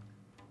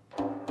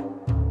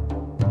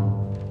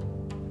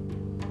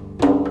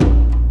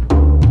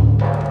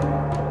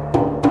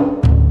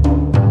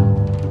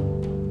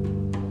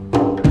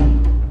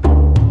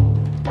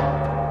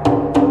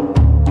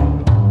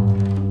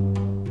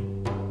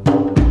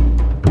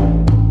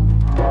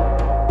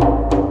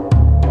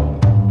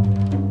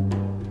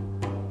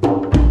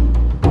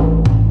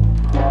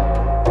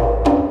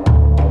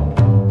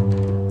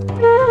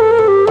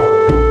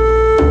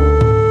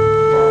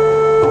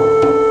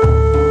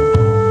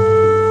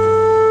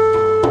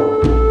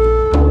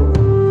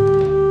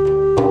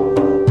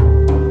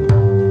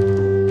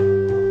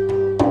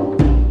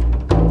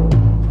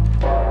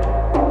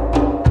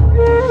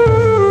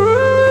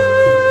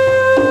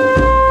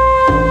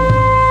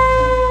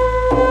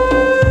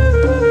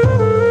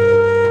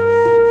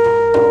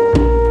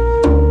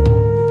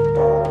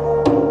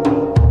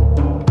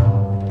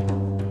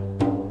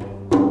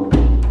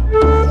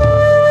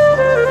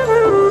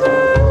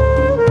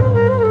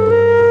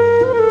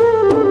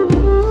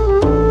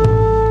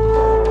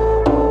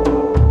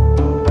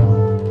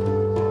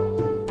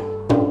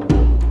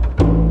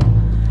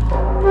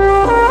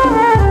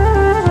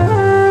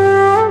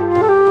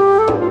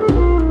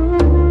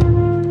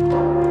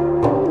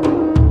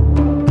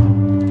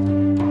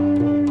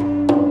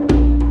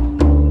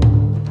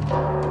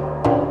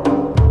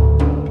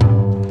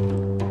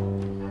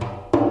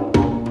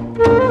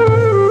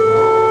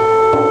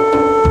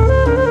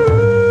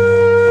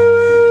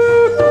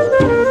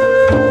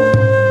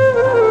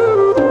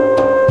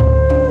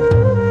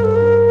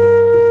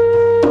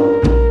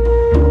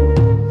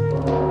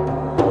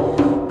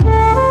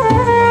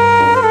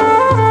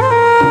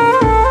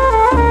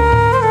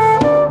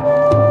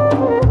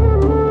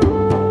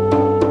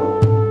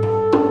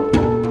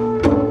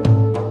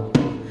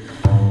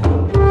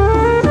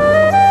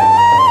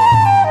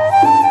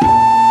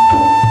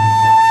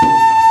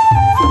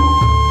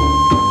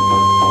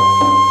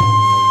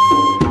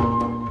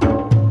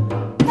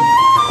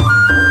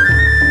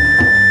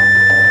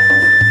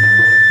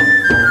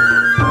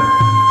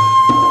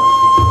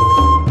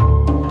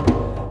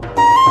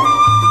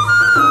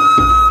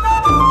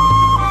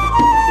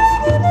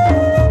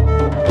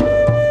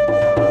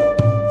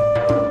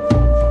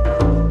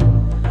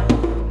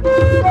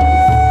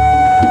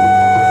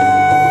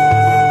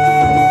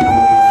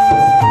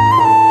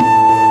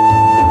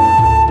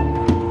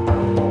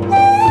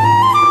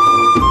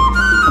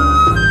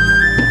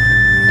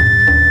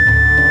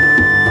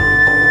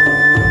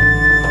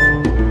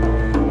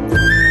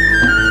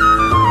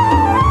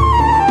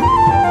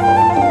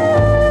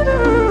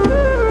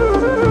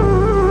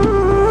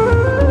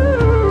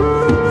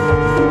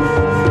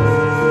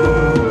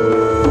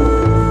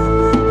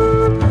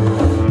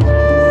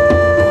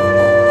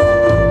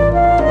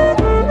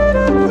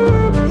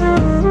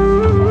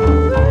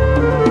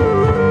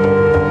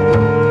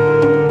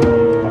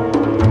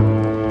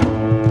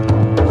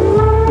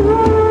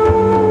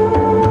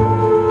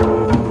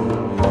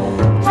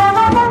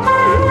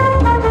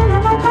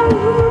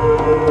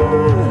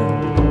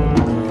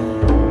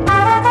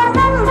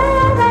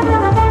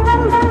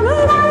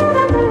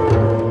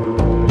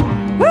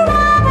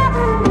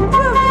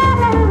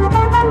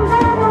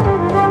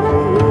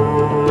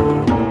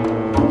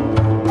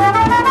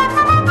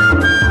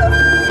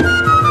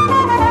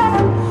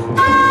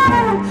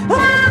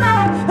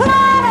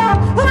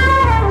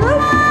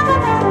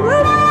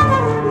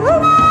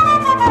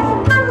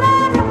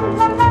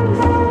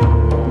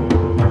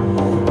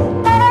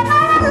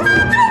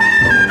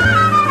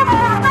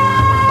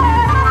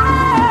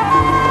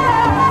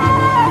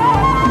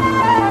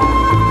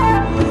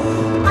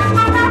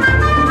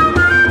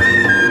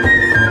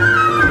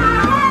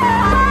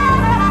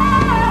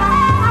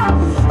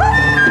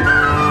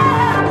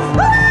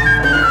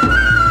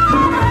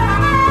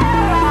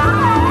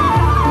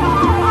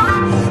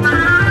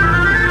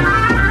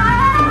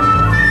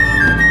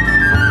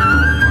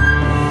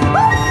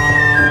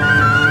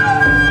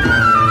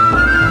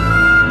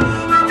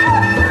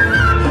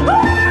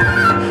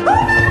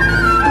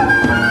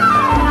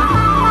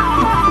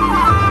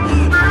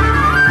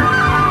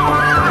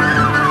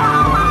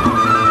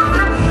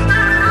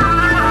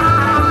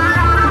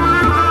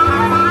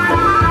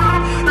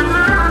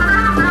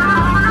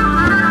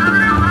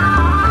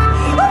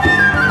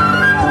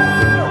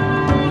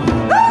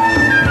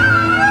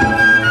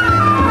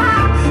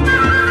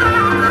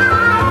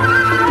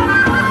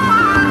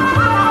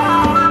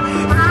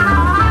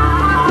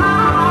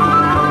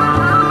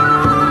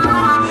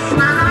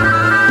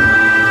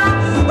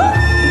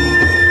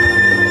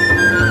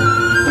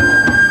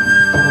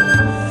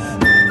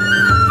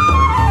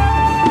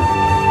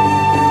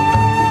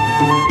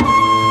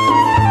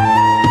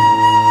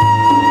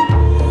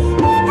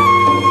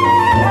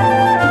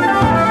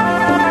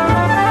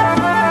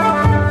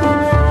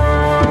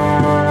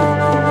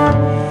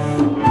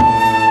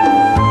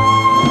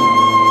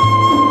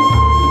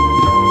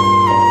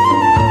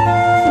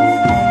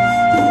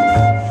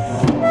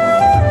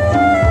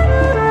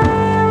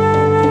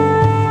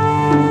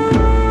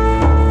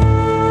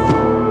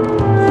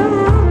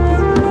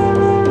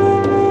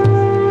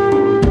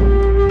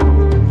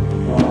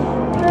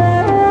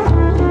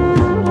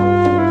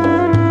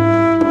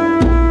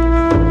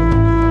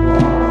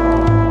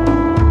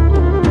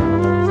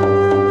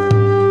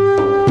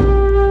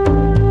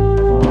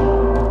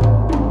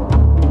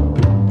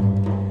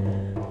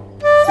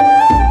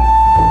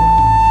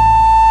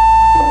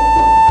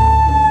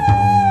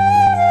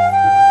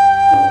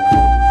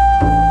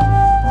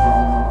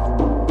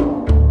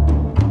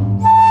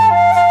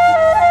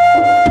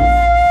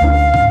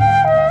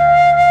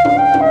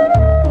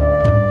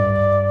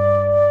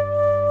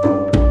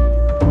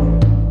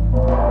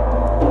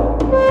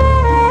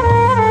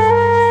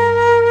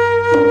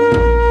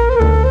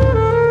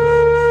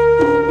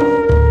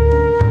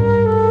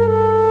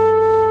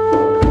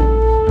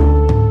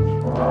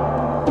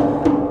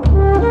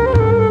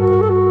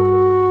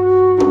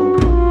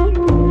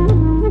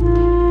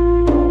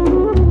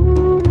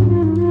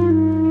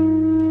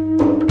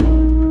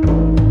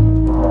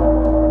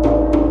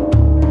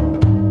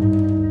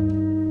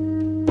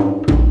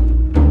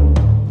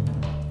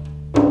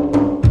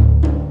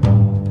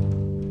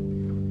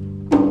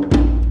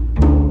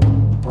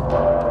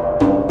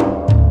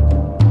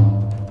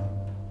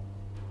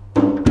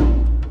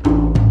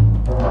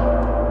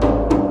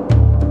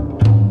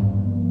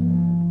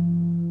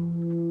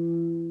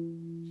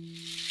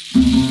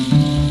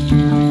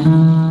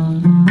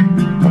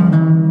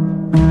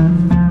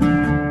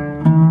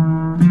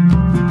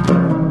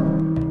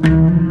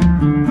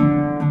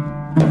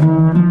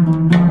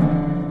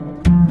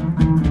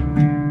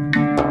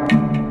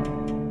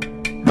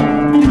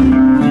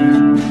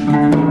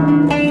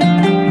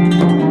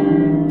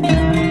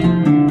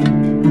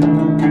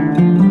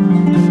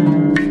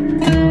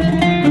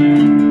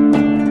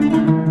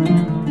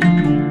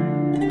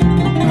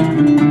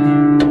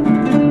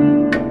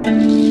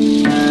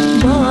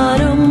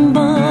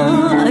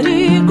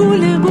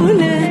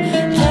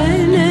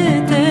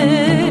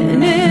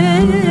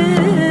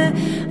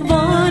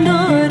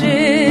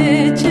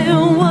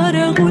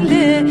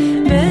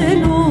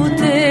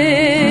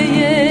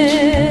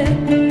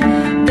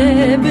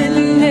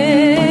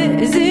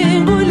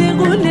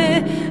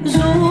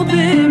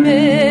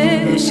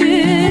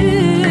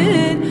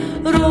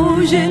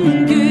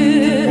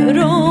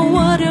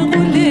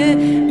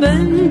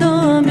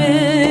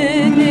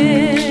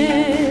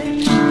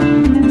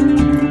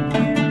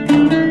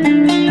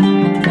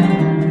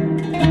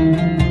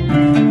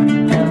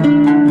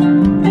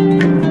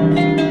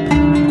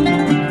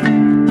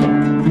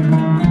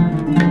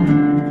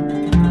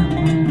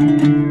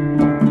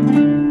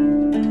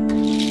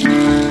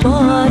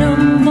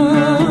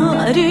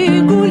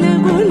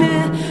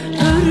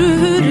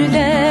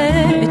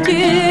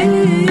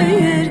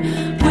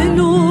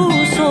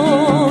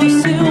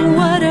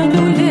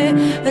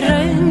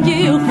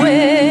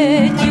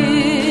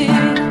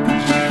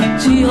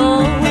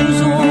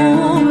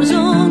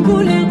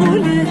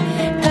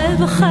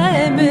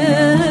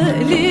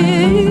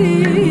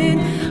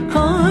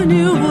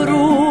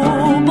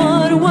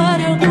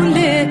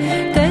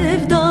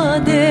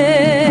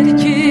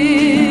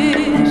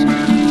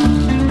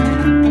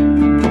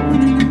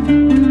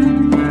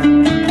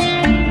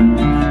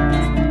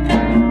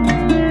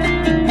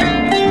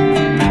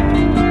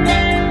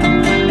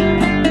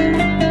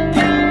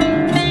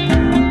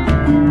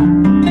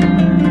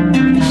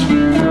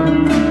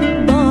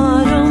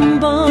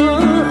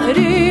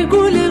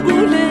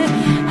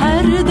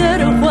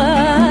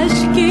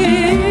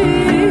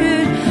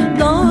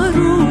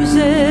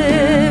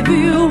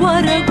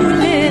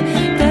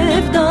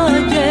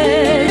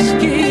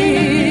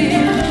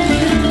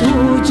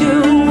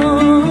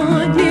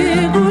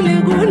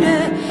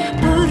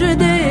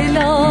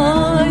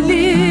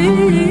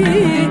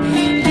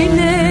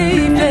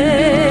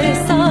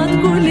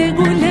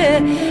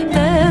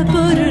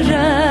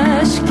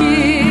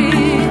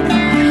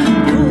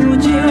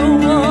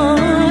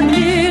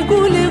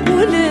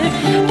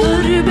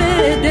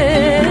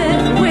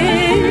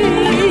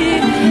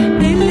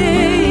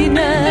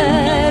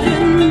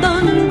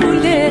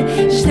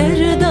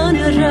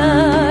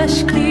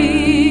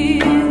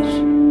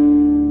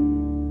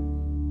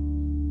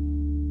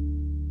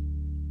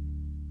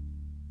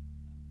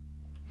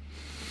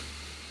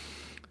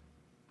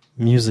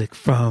 Music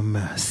from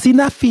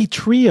Sinafi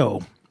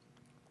Trio.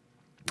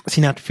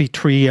 Sinafi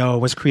Trio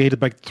was created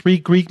by 3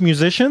 Greek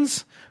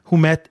musicians who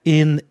met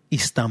in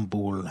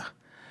Istanbul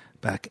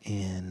back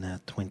in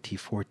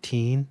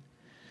 2014.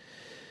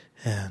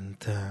 And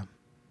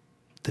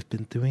they've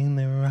been doing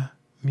their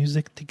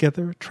music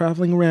together,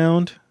 traveling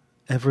around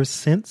ever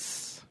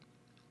since.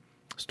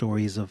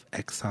 Stories of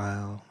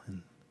exile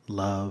and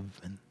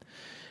love and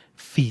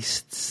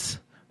feasts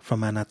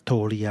from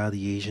Anatolia,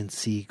 the Asian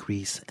Sea,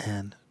 Greece,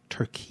 and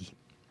Turkey.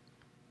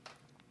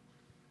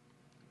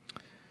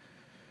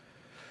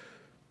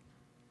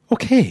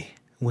 Okay,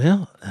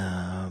 well,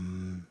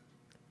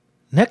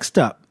 next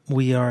up,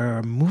 we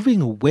are moving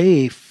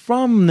away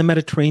from the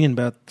Mediterranean,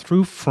 but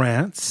through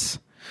France,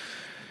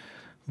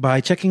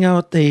 by checking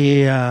out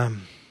a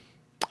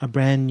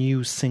brand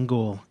new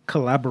single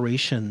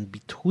collaboration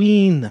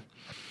between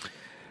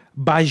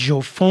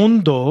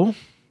Bajofondo,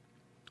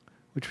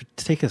 which would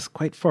take us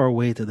quite far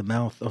away to the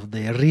mouth of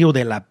the Rio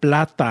de la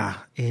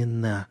Plata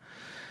in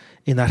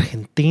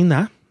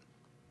Argentina,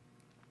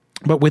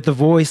 but with the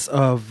voice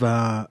of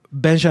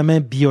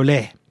Benjamin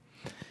Biolay,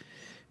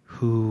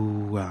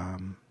 who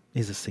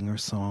is a singer,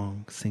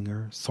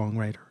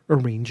 songwriter,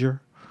 arranger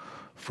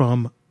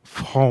from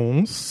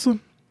France,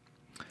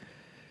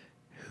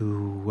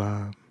 who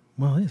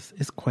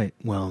is quite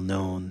well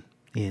known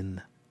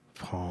in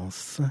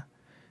France.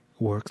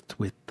 Worked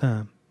with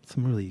some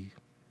really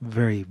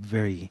very,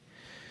 very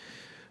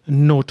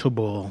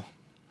notable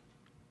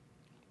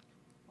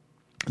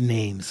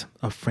names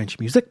of French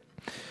music.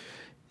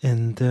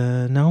 And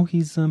now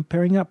he's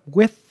pairing up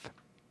with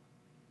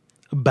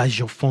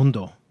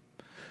Bajofondo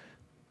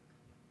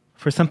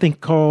for something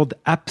called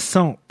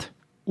Absente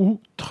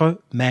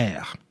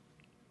Outre-mer.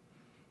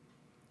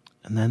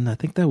 And then I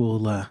think that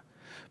will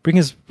bring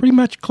us pretty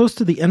much close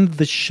to the end of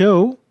the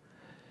show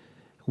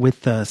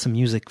with some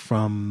music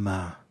from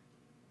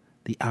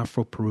the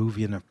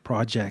Afro-Peruvian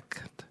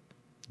project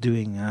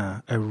doing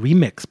a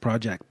remix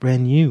project,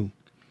 brand new,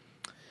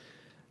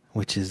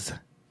 which is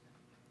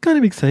kind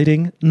of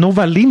exciting.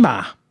 Nova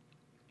Lima,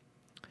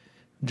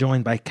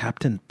 joined by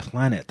Captain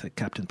Planet, a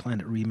Captain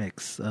Planet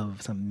remix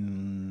of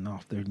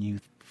their new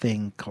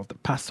thing called the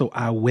Paso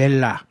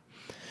Abuela.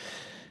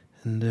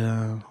 And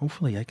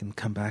hopefully I can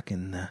come back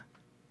and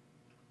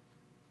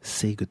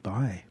say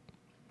goodbye.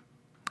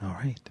 All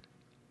right.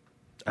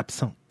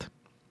 Absente.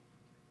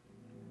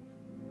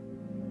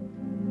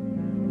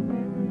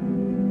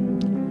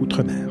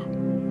 Outre-mer.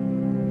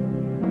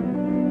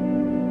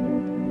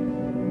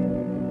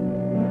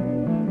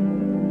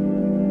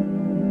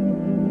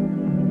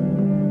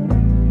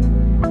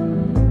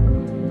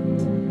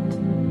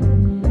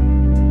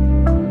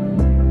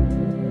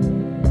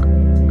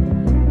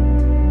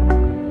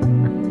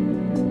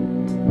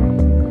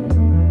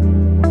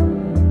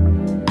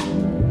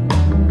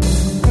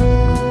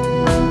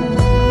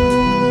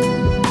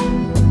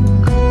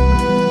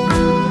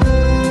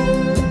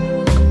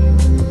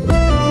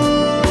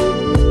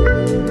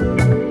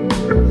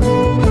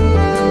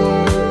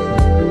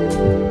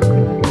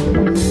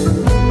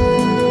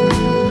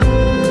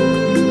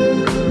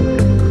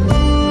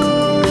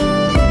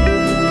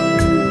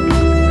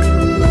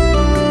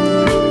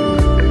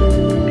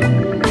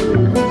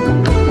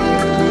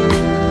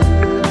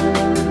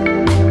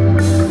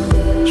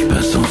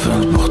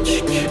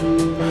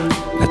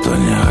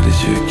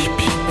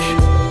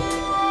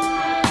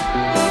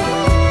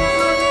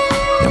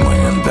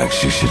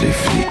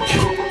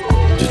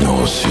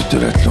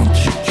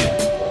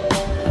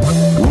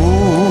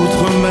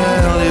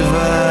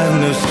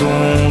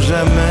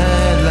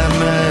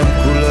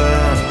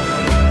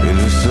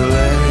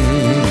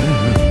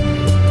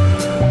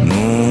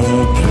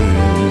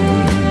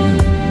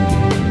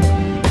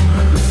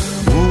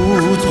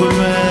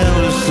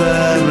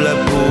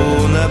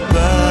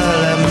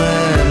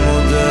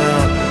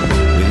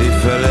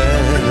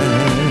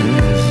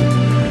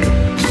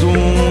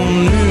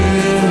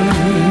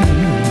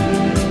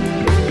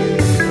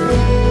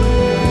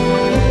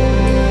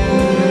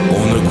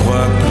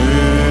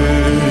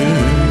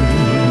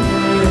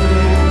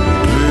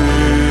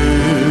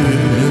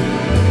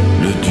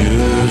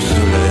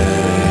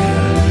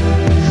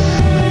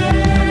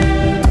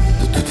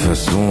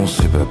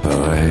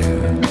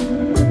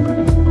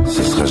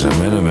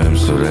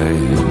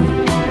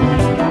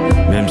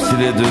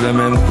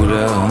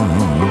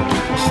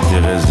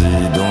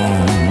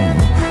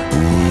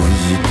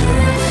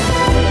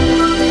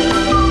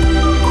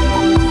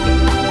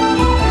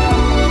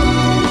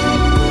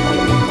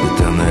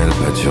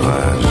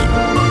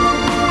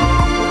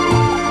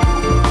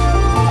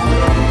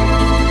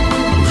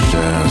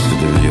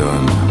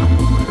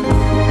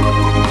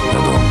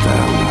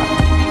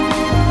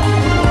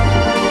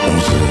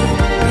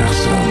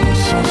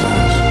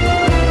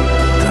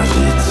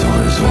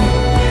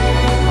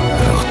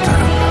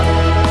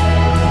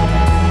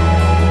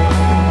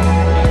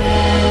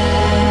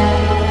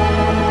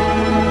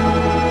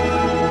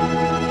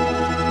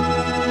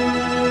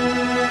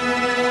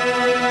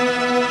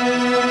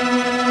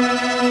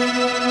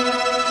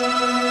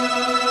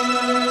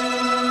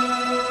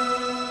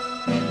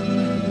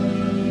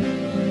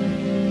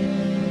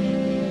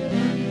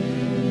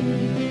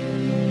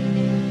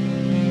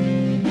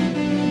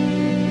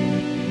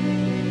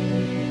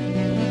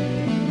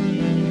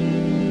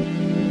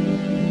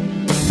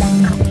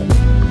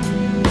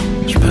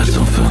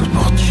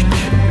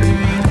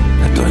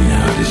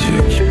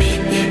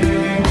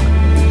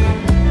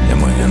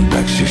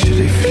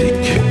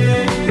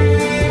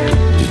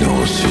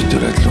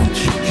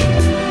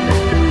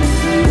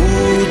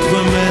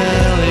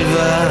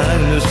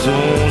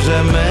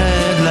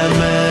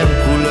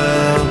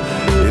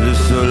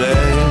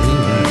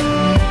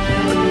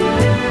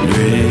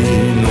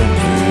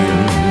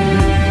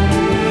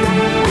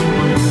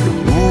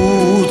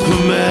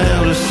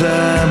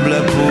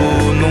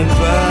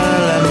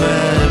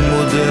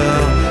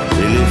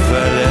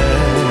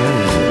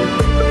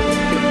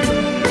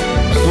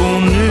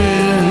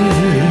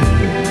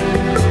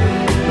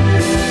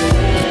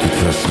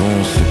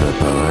 serait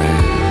pareil.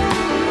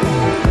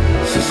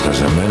 Ce sera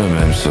jamais le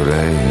même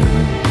soleil.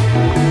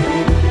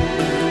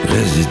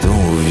 Résident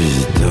ou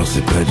visiteur,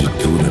 c'est pas du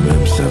tout la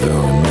même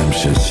saveur, le même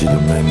châssis, le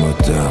même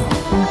moteur.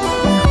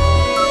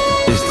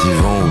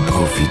 Estivant ou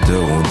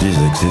profiteur, on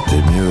disait que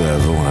c'était mieux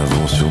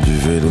avant sur du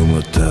vélo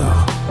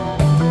moteur.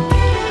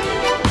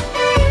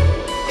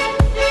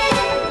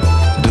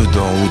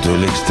 Dedans ou de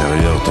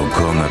l'extérieur, ton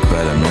corps n'a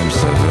pas la même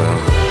saveur.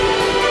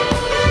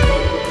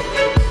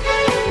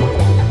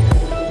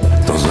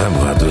 Dans un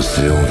bras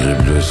d'océan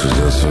gris-bleu, sous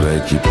un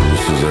soleil qui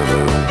pousse aux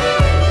aveugles.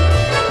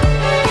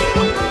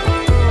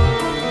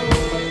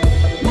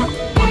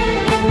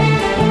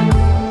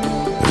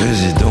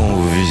 Résident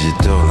ou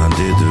visiteur, l'un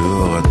des deux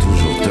aura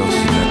toujours tort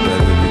s'il n'a pas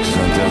le luxe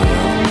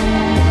intérieur.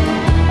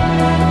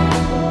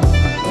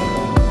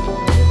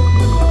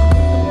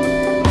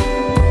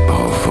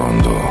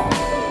 Profondo.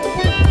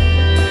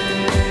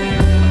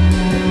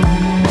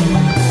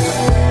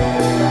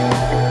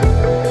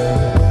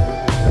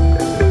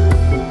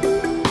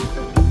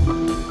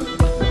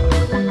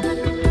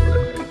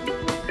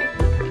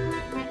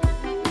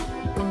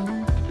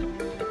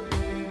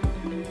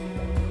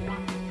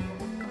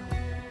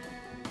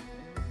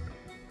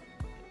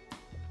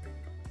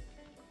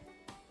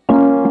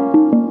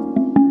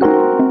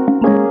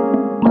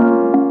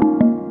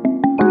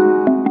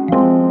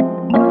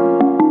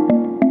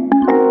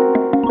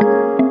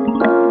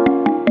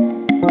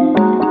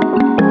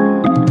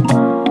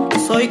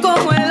 Soy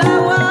como el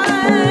agua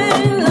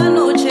en la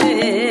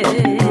noche,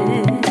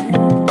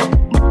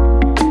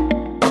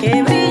 que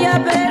brilla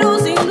pero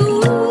sin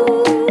luz.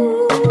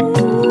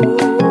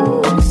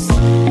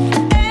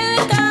 El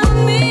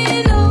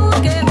camino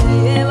que me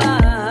lleva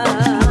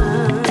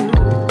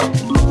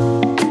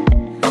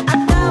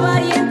acaba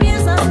y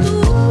empiezas tú.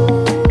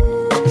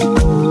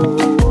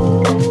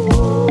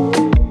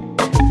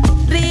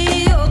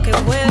 Río que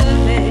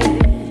vuelve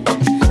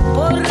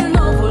por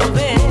no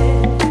volver.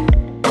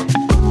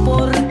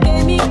 Porque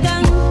mi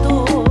canto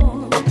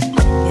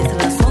es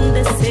razón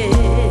de ser,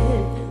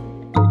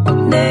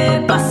 de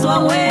paso a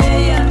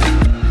huella,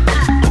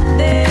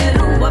 de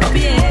rumbo a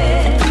pie,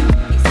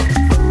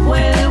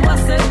 vuelvo a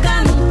ser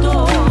canto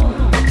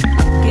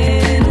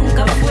que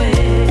nunca fue,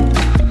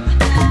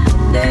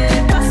 de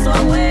paso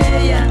a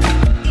huella,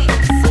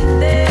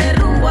 de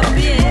rumbo a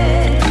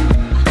pie,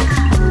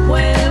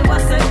 vuelvo a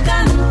ser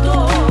canto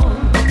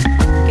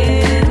que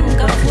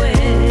nunca fue.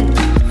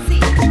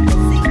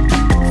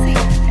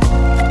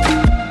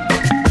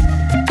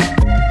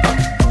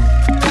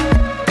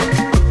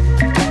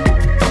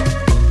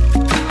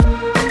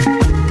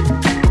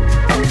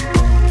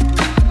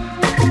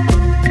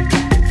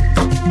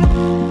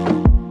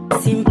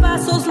 Sin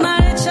pasos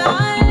marcha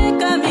el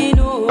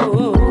camino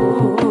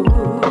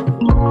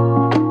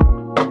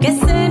que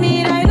se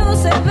mira y no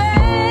se ve.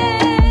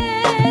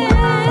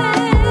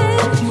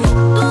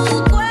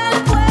 Tu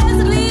cuerpo es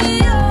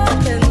río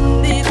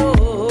tendido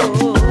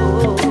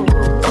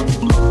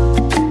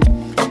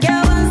que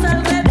avanza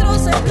al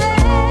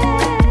retroceder.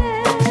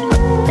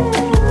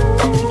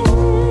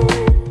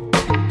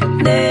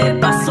 De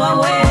paso a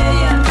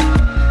huella,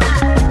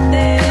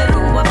 de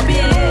rumbo a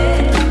pie,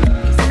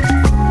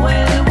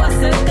 vuelvo a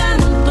ser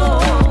canto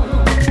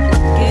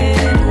que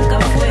nunca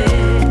fue.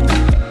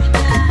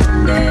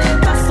 De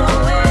paso a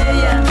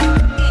huella,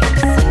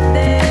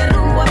 de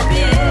rumbo a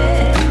pie,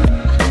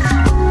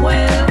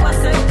 vuelvo a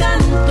ser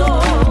canto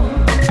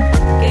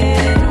que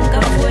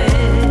nunca fue.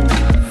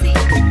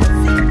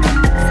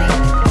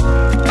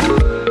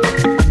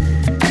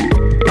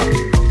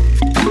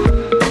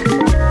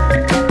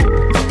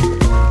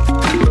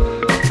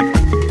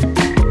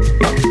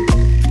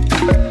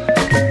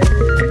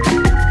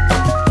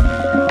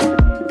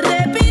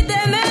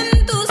 Repíteme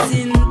en tu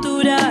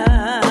cintura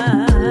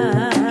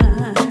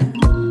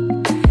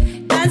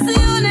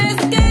canciones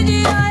que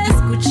ya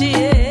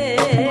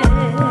escuché.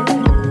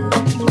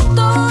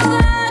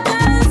 Toda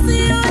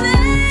canción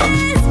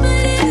es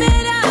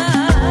primera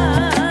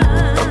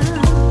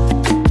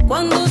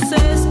cuando se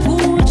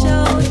escucha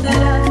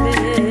otra vez.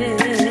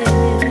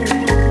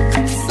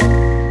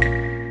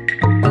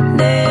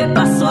 De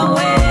paso a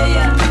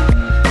huella,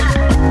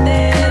 de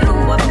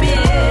rumbo a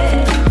pie,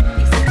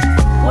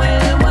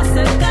 vuelvo a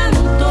ser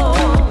canto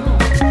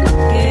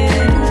que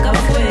nunca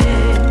fue.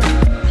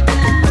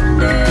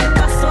 De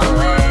paso a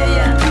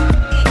huella,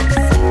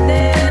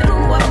 de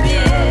rumbo a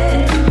pie,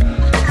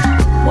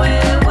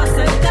 vuelvo a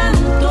ser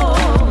canto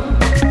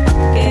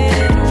que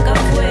nunca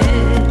fue.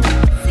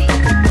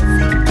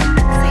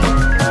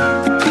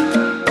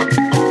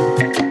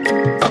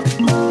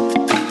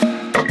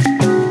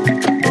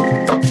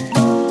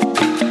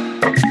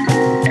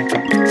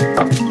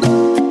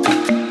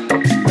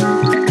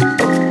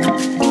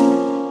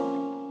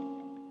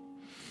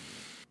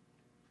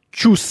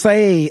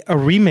 Chusei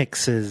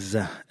Remixes,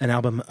 an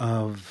album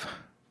of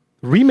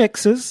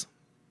remixes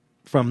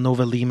from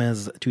Nova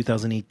Lima's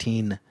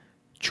 2018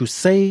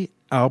 Chusei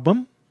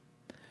album.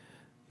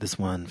 This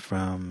one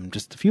from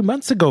just a few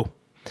months ago.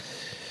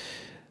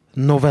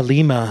 Nova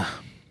Lima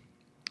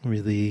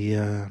really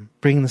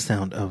bringing the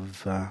sound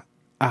of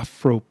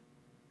Afro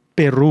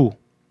Peru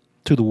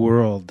to the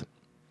world.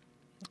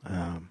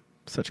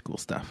 Such cool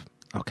stuff.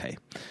 Okay.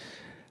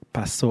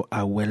 Paso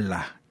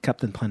Abuela,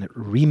 Captain Planet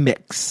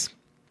remix.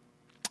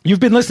 You've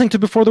been listening to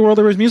Before the World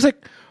There Was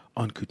Music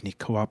on Kootenai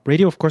Co-op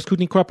Radio. Of course,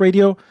 Kootenai Co-op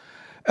Radio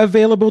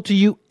available to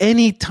you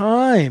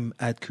anytime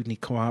at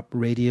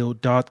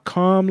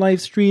KootenaiCoopRadio.com,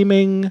 live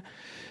streaming.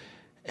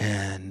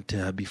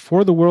 And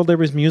Before the World There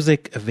Was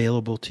Music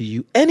available to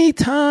you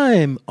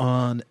anytime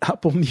on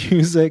Apple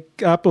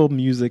Music, Apple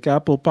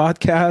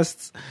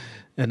Podcasts,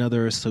 and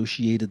other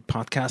associated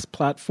podcast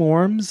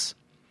platforms.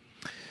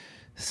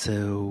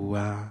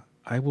 So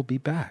I will be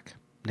back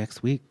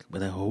next week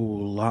with a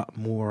whole lot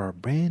more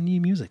brand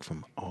new music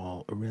from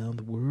all around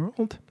the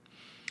world.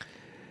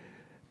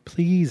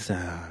 Please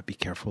be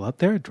careful out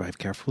there. Drive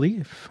carefully.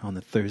 If on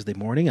the Thursday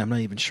morning, I'm not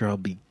even sure I'll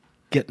be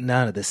getting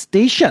out of the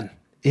station.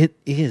 It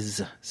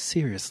is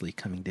seriously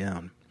coming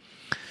down.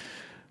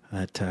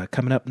 But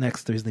coming up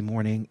next Thursday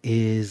morning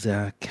is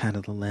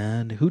Canada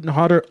Land. Hoot and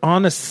Holler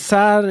on a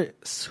Saturday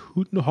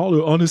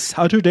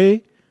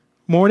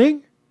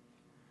morning.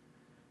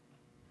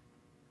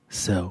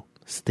 So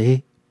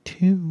stay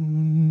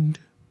tuned.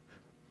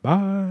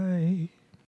 Bye.